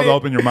 she's really held to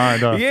open your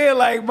mind, huh? Yeah,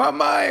 like my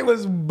mind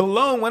was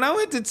blown. When I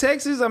went to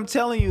Texas, I'm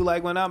telling you,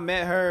 like when I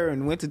met her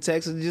and went to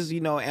Texas, just,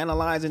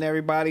 analyzing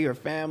everybody, her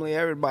family,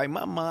 everybody,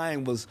 my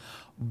mind was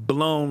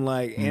blown.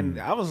 Like, and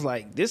I was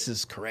like, this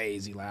is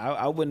crazy. Like,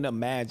 I wouldn't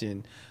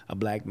imagine a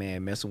black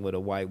man messing with a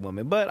white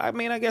woman. But I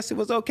mean, I guess it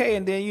was okay.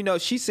 And then,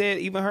 she said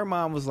even her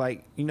mom was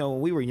like,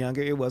 when we were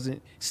younger, it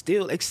wasn't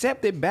still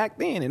accepted back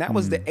then. And that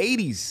was the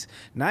 80s,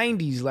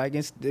 90s. Like,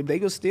 they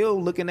were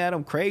still looking at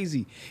them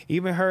crazy.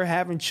 Even her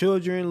having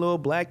children, little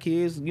black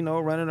kids,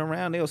 running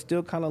around, they'll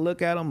still kind of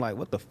look at them like,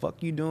 what the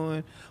fuck you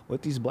doing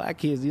with these black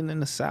kids in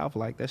the South?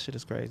 Like, that shit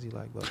is crazy.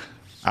 Like, but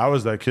I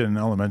was that kid in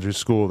elementary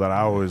school that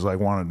I always like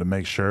wanted to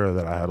make sure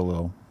that I had a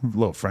little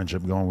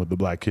friendship going with the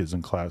black kids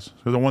in class.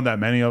 There wasn't that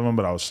many of them,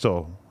 but I was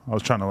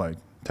trying to like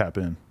tap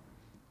in.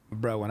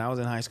 Bro, when I was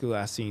in high school,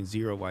 I seen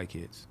 0 white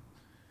kids.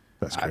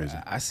 That's crazy.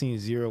 I seen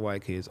 0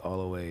 white kids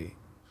all the way.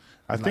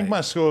 I think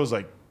my school was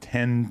like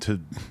 10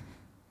 to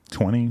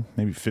 20,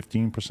 maybe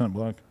 15%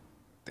 black.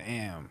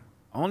 Damn.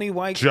 Only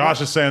white. Josh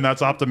is saying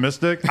that's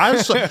optimistic.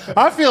 I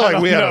feel like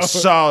we had a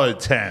solid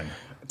 10.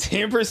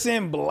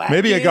 10% black.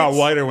 Maybe kids? It got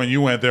whiter when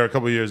you went there a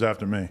couple years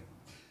after me.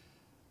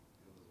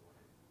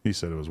 He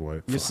said it was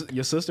white.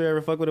 Your sister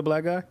ever fuck with a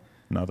black guy?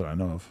 Not that I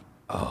know of.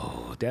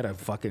 Oh, that'd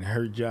fucking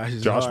hurt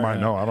Josh's Josh heart. might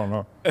know. I don't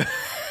know.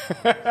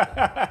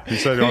 He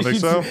said you don't think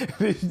so?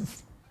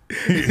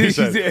 He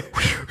said,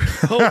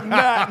 hope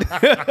not.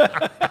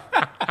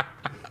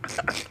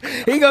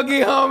 He gonna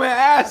get home and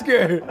ask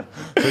her.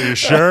 So you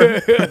sure?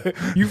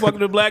 You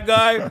fucking a black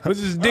guy? Was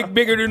his dick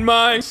bigger than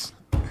mine?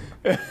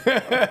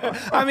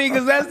 I mean,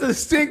 because that's the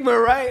stigma,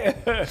 right?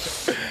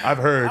 I've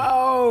heard.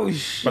 Oh,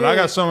 shit. But I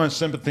got so much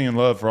sympathy and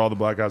love for all the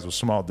black guys with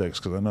small dicks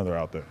because I know they're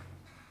out there.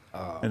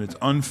 And it's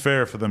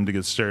unfair for them to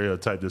get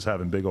stereotyped as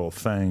having big old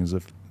fangs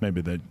if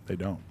maybe they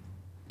don't.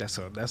 That's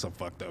a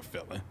fucked up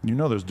feeling.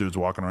 There's dudes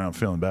walking around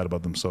feeling bad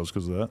about themselves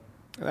because of that.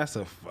 That's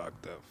a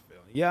fucked up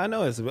feeling. Yeah, I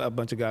know it's a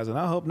bunch of guys, and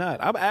I hope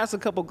not. I've asked a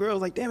couple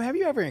girls, like, damn, have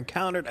you ever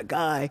encountered a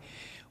guy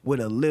with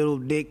a little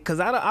dick? Because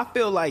I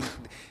feel like...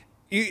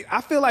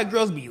 I feel like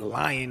girls be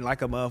lying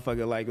like a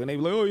motherfucker. Like when they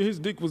be like, oh, his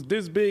dick was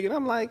this big. And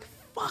I'm like,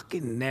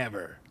 fucking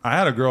never. I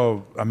had a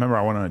girl, I remember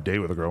I went on a date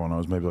with a girl when I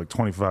was maybe like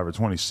 25 or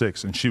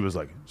 26, and she was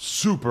like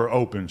super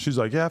open. She's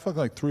like, yeah, I fucked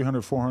like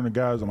 300, 400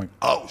 guys. I'm like,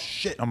 oh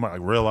shit. I'm like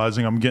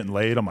realizing I'm getting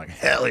laid. I'm like,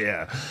 hell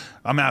yeah.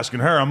 I'm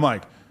asking her, I'm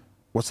like,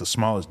 what's the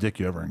smallest dick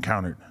you ever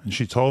encountered? And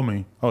she told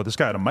me, oh, this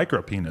guy had a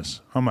micro penis.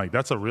 I'm like,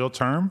 that's a real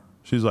term?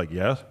 She's like,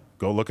 yeah,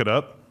 go look it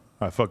up.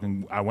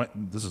 I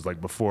went, this is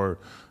like before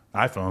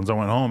iPhones. I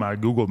went home, I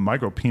Googled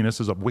micro penis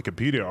as a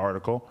Wikipedia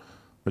article.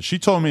 But she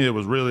told me it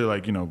was really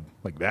like, you know,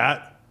 like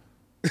that.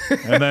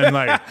 And then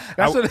like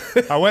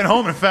I went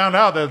home and found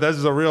out that this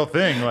is a real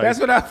thing. Like, That's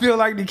what I feel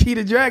like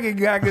Nikita Dragon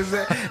got, because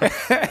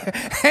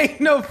ain't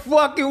no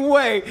fucking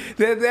way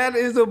that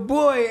is a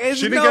boy. It's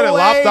She didn't no get it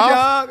way, lopped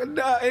off? dog.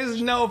 No,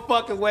 it's no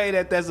fucking way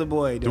that's a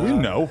boy, dog. do we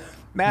know?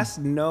 That's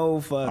no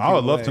fucking I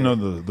would love to way.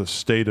 know the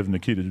state of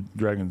Nikita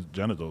Dragon's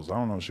genitals. I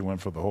don't know if she went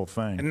for the whole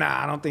thing.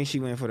 Nah, I don't think she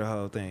went for the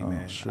whole thing,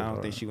 man. shit, I don't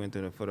all think she went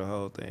for the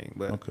whole thing.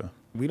 But Okay.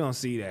 we don't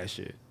see that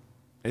shit.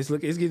 It's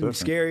getting Different.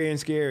 scarier and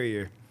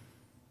scarier.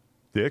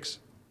 Dicks?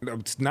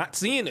 It's not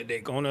seeing a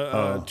dick on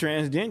a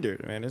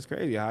transgender, man. It's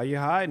crazy. How you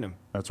hiding them?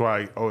 That's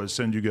why I always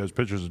send you guys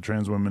pictures of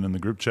trans women in the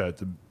group chat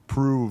to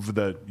prove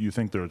that you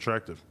think they're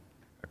attractive.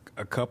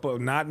 A couple,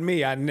 not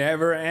me. I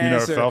never never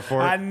answered. fell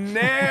for it? I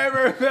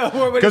never fell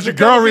for it. Because your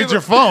girl reads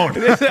your phone.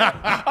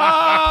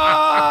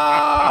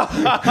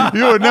 Oh!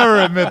 You would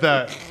never admit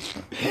that.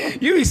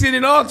 You be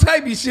sending all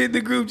type of shit in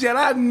the group chat.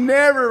 I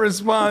never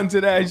respond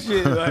to that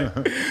shit.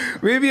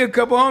 Like, maybe a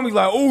couple homies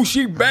like, oh,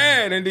 she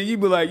bad. And then you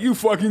be like, you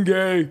fucking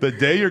gay. The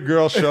day your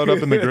girl showed up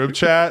in the group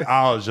chat,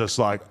 I was just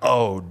like,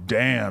 oh,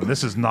 damn,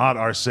 this is not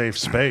our safe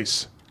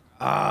space.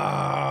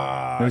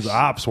 There's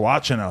ops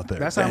watching out there.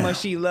 That's how much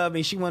she love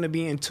me. She want to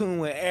be in tune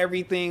with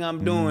everything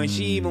I'm doing.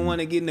 She even want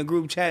to get in the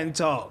group chat and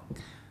talk.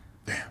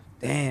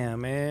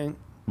 Damn, man.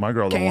 My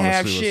girl don't Can't want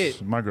have to see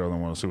shit. my girl don't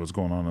want to see what's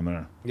going on in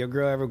there. Your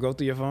girl ever go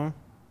through your phone?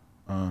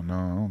 No,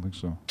 I don't think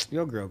so.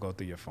 Your girl go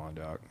through your phone,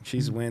 dog.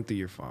 She's went through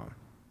your phone.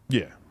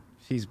 Yeah,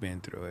 She's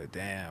been through it.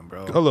 Damn,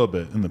 bro. a little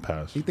bit in the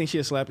past. You think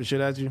she'll slap the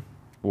shit out you?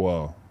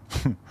 Well,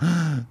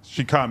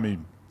 she caught me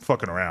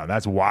fucking around.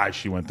 That's why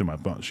she went through my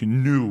phone. She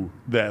knew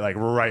that, like,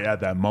 right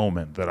at that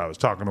moment that I was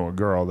talking to a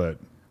girl that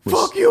was,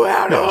 Fuck you,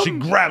 Adam. She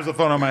grabs the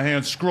phone on my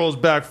hand, scrolls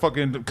back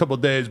fucking a couple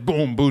of days,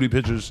 boom, booty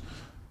pictures.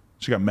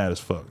 She got mad as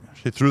fuck.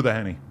 She threw the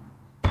Henny.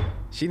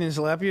 She didn't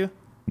slap you?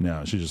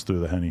 No, she just threw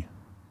the Henny.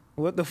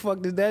 What the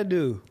fuck did that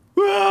do?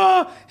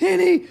 Ah,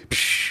 Henny.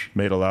 Psh.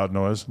 Made a loud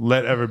noise.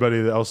 Let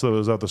everybody else that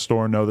was at the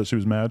store know that she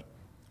was mad.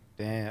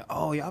 Damn.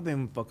 Oh, y'all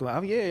been fucking.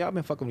 Oh, yeah, y'all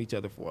been fucking with each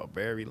other for a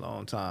very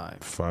long time.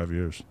 5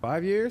 years.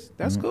 5 years?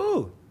 That's Mm-hmm.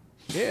 cool.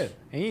 Yeah.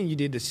 And you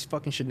did this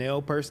fucking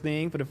Chanel purse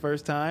thing for the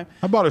first time.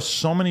 I bought her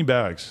so many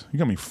bags. You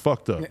got me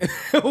fucked up.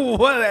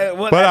 what at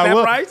But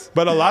that price?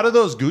 But a lot of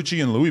those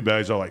Gucci and Louis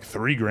bags are like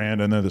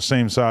 $3,000, and they're the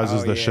same size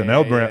as the yeah,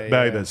 Chanel yeah, bag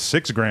yeah. that's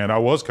 $6,000. I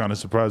was kind of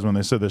surprised when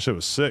they said that shit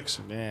was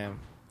 $6,000. Damn.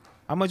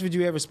 How much would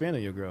you ever spend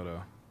on your girl,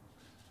 though?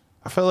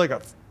 I felt like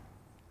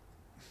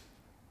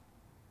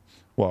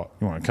well,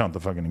 you want to count the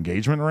fucking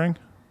engagement ring?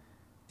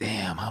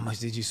 Damn, how much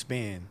did you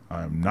spend?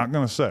 I'm not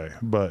gonna say,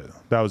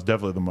 but that was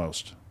definitely the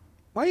most.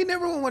 Why you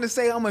never want to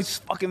say how much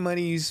fucking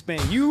money you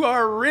spent? You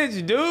are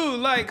rich, dude.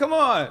 Like, come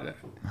on.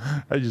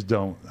 I just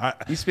don't.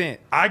 You spent.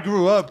 I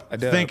grew up A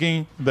dub.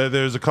 thinking that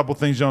there's a couple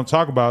things you don't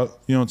talk about.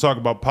 You don't talk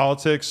about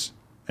politics,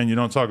 and you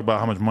don't talk about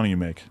how much money you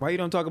make. Why you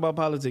don't talk about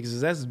politics? Is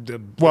that's the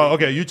Well,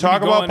 okay, you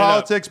talk going about it up.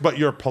 politics, but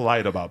you're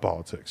polite about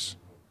politics.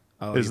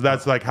 Oh,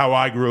 That's like how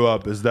I grew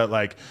up. Is that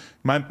like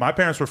my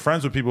parents were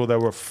friends with people that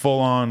were full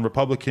on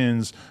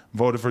Republicans,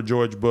 voted for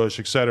George Bush,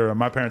 etc.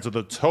 My parents are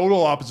the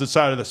total opposite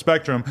side of the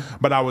spectrum,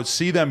 but I would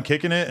see them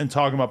kicking it and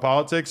talking about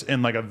politics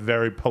in like a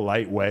very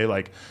polite way.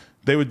 Like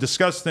they would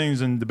discuss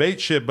things and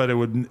debate shit, but it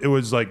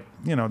was like,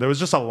 you know, there was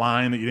just a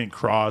line that you didn't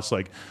cross,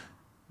 like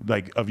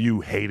of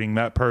you hating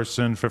that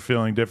person for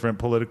feeling different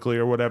politically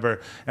or whatever.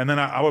 And then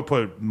I would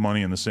put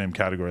money in the same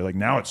category. Like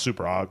now it's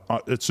super odd.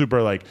 It's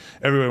super like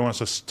everybody wants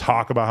to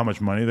talk about how much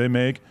money they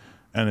make.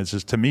 And it's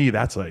just, to me,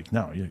 that's like,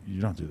 no,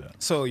 you don't do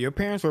that. So your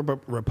parents were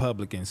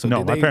Republicans. So No,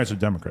 did my they- parents are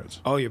Democrats.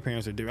 Oh, your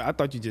parents are different. I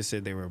thought you just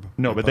said they were.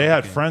 No, but they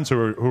had Republican. friends who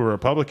were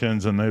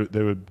Republicans, and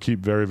they would keep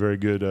very, very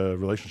good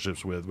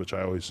relationships with, which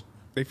I always.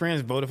 They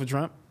friends voted for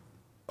Trump.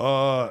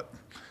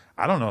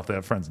 I don't know if they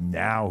have friends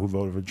now who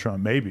voted for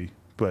Trump, maybe,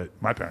 but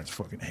my parents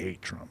fucking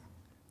hate Trump.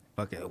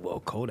 Okay, well,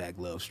 Kodak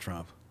loves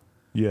Trump.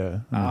 Yeah.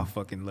 I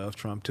fucking love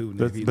Trump too. If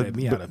That's- he but- let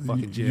me but out of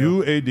fucking jail.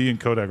 You, AD, and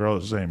Kodak are all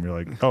the same. You're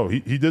like, oh, he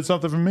did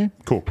something for me?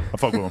 Cool. I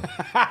fuck with him.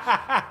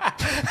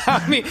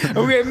 I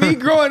mean, me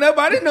growing up,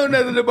 I didn't know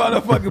nothing about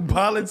the fucking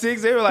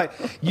politics. They were like,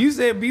 you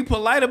said be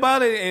polite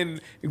about it, and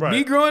me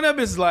Right. growing up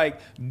is like,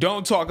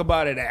 don't talk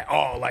about it at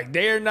all. Like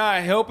they're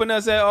not helping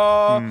us at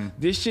all.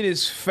 This shit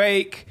is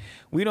fake.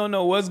 We don't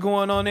know what's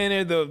going on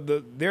in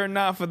there. They're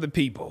not for the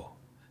people.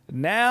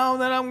 Now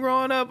that I'm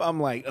growing up, I'm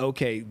like,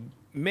 okay,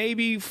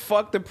 maybe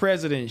fuck the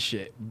president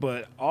shit,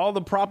 but all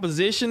the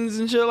propositions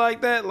and shit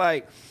like that,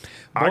 like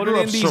I voted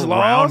grew in up these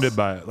surrounded laws.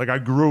 by it. Like I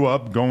grew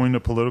up going to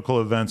political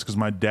events because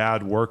my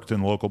dad worked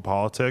in local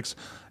politics,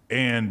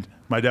 and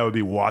my dad would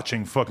be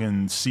watching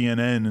fucking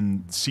CNN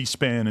and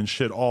C-SPAN and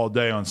shit all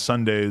day on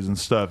Sundays and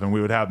stuff, and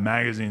we would have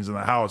magazines in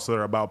the house that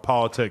are about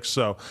politics.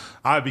 So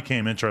I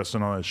became interested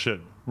in all that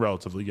shit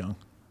relatively young.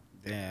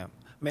 Damn,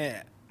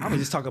 man. I was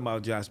just talking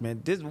about Josh,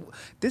 man.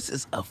 This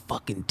is a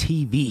fucking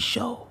TV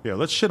show. Yeah,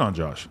 let's shit on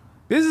Josh.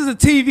 This is a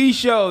TV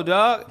show,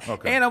 dog.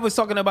 Okay. And I was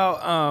talking about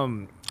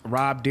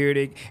Rob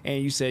Dyrdek,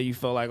 and you said you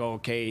felt like,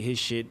 okay, his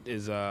shit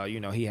is,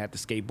 he had the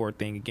skateboard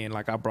thing again.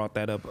 Like I brought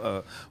that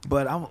up,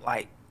 but I'm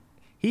like,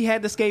 he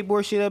had the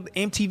skateboard shit up.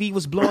 MTV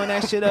was blowing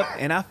that shit up,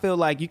 and I feel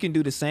like you can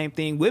do the same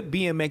thing with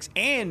BMX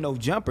and No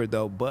Jumper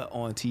though, but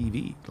on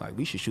TV. Like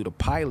we should shoot a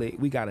pilot.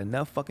 We got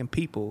enough fucking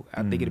people.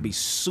 I think it'd be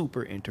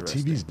super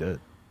interesting. TV's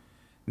dead.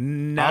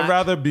 Not, I'd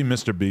rather be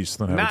Mr. Beast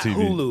than have a not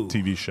Hulu.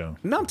 TV show.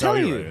 No, I'm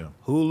telling you're you, right,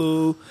 yeah.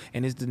 Hulu,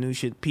 and it's the new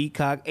shit.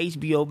 Peacock,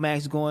 HBO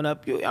Max going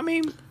up. I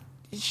mean,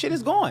 shit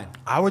is going.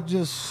 I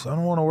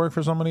don't want to work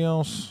for somebody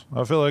else.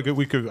 I feel like I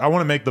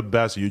want to make the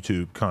best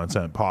YouTube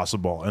content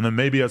possible. And then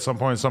maybe at some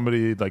point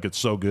somebody, like it's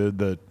so good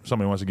that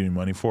somebody wants to give me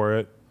money for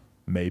it.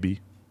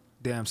 Maybe.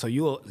 Damn, so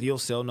you'll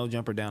sell No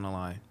Jumper down the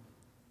line.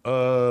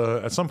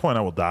 At some point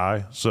I will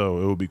die.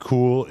 So it would be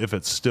cool if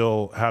it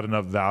still had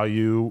enough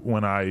value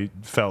when I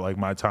felt like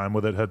my time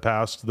with it had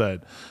passed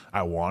that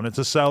I wanted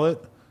to sell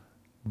it.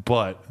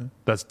 But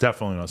that's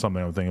definitely not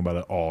something I'm thinking about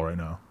at all right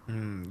now.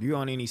 You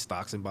own any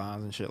stocks and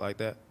bonds and shit like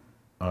that?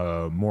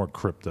 More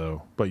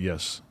crypto, but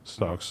yes,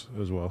 stocks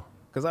as well.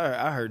 Cause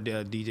I heard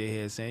DJ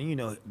Head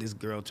saying,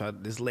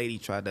 this lady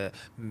tried to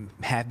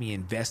have me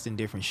invest in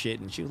different shit,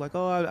 and she was like,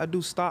 "Oh, I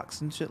do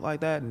stocks and shit like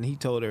that," and he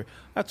told her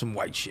that's some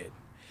white shit,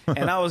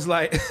 and I was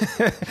like,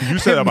 You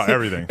say that about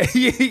everything.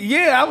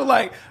 yeah, I was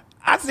like,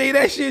 I say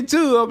that shit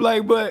too. I'm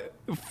like, but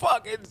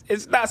fuck,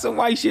 it's not some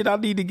white shit. I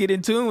need to get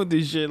in tune with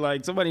this shit.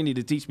 Like somebody need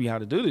to teach me how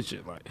to do this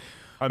shit. Like,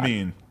 I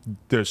mean,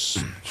 there's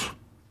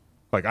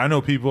like I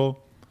know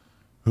people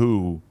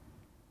who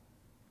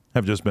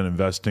have just been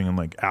investing in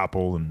like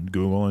Apple and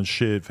Google and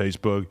shit,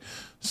 Facebook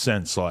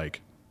since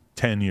like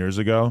 10 years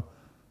ago,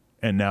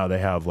 and now they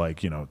have like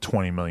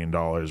 $20 million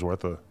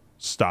worth of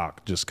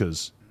stock just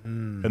because,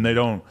 and they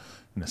don't.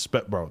 And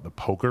bro, the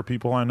poker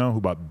people I know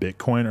who bought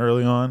Bitcoin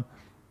early on,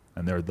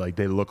 and they're like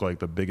they look like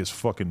the biggest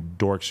fucking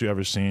dorks you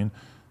ever seen,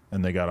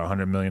 and they got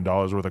 $100 million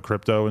worth of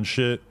crypto and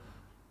shit.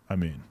 I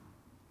mean,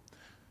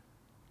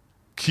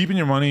 keeping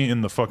your money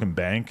in the fucking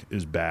bank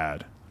is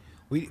bad.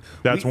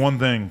 That's one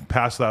thing.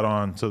 Pass that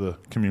on to the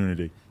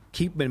community.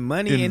 Keeping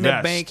money in the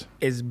bank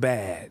is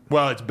bad.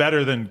 Well, it's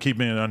better than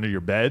keeping it under your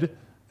bed,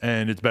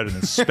 and it's better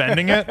than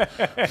spending it.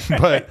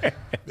 But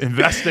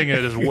investing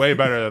it is way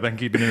better than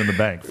keeping it in the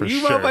bank, for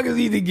You sure. motherfuckers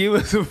need to give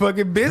us a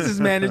fucking business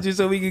manager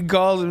so we can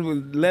call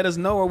and let us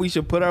know where we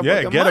should put our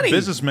fucking money. Yeah, get a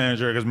business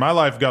manager, because my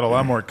life got a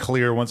lot more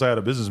clear once I had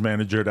a business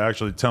manager to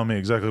actually tell me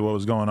exactly what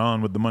was going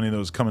on with the money that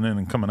was coming in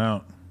and coming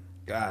out.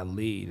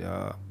 Golly,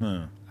 dog.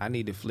 I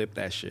need to flip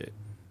that shit.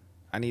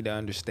 I need to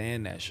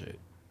understand that shit.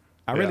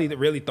 I Yeah.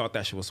 really thought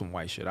that shit was some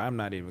white shit. I'm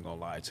not even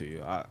gonna lie to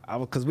you.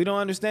 Because we don't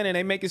understand it.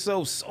 They make it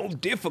so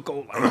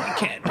difficult. Like,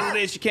 you can't do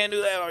this, you can't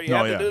do that, or you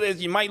have to do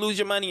this. You might lose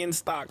your money in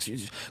stocks. You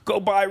just go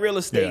buy real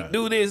estate, Yeah.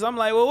 do this. I'm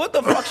like, well, what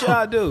the fuck should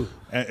I do?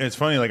 And it's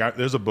funny, like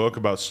there's a book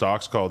about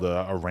stocks called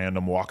A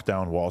Random Walk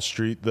Down Wall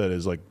Street that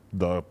is like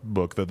the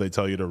book that they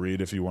tell you to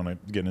read if you want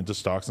to get into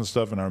stocks and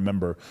stuff. And I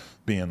remember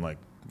being like,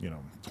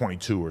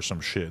 22 or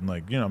some shit, and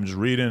like, I'm just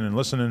reading and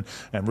listening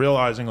and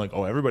realizing like,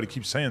 oh, everybody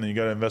keeps saying that you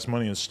got to invest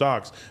money in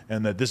stocks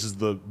and that this is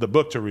the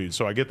book to read.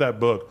 So I get that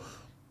book,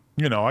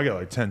 I get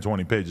like 10,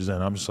 20 pages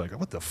in. I'm just like,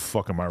 what the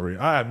fuck am I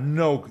reading? I have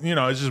no,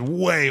 it's just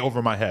way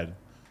over my head.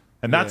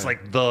 And that's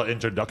like the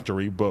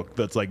introductory book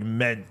that's like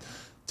meant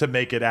to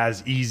make it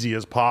as easy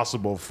as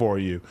possible for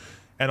you.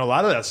 And a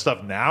lot of that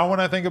stuff now, when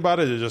I think about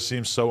it, it just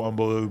seems so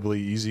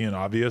unbelievably easy and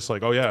obvious.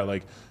 Like, oh yeah,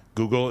 like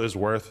Google is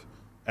worth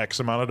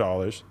X amount of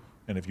dollars.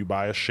 And if you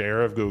buy a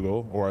share of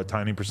Google or a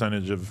tiny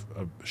percentage of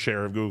a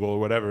share of Google or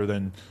whatever,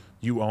 then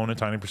you own a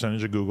tiny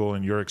percentage of Google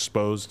and you're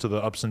exposed to the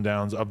ups and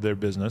downs of their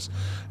business.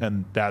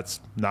 And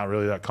that's not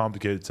really that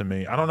complicated to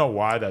me. I don't know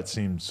why that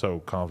seems so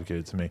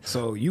complicated to me.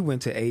 So you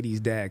went to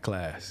 80s dad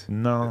class.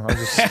 No, I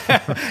just...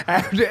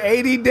 After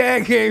 80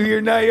 dad came here,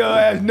 now y'all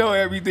ass know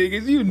everything.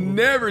 Because you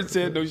never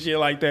said no shit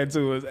like that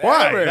to us.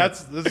 Why? Ever.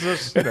 That's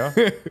just,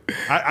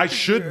 I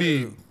should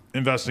be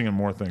investing in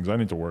more things. I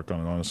need to work on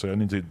it, honestly. I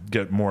need to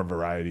get more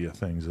variety of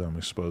things that I'm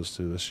exposed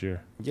to this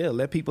year. Yeah,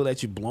 let people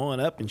that you're blowing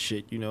up and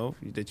shit,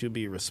 that you'll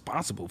be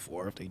responsible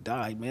for if they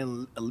died,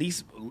 man, at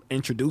least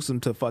introduce them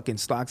to fucking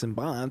stocks and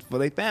bonds for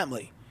their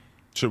family.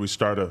 Should we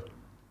start a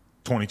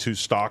 22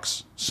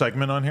 stocks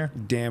segment on here?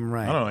 Damn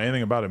right. I don't know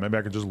anything about it. Maybe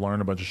I could just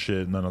learn a bunch of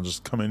shit and then I'll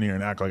just come in here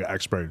and act like an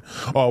expert.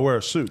 Oh, I'll wear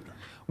a suit.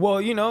 Well,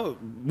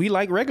 we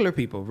like regular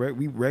people.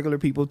 We regular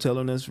people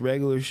telling us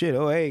regular shit.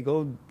 Oh, hey,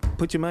 go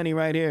put your money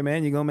right here,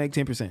 man. You're going to make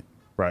 10%.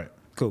 Right.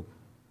 Cool.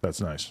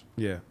 That's nice.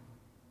 Yeah.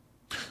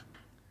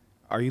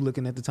 Are you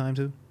looking at the time,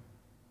 too?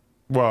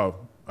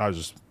 Well, I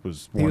just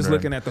was wondering. He was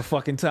looking at the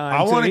fucking time,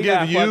 I want to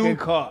give you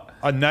caught.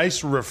 a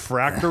nice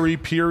refractory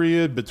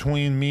period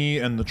between me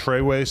and the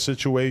Treyway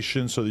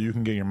situation so that you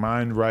can get your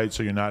mind right,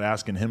 so you're not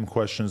asking him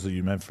questions that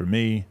you meant for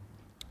me.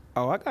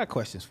 Oh, I got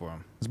questions for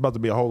him. It's about to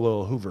be a whole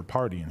little Hoover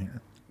party in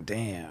here.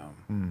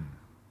 Damn.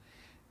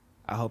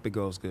 I hope it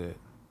goes good.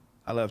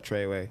 I love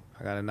Treyway.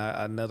 I got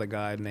another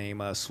guy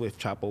named Swift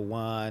Chopper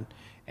One,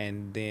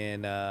 and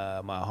then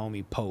my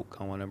homie Poke.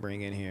 I want to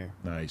bring in here.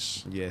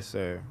 Nice. Yes,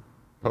 sir.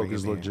 Poke Bring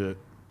is him in. legit.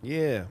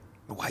 Yeah.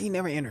 Why you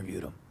never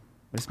interviewed him?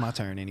 It's my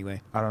turn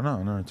anyway. I don't know.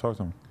 I never talked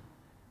to him.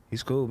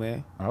 He's cool,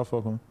 man. I'll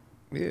fuck with him.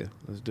 Yeah,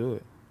 let's do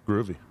it.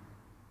 Groovy.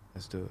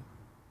 Let's do it.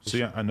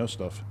 See, I know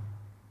stuff.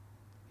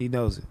 He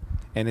knows it.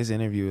 And his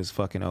interview is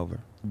fucking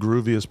over.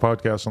 Grooviest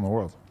podcast in the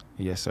world.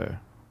 Yes, sir.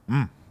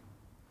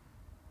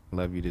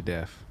 Love you to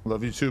death.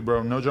 Love you too,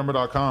 bro.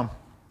 NoJumper.com.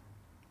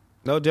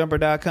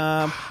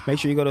 NoJumper.com. Make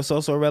sure you go to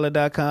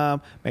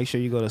SoSorella.com. Make sure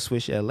you go to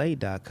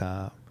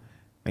SwishLA.com.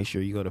 Make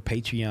sure you go to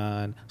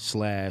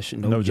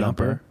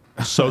Patreon/NoJumper.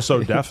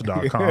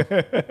 SoSoDef.com.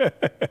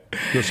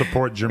 Go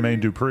support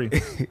Jermaine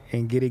Dupri.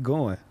 And get it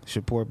going.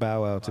 Support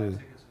Bow Wow too.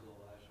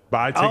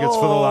 Buy tickets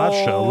for the live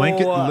show.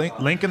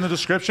 Link in the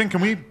description.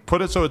 Can we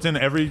put it so it's in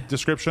every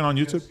description on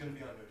YouTube?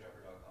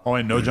 Oh,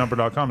 and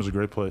NoJumper.com is a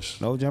great place.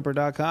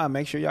 NoJumper.com.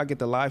 Make sure y'all get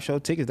the live show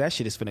tickets. That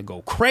shit is finna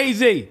go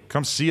crazy.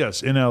 Come see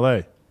us in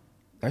LA.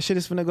 That shit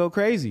is finna go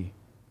crazy.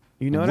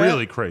 You know that?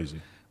 Really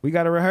crazy. We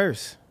got to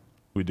rehearse.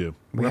 We do.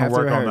 We We're have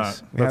going to to work on rehearse.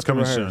 that. We That's have to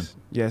coming soon. rehearse.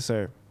 Yes,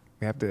 sir.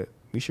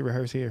 We should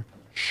rehearse here.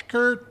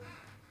 Skirt.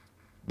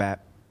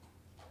 Bap.